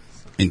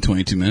 In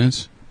 22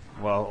 minutes.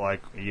 Well,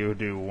 like, you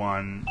do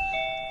one.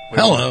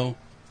 Hello.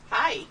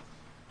 Hi.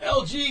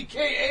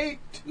 LGK8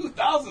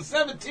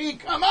 2017.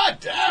 Come on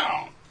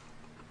down.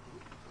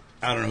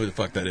 I don't know who the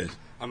fuck that is.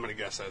 I'm going to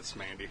guess that's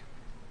Mandy.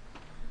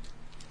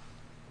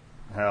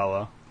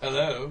 Hello.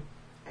 Hello.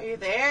 Are you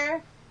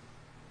there?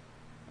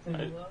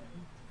 Come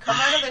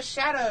out of the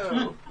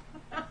shadow.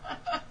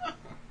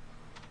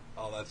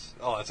 Oh,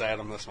 that's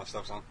Adam. That's my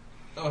stepson.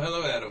 Oh,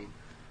 hello, Adam.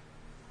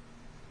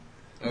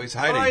 Oh, he's Oh,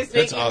 hiding. he's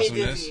That's making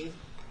me awesomeness. dizzy.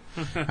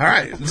 All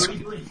right. What are you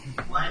doing?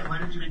 Why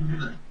did you do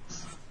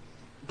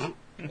that?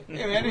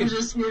 Hey, Mandy. I'm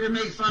just here to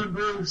make fun of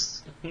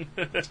Bruce. Oh,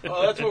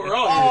 that's what we're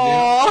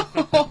all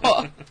here to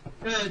Oh.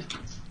 Good.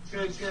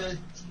 Good, good.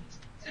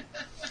 do.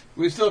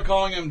 We still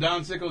calling him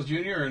Don Sickles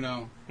Jr. or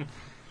no?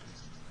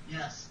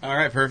 Yes. All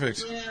right,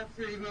 perfect. Yeah,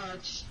 pretty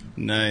much.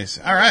 Nice.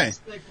 All right.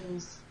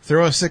 Stickles.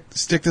 Throw a stick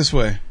this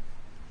way.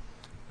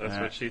 That's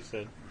what she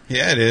said.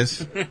 Yeah, it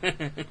is.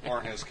 Or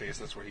in his case,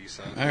 that's what he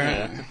said. All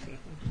right.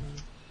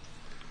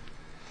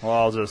 Well,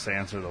 I'll just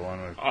answer the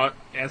one.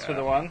 Answer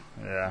the one?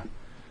 Yeah.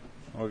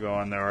 We'll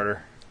go in the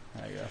order,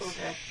 I guess.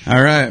 Okay.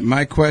 All right.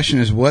 My question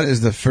is, what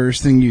is the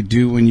first thing you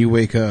do when you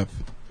wake up?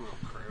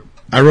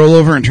 I roll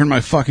over and turn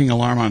my fucking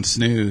alarm on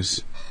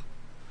snooze.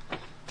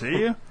 Do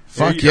you?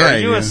 Fuck are yeah, Are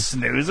you yeah. a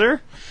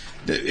snoozer?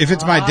 If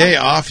it's my day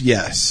off,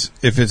 yes.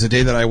 If it's a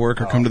day that I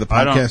work or come to the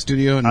I don't- podcast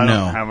studio, I no.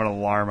 don't have an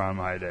alarm on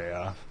my day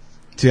off.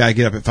 See, I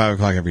get up at 5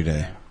 o'clock every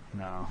day.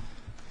 No.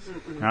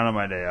 Not on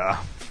my day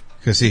off.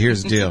 Because, see,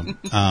 here's the deal.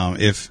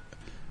 If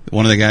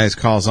one of the guys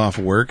calls off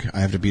work,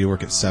 I have to be to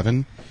work at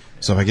 7.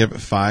 So if I get up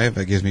at 5,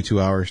 that gives me 2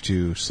 hours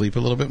to sleep a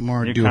little bit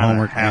more, You do kinda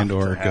homework, have and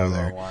or to go have an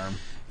there. alarm.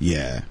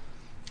 Yeah.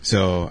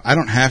 So I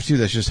don't have to.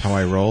 That's just how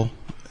I roll.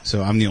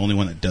 So I'm the only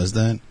one that does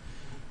that.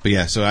 But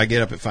yeah, so I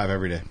get up at 5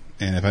 every day.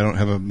 And if I don't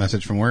have a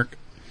message from work,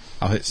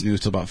 I'll hit snooze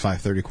till about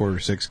 5:30,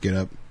 5:45, get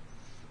up,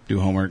 do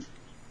homework,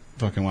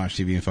 fucking watch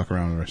TV, and fuck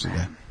around the rest of the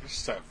day. I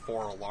just set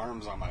 4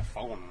 alarms on my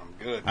phone, and I'm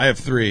good. I have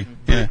 3.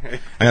 Yeah.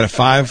 I got a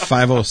 5,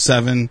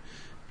 5:07,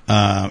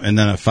 and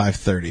then a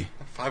 5:30.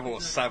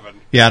 5:07.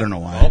 Yeah, I don't know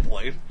why. Well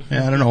played.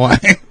 Yeah, I don't know why.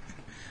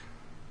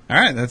 All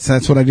right,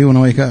 that's what I do when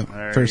I wake up.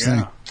 There First you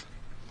thing.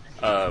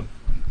 go.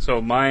 So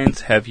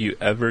mine's, have you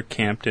ever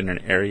camped in an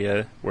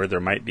area where there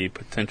might be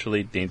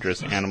potentially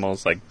dangerous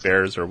animals like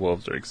bears or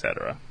wolves or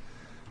etc.?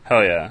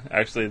 Hell yeah.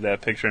 Actually,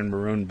 that picture in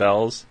Maroon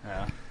Bells.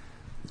 Yeah.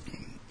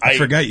 I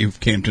forgot you've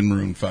camped in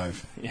Maroon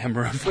 5. Yeah,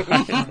 Maroon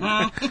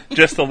 5.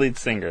 Just the lead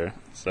singer.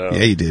 So.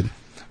 Yeah, you did.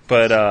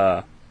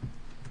 But,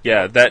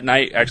 yeah, that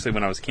night, actually,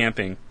 when I was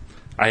camping,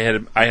 I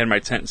had my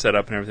tent set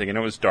up and everything, and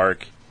it was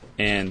dark,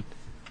 and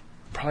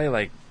probably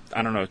like,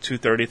 I don't know,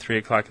 2:30, 3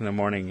 o'clock in the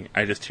morning,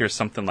 I just hear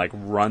something like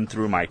run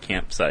through my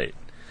campsite.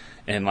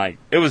 And like,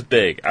 it was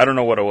big. I don't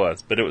know what it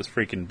was, but it was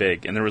freaking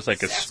big. And there was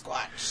like a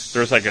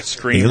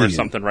scream or Alien.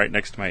 something right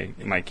next to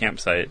my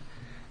campsite.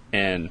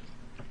 And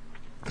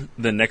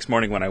the next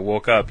morning when I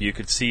woke up, you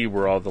could see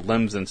where all the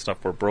limbs and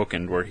stuff were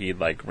broken, where he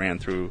like ran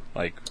through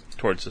like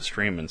towards the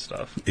stream and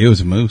stuff. It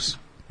was a moose.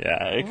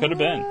 Yeah, it could have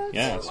been.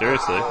 Yeah,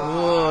 seriously.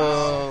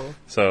 Whoa.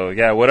 So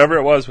yeah, whatever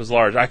it was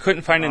large. I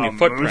couldn't find any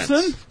footprints.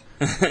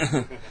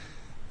 moosin'?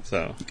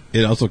 So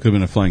It also could have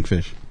been a flying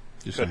fish.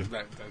 Just saying.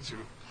 That's who.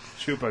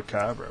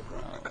 Chupacabra,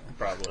 bro.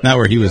 probably. Not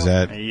where he was A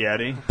at.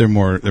 Yeti? They're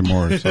more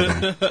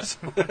southern.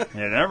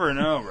 You never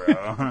know,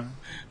 bro.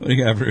 What do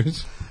you got,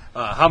 Bruce?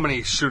 How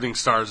many shooting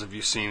stars have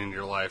you seen in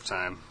your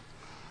lifetime?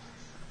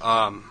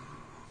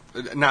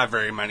 Not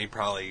very many,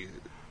 probably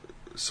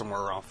somewhere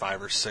around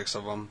 5 or 6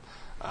 of them.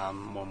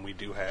 When we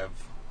do have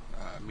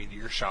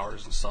meteor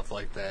showers and stuff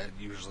like that,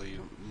 usually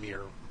me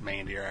or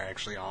Mandy are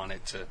actually on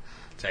it to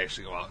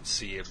actually go out and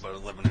see it.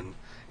 But living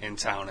in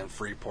town in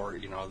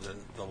Freeport,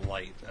 the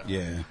light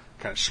kind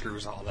of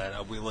screws all that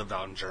up. We lived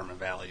out in German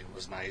Valley. It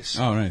was nice.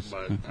 Oh, nice.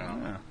 But,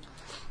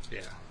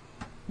 yeah.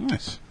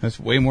 Nice. That's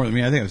way more than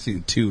me. I think I've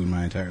seen 2 in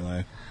my entire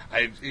life.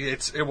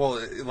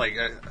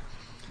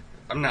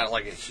 I'm not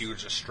like a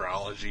huge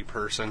astrology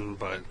person,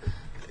 but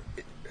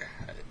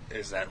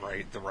is that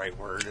right? The right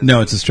word?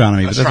 No, it's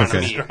astronomy, but that's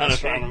okay.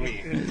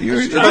 Astronomy.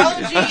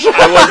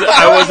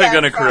 I wasn't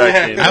going to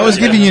correct you. I was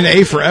giving you an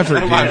A for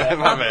effort, dude. My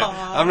bad.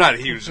 I'm not a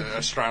huge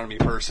astronomy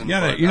person.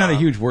 You're not a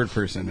huge word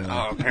person. Really.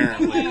 Oh,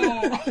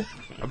 apparently.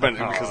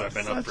 Because I've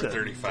been up for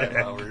 35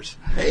 hours.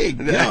 Hey,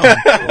 no.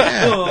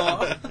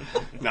 Yeah.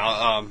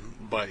 No,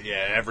 but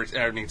yeah,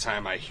 every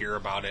time I hear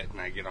about it and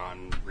I get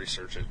on,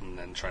 research it, and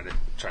then try to.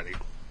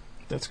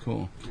 That's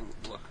cool.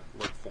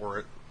 Look for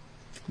it.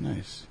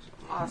 Nice.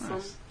 Awesome.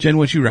 Nice. Jen,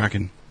 what you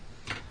rocking?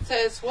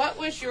 Says, what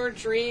was your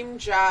dream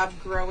job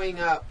growing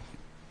up?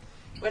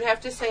 Would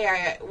have to say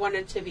I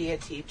wanted to be a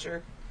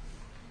teacher.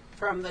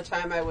 From the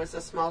time I was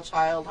a small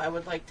child, I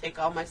would take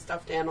all my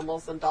stuffed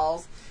animals and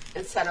dolls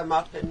and set them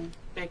up and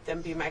make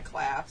them be my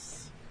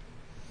class.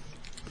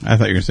 I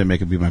thought you were going to say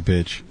make it be my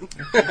bitch.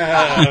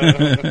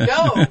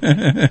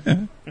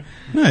 No.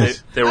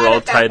 Nice. They were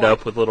all tied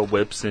up with little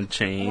whips and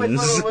chains. With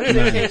little whips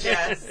and chains,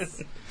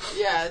 yes.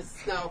 Yes,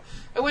 no.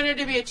 I wanted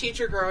to be a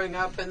teacher growing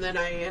up, and then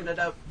I ended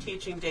up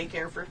teaching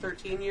daycare for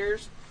 13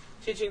 years.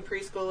 Teaching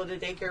preschool at a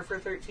daycare for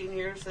 13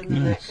 years, and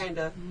then that kind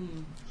of...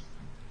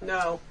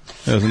 No.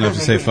 That was enough to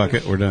say, fuck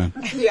it, we're done.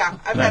 Yeah,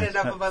 I've had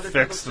enough of other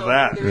people Fixed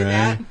that. doing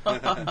Right.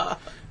 that.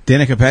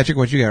 Danica Patrick,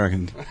 what you got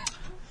reckoned?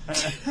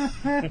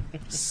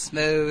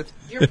 Smooth.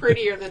 You're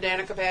prettier than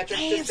Danica Patrick,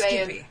 Hey, just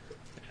saying. Skippy.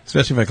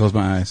 Especially if I close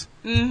my eyes.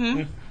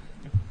 Mm-hmm.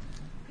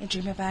 And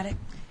dream about it.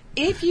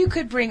 If you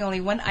could bring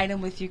only one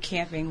item with you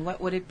camping, what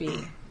would it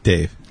be?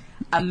 Dave.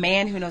 A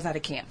man who knows how to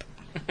camp.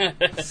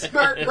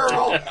 Smart girl.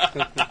 All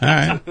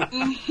right.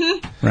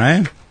 Mm-hmm.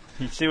 Ryan?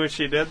 You see what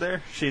she did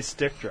there? She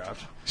stick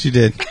dropped. She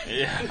did.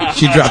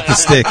 She dropped the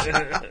stick.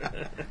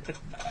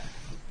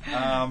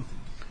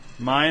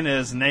 Mine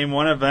is name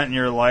one event in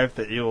your life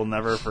that you will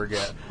never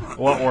forget.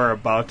 What we're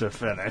about to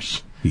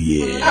finish.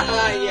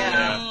 Yeah.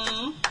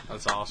 Yeah.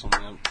 That's awesome,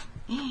 man.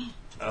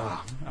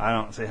 I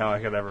don't see how I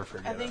could ever I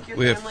forget think your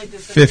We have family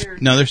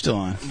disappeared. No, they're still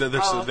on. Okay.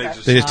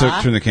 They just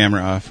turned the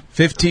camera off.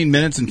 15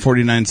 minutes and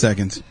 49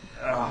 seconds. it.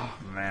 Oh,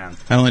 man.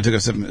 That only took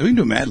us 7 minutes. We can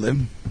do a Mad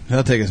Lib.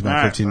 That'll take us about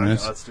All right, 15 okay,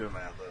 minutes. Let's do a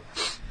Mad Lib.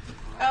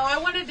 Oh, I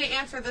wanted to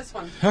answer this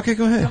one. Okay,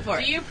 go ahead. For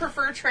Do it. you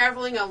prefer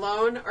traveling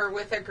alone or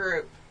with a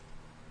group?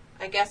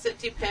 I guess it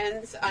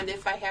depends on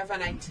if I have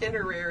an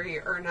itinerary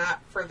or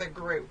not for the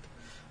group.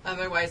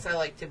 Otherwise, I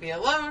like to be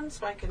alone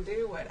so I can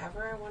do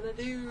whatever I want to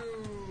do.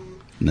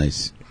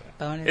 Nice.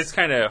 Bonus. It's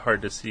kind of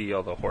hard to see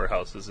all the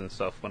whorehouses and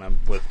stuff when I'm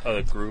with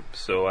other groups,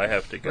 so I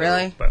have to go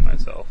Really? by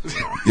myself.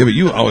 Yeah, but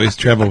you always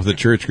travel with a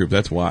church group.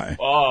 That's why.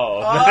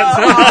 Oh,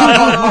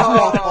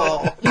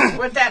 Oh,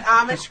 with that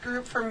Amish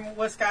group from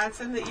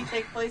Wisconsin that you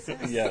take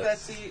places?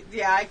 Yes.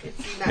 Yeah, I could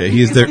see that. Yeah,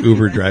 he's their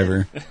Uber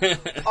driver.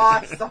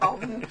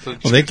 Awesome.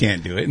 Well, they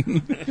can't do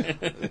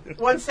it.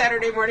 One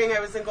Saturday morning, I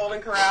was in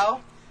Golden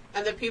Corral,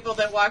 and the people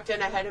that walked in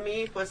ahead of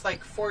me was a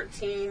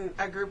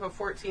group of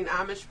 14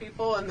 Amish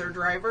people and their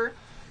driver.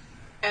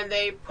 And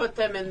they put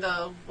them in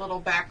the little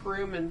back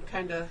room and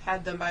kind of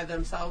had them by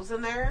themselves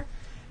in there.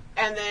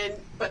 And then,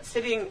 but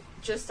sitting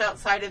just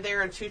outside of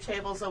there and 2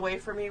 tables away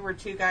from me were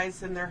 2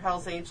 guys in their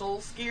Hell's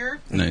Angels gear.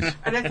 Nice.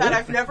 And I thought,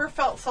 I've never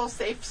felt so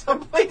safe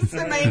someplace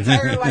in my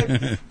entire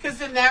life. Because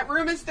in that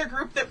room is the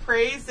group that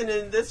prays, and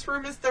in this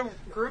room is the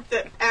group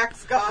that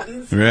packs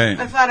guns. Right.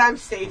 I thought, I'm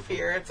safe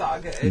here. It's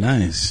all good.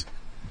 Nice.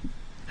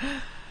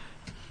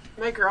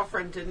 My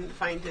girlfriend didn't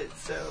find it,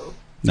 so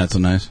Not so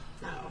nice.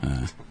 no.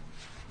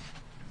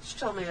 She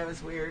told me I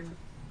was weird.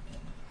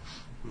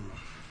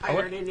 I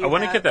already knew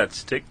want to get that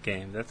stick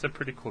game. That's a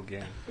pretty cool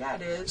game. Yeah,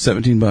 it is.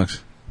 $17.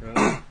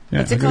 Yeah,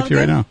 What's it I'll give it called to you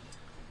right again? now.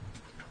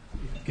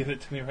 Give it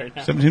to me right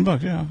now.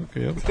 $17, yeah.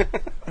 Okay. Yep.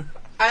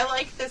 I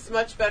like this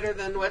much better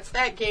than what's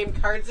that game,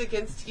 Cards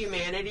Against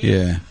Humanity?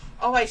 Yeah.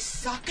 Oh, I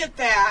suck at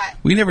that.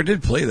 We never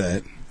did play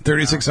that.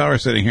 36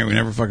 hours sitting here. We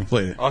never fucking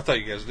played it. Oh, I thought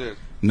you guys did.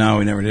 No,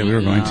 we never did. We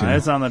were going to.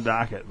 It's on the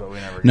docket, but we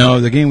never did. No,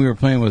 the game we were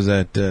playing was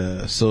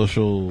that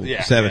Social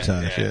Yeah,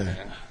 Sabotage. yeah. Yeah.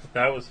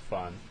 That was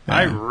fun.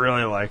 I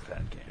really like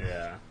that game.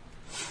 Yeah.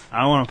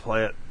 I want to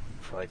play it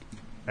for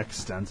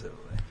extensively.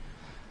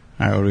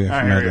 All right, what do we got All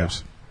for right, Mad here we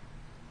Libs?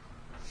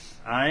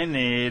 I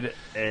need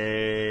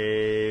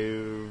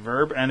a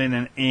verb ending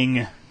in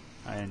ing.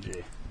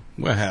 ING.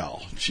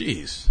 Well,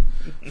 jeez.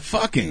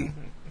 Fucking.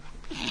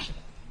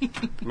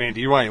 Man,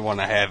 do you might want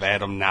to have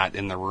Adam not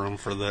in the room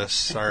for this?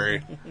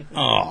 Sorry.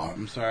 Oh,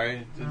 I'm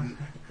sorry.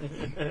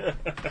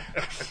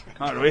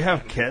 Oh, do we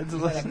have kids?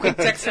 Quick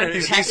text her.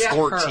 He's text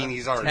 14. her.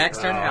 He's already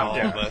Text her now.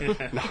 Yeah, but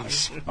no,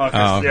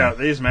 Okay. Yeah,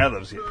 these Mad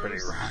Libs get pretty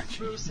raunchy.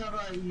 Bruce, how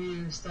about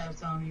you stop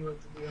telling me what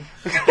to do?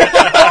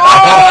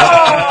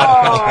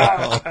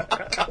 Oh!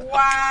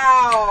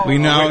 Wow. We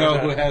now know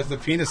who has the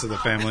penis of the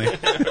family.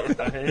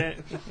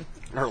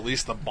 or at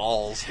least the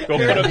balls. Go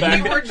put it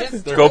back. You were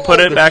just Go put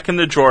it back in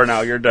the drawer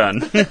now. You're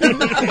done.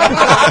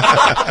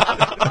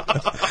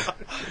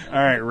 All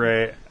right,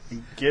 Ray.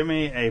 Give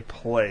me a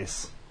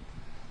place.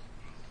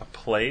 A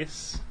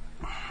place?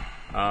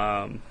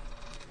 How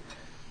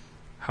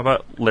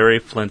about Larry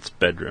Flint's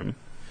bedroom?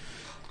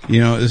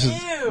 You know, this is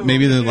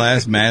maybe the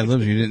last Mad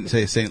Libs. You didn't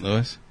say St.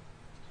 Louis.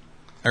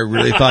 I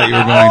really thought you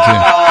were going to.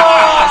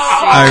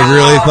 I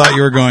really thought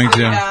you were going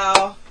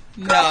to.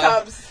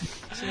 No.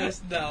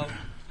 Just no.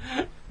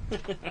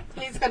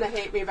 He's going to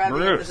hate me by the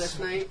end of this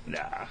night.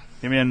 Nah.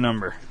 Give me a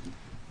number.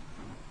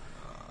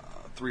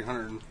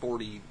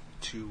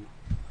 342.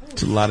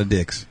 It's a lot of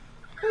dicks.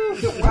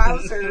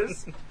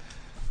 Wowzers.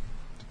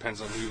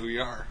 Depends on who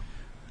you are.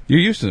 You're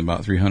used to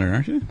about 300,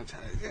 aren't you?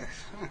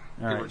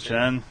 All right,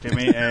 Jen, give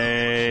me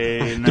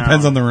a noun.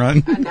 Depends on the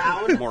run. A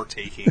noun. More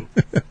taking.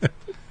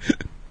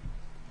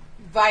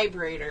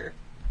 Vibrator.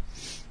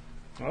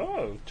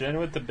 Oh, Jen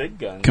with the big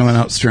guns. Coming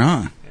out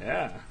strong.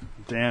 Yeah.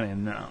 Danny, a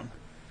noun.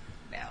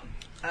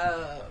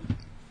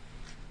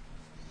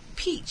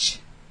 Peach.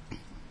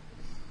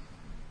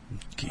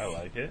 I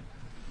like it.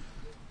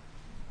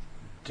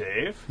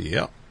 Dave?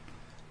 Yep.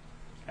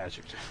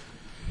 Adjective.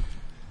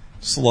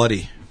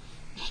 Slutty.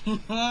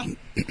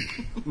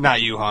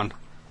 Not you, hon.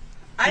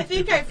 I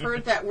think I've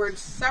heard that word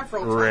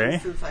several Ray?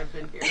 times since I've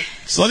been here.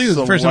 Slutty was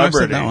the first time I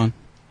said that one.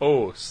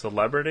 Oh,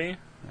 celebrity?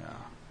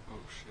 Oh,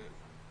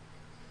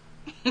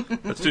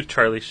 shit. Let's do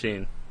Charlie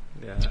Sheen.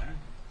 Yeah.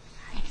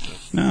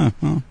 No,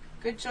 well.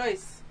 Good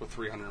choice. With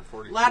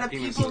 340. A lot of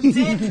people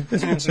did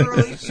do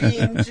Charlie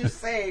Sheen, just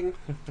saying.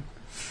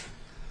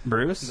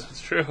 Bruce?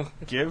 That's true.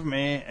 Give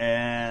me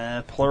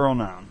a plural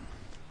noun.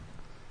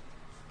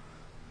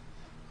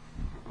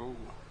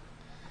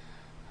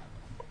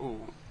 Oh,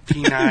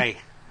 peni.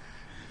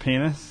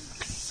 Penis?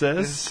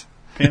 Sis?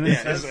 Yeah,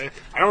 Penis?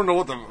 I don't know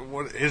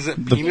what is it.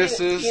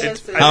 Penises.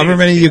 Penis. However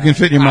many you can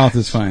fit in your mouth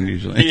is fine,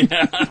 usually.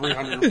 Yeah.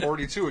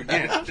 342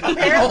 again.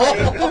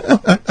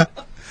 Apparently.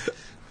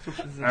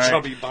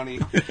 Chubby bunny.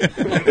 All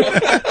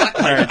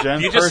right,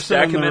 Jen. You just person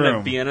stack in them the in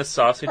room. a Vienna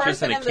sausages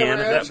Person in a in the can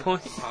at room. that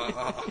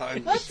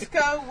point. Let's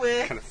go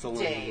with Kind of fill in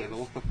the Dave.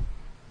 middle.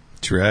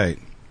 That's right.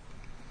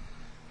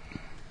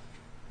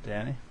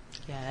 Danny?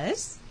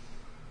 Yes.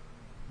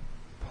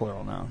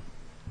 Plural noun.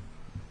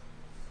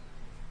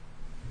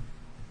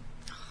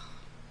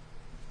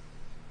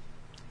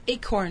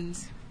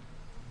 Acorns.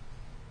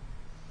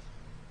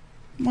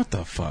 What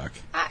the fuck?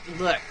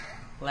 Look,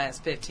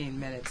 last 15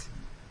 minutes.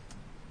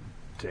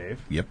 Dave?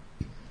 Yep.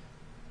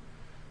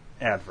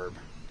 Adverb.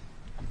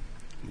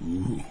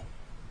 Ooh.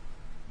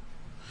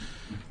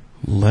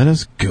 Let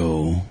us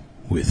go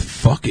with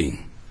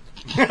fucking.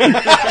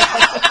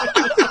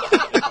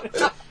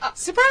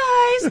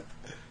 Surprise!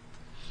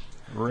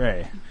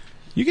 Ray.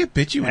 You get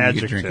bitchy when you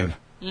get Adjective. drinking.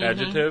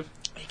 Adjective?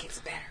 It gets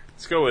better.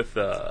 Let's go with,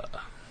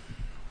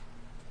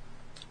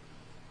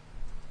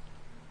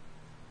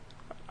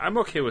 I'm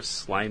okay with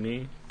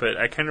slimy, but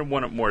I kind of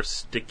want it more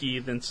sticky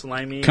than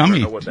slimy. I don't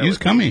Cummy. know what that Use would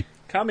be. cummy.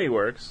 Cummy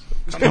works.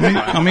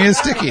 Cummy is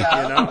sticky. You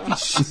know?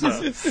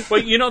 So,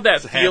 well, you know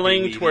that a happy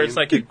feeling to where it's medium.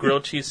 like a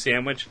grilled cheese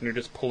sandwich and you're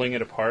just pulling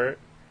it apart?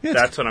 Yeah,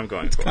 That's what I'm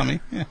going for. Cummy.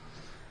 Yeah.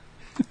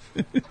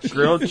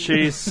 Grilled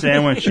cheese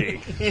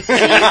sandwichy.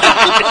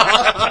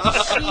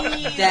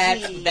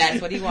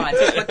 That's what he wants.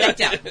 Put that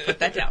down. Put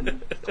that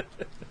down.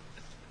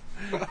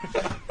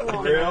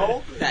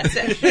 Grill? That's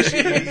it.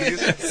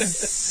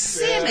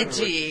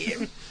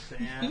 Sandwichy.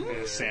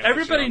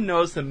 Everybody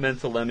knows the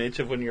mental image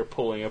of when you're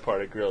pulling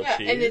apart a grilled Yeah,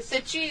 cheese. and it's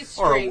the cheese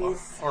Or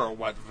strings. a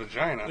wet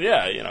vagina.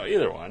 Yeah, you know,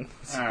 either one.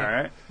 All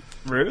right.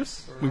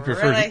 Bruce? We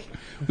prefer Really?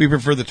 we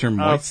prefer the term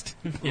moist.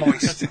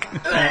 Moist.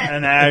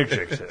 An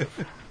adjective.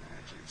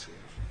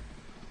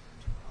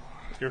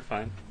 You're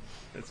fine.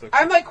 It's okay.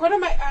 I'm like, what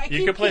am I You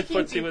keep can play kicking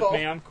footsie people. with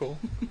me. I'm cool.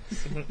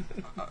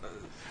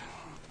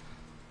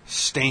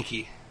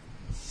 Stanky.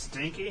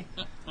 Stinky?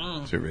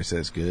 So everybody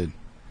says good.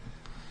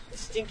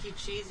 Stinky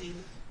cheesy.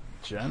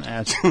 Jen,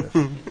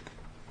 adjective.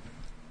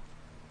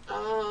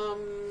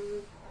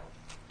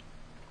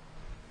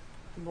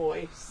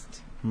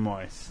 Moist.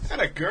 Moist. That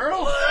a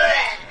girl?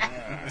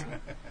 That's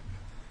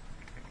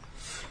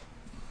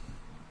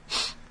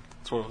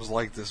what it was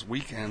like this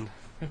weekend.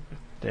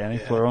 Danny,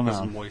 plural It was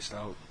noun. moist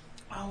out.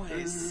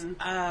 Always.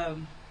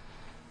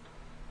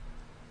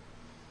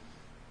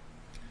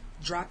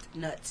 Dropped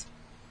nuts.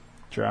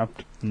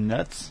 Dropped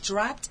nuts.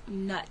 Dropped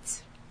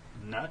nuts.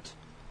 Nut?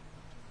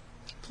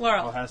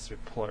 Plural. Oh, it has to be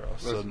plural.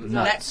 So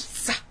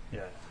Nuts. Nuts.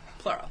 Yeah.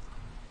 Plural.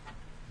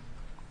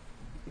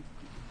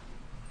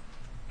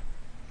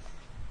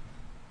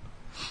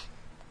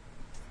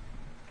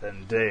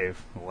 Then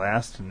Dave,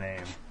 last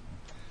name.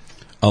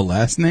 A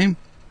last name?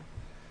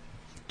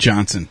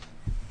 Johnson.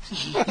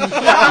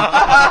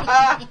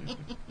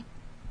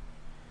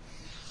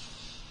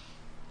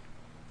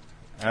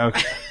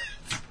 Okay.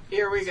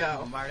 Here we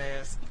go.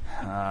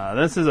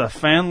 This is a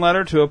fan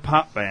letter to a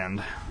pop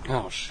band.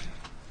 Oh, shit.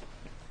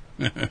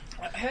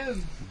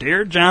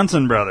 Dear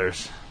Johnson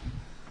Brothers,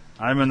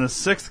 I'm in the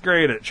 6th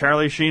grade at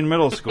Charlie Sheen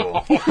Middle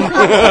School. God,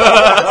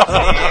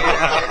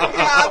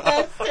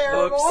 that's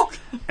terrible.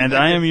 And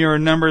I am your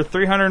number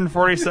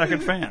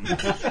 342nd fan.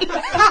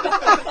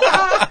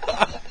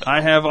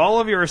 I have all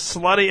of your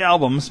slutty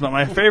albums, but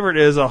my favorite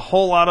is A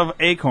Whole Lot of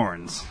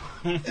Acorns.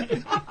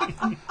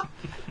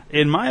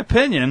 In my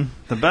opinion,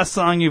 the best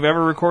song you've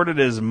ever recorded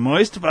is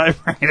Moist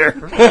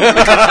Vibrator.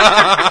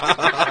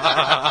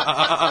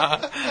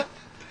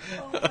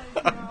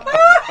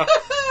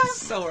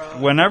 So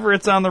wrong. Whenever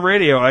it's on the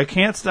radio, I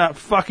can't stop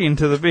fucking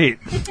to the beat.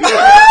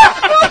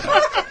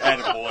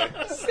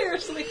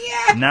 Seriously.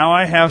 Yeah. Now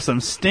I have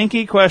some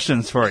stinky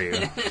questions for you.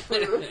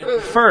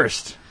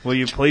 First, will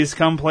you please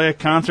come play a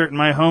concert in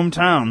my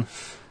hometown,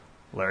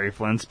 Larry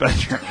Flint's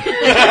bedroom?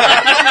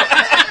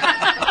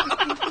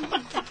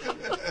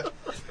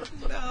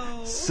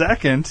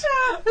 Second,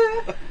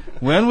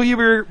 when will you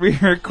be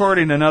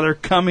recording another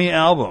cummy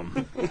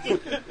album?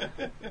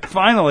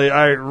 Finally,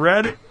 I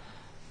read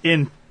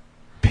in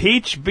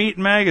Peach Beat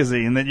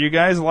magazine that you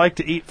guys like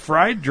to eat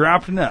fried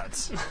dropped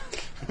nuts.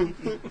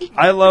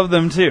 I love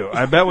them too.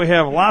 I bet we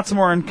have lots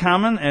more in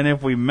common, and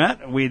if we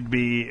met, we'd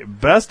be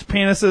best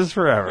penises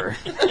forever.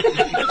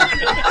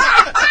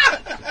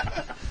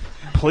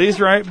 Please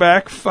write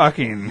back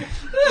fucking.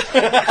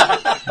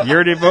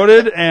 Your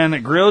devoted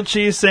and grilled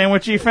cheese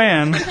sandwichy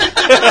fan,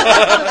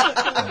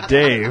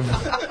 Dave.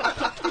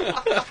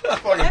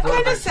 That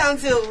kind of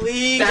sounds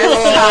illegal.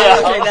 That's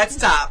top. Okay, that's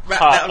top.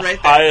 That one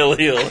right there.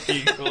 Highly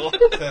illegal.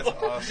 That's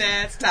awesome.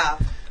 That's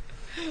top.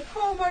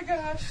 Oh my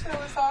gosh, that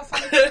was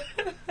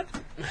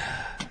awesome.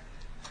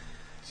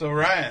 So,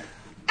 Ryan,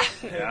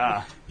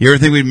 Yeah. you ever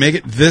think we'd make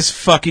it this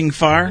fucking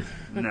far?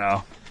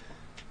 No.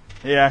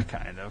 Yeah,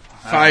 kind of.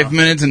 5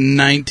 minutes and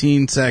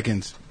 19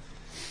 seconds.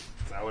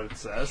 Is that what it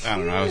says? I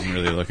don't know. I wasn't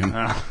really looking.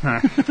 I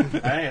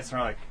think it's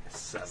more like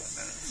 7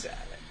 minutes.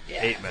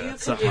 8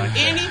 minutes, something like that.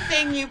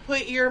 Anything you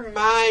put your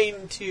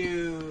mind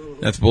to.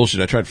 That's bullshit.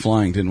 I tried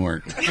flying. Didn't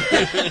work.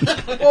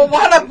 Well,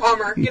 what a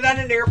bummer. Get on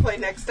an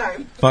airplane next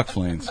time. Fuck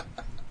planes.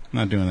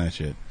 Not doing that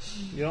shit.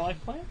 You don't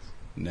like planes?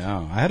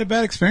 No. I had a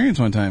bad experience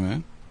one time,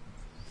 man.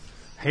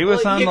 He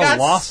was Well, on you the got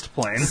Lost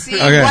plane. See,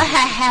 Okay. what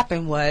had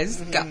happened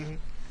was...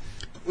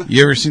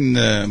 You ever seen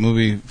the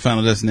movie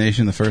Final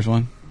Destination, the first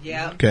one?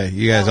 Yeah. Okay.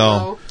 You guys all...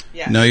 No.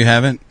 Yeah. No, you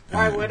haven't?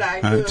 Why would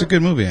I? It's a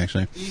good movie,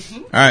 actually.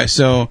 All right,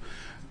 so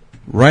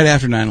right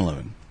after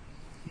 9/11,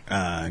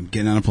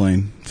 getting on a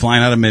plane,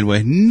 flying out of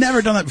Midway.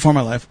 Never done that before in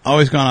my life.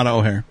 Always gone out of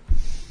O'Hare.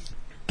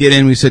 Get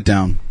in, we sit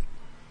down,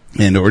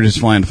 and we're just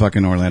flying to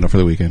fucking Orlando for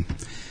the weekend.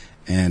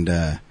 And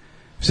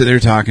sit there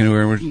talking to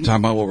her. We're talking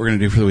about what we're going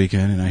to do for the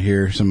weekend, and I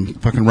hear some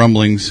fucking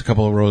rumblings a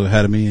couple of rows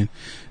ahead of me, and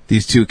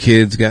these two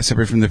kids got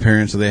separated from their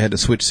parents, so they had to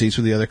switch seats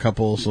with the other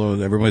couple, so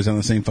everybody's on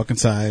the same fucking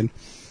side.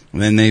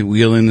 And then they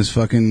wheel in this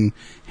fucking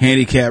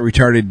handicapped,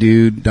 retarded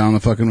dude down the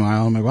fucking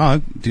aisle. I'm like, wow,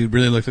 that dude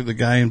really looked like the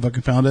guy in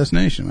fucking Final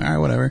Destination. I'm like, all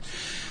right, whatever.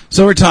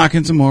 So we're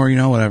talking some more,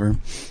 whatever.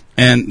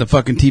 And the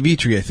fucking TV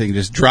tree, I think,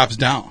 just drops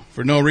down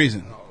for no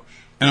reason.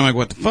 And I'm like,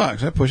 what the fuck?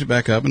 So I push it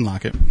back up and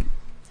lock it.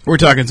 We're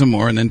talking some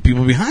more, and then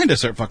people behind us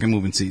start fucking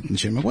moving seats and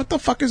shit. I'm like, what the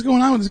fuck is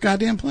going on with this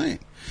goddamn plane?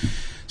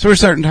 So we're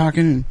starting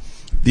talking, and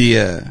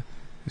the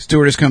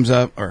stewardess comes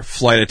up, or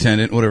flight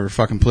attendant, whatever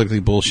fucking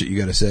politically bullshit you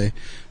gotta say.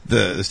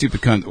 The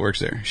stupid cunt that works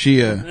there. She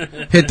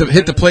hit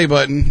the play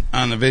button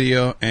on the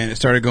video, and it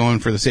started going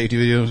for the safety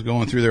videos,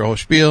 going through their whole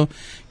spiel.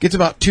 Gets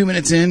about 2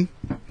 minutes in,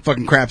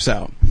 fucking craps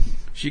out.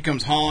 She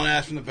comes hauling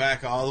ass from the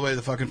back all the way to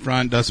the fucking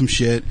front, does some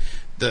shit.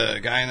 The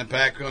guy in the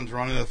back comes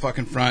running to the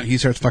fucking front. He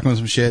starts fucking with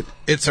some shit.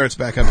 It starts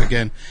back up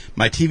again.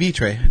 My TV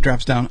tray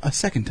drops down a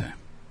second time.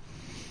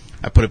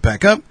 I put it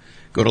back up,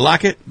 go to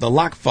lock it. The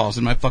lock falls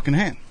in my fucking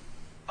hand.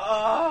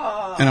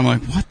 And I'm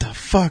like, what the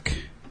fuck?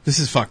 This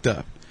is fucked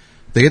up.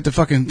 They get the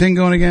fucking thing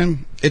going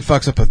again. It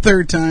fucks up a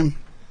third time.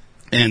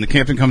 And the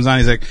captain comes on.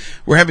 He's like,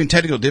 we're having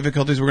technical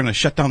difficulties. We're going to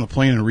shut down the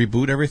plane and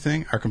reboot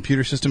everything. Our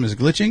computer system is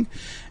glitching.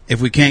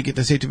 If we can't get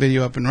the safety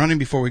video up and running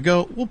before we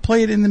go, we'll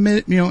play it in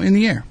the in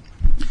the air.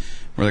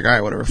 We're like, all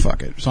right, whatever,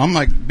 fuck it. So I'm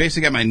like,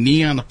 basically got my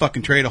knee on the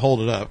fucking tray to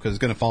hold it up because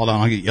it's going to fall down.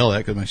 I'll get yelled at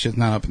because my shit's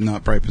not up in the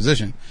upright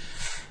position.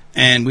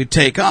 And we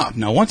take off.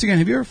 Now, once again,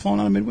 have you ever flown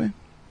out of Midway?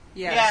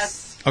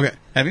 Yes. Okay,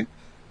 have you?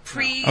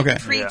 Pre Okay.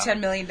 $10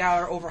 million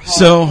overhaul.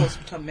 So, post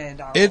 $10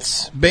 million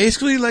it's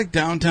basically like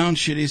downtown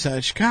shitty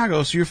side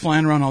Chicago, so you're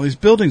flying around all these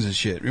buildings and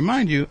shit.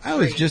 Remind you, I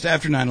was just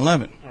after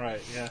 9/11. Right,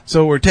 yeah.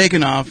 So we're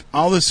taking off.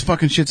 All this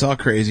fucking shit's all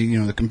crazy.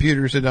 The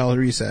computers did all the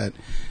reset.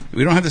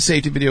 We don't have the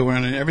safety video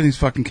running. Everything's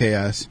fucking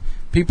chaos.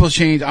 People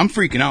change. I'm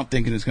freaking out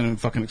thinking it's going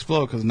to fucking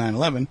explode because of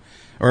 9/11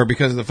 or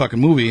because of the fucking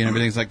movie and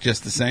everything's like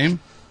just the same.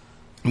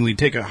 And we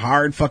take a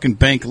hard fucking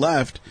bank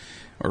left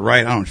or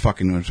right. I don't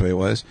fucking know which way it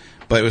was,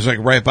 but it was like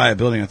right by a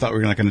building. I thought we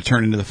were like going to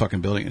turn into the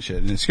fucking building and shit,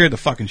 and it scared the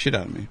fucking shit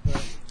out of me.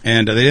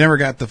 And they never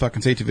got the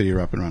fucking safety video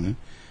up and running.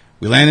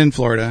 We landed in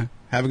Florida,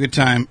 have a good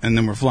time, and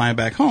then we're flying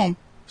back home.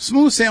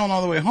 Smooth sailing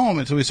all the way home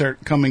until we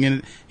start coming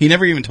in. He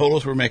never even told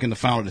us we were making the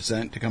final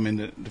descent to come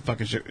into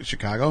fucking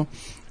Chicago.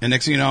 And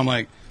next thing you know, I'm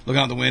like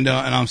looking out the window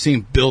and I'm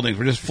seeing buildings.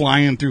 We're just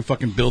flying through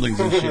fucking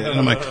buildings and shit. And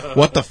I'm like,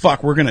 what the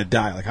fuck? We're gonna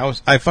die. Like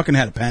I fucking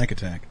had a panic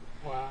attack.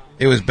 Wow.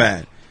 It was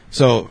bad.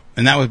 So,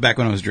 and that was back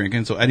when I was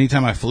drinking. So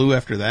anytime I flew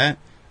after that,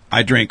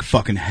 I drank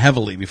fucking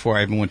heavily before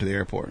I even went to the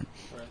airport.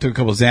 Right. Took a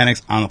couple of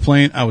Xanax on the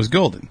plane. I was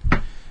golden.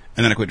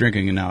 And then I quit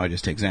drinking and now I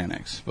just take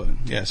Xanax. But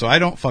yeah, so I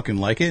don't fucking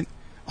like it.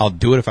 I'll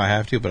do it if I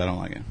have to, but I don't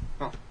like it.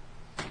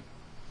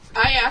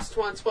 I asked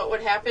once what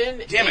would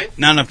happen. Damn it!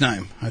 Not enough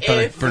time. I thought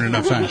I burned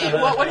enough time.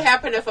 What would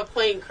happen if a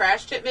plane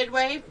crashed at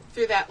Midway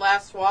through that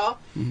last wall,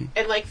 and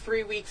like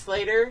 3 weeks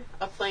later,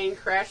 a plane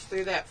crashed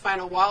through that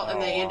final wall,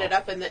 and they ended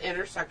up in the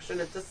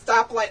intersection at the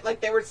stoplight, like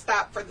they were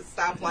stopped for the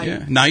stoplight.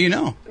 Yeah. Now you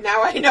know.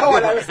 Now I know,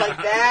 and I was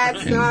like,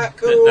 "That's not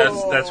cool."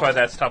 That's why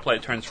that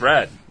stoplight turns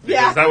red. Because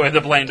Yeah. that way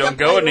the plane don't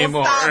go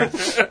anymore.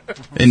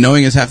 And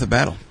knowing is half the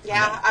battle.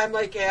 Yeah, I'm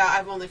like,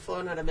 I've only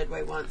flown out of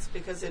Midway once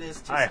because it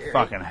is too I scary.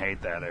 fucking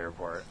hate that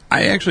airport.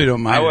 I actually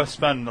don't mind. I would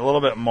spend a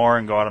little bit more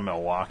and go out of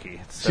Milwaukee.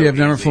 It's so See, I've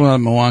never easy. flown out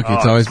of Milwaukee.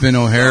 It's always been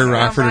O'Hare,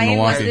 Rockford, and Ryan,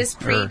 Milwaukee. was this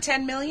pre Or-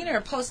 10 million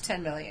or post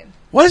 10 million?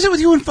 What is it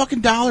with you and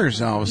fucking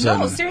dollars all of a sudden?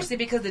 No, seriously,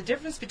 because the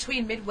difference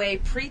between Midway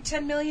pre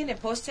 10 million and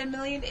post 10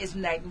 million is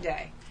night and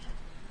day.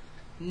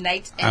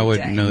 Night and day. I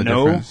wouldn't know the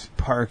No difference.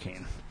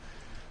 parking.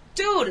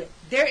 Dude,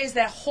 there is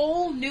that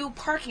whole new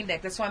parking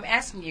deck. That's why I'm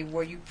asking you.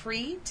 Were you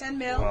pre 10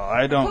 mil? Well,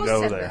 I or don't post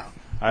go 10 there. mil?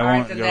 I All right,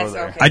 won't then go that's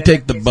there. okay. I Then take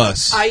that the makes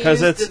bus. I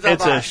Because used it's the a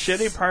bus.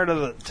 shitty part of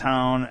the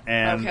town,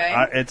 and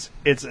Okay.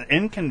 it's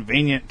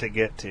inconvenient to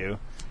get to.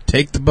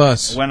 Take the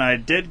bus. When I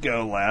did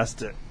go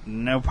last,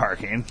 no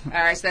parking.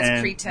 All right, so that's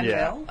And- pre 10 yeah.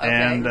 mil. Okay.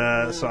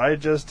 And so I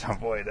just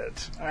avoid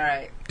it. All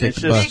right. Take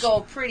It's the just- Big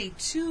old pretty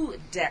 2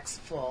 decks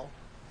full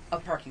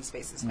of parking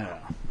spaces now.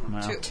 Yeah.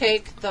 Well.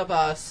 Take the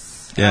bus.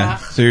 Yeah,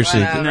 seriously.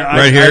 whatever. No, Right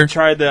I here.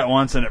 tried that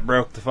once and it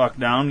broke the fuck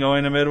down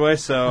going to Midway,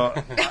 so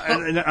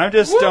I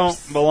just don't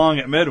belong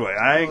at Midway.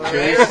 I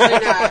Seriously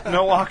not.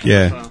 Milwaukee.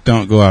 Yeah,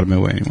 don't go out of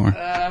Midway anymore.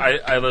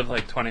 I live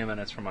like 20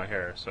 minutes from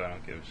O'Hare, so I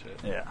don't give a shit.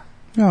 Yeah.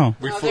 No.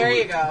 Oh, there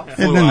you go.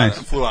 Isn't that nice?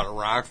 Flew out of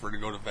Rockford to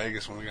go to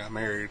Vegas when we got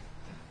married.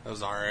 That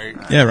was all right.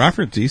 Yeah,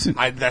 Rockford's decent.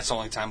 That's the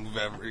only time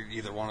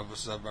either one of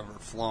us have ever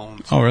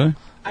flown. Oh, really?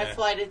 I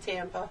fly to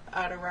Tampa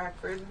out of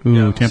Rockford.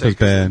 Ooh, Tampa's 'cause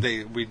bad.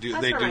 They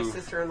That's where my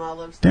sister-in-law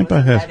lives. so Tampa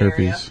it's in has that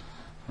area. herpes.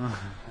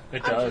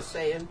 It I'm does. just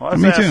saying. Well,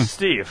 Me let's too. ask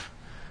Steve.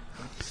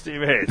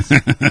 Steve hates.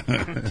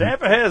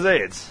 Tampa has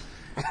AIDS.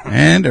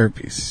 And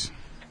herpes.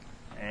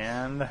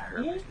 And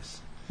herpes.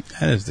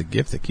 That is the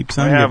gift that keeps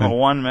We on have giving.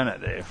 1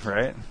 minute, Dave,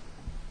 right?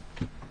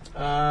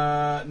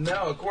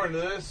 No, according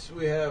to this,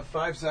 we have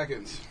 5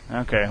 seconds.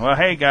 Okay. Well,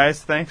 hey,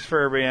 guys, thanks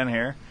for being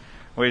here.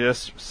 We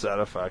just set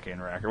a fucking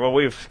record. Well,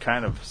 we've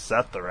kind of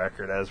set the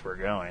record as we're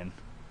going.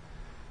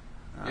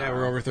 Yeah,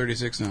 we're over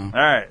 36 now. All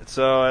right,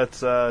 so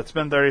it's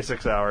been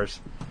 36 hours.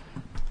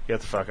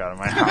 Get the fuck out of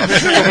my house.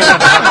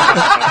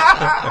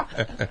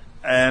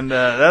 And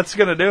that's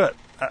going to do it.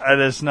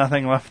 There's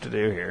nothing left to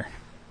do here.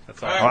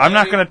 That's all. Well, I'm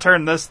not going to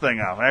turn this thing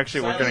off.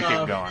 Actually, we're going to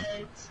keep going.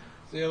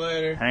 See you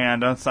later. Hang on,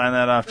 don't sign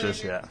that off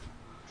just yet.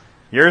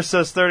 Yours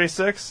says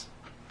 36?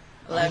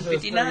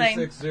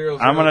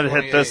 11:59. I'm going to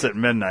hit this at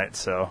midnight,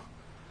 so.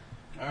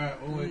 All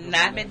right, we'll wait.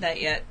 Not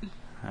midnight yet.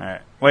 All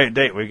right. Wait,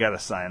 date. We got to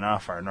sign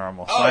off our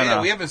normal Oh, sign yeah,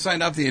 off. we haven't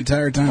signed off the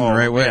entire time Oh, the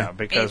right way. Yeah,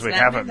 because It's we not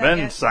haven't midnight been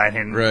yet.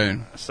 signing. Right.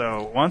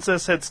 So once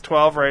this hits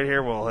 12 right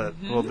here, we'll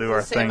do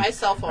our Say thing. my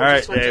cell phone All right,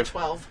 just went Dave. to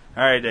 12.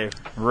 All right, Dave.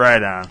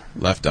 Right on.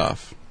 Left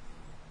off.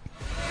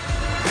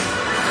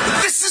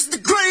 This is the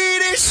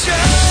greatest show.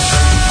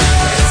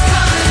 It's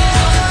coming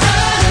on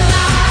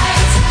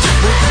tonight.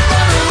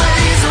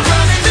 Runaways are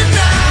running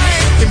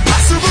tonight.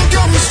 Impossible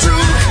comes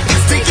true.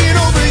 It's taking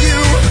over you.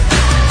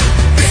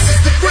 This is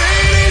the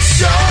greatest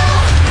show.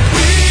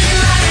 We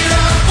light it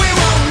up. We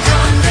won't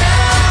come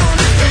down.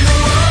 And the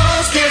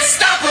walls can't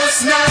stop us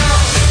now.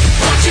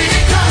 Watching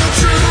it come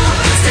true.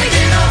 It's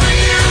taking over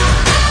you.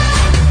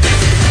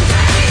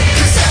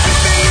 'Cause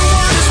everything you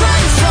want is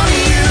right in front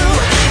of you.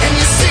 And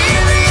you see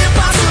the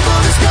impossible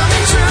is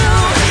coming true.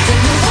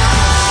 And the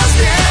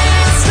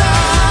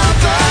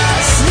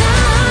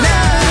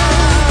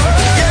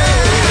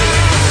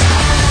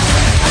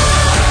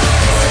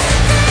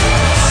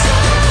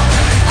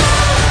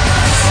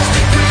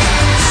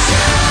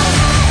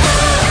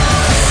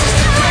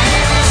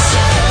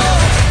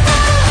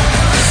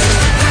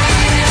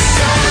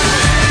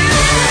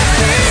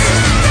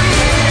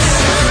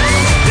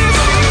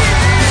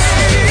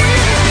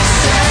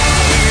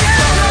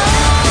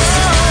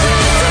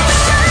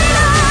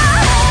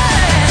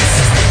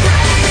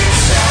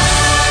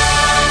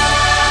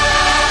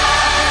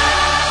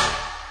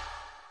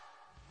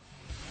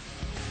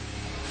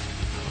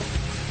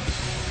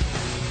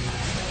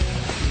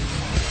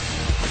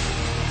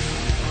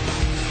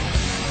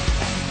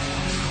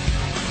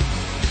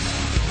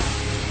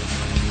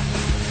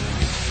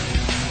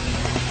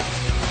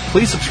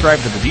Please subscribe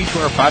to the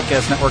D2R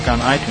Podcast Network on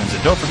iTunes,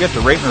 and don't forget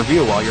to rate and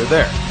review while you're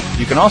there.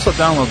 You can also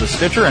download the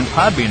Stitcher and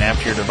Podbean app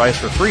to your device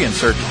for free and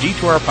search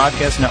D2R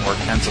Podcast Network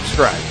and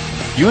subscribe.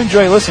 If you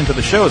enjoy listening to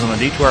the shows on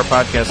the D2R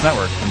Podcast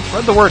Network, then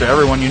spread the word to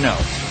everyone you know.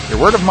 Your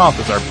word of mouth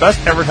is our best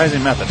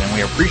advertising method, and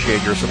we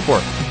appreciate your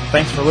support.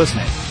 Thanks for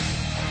listening.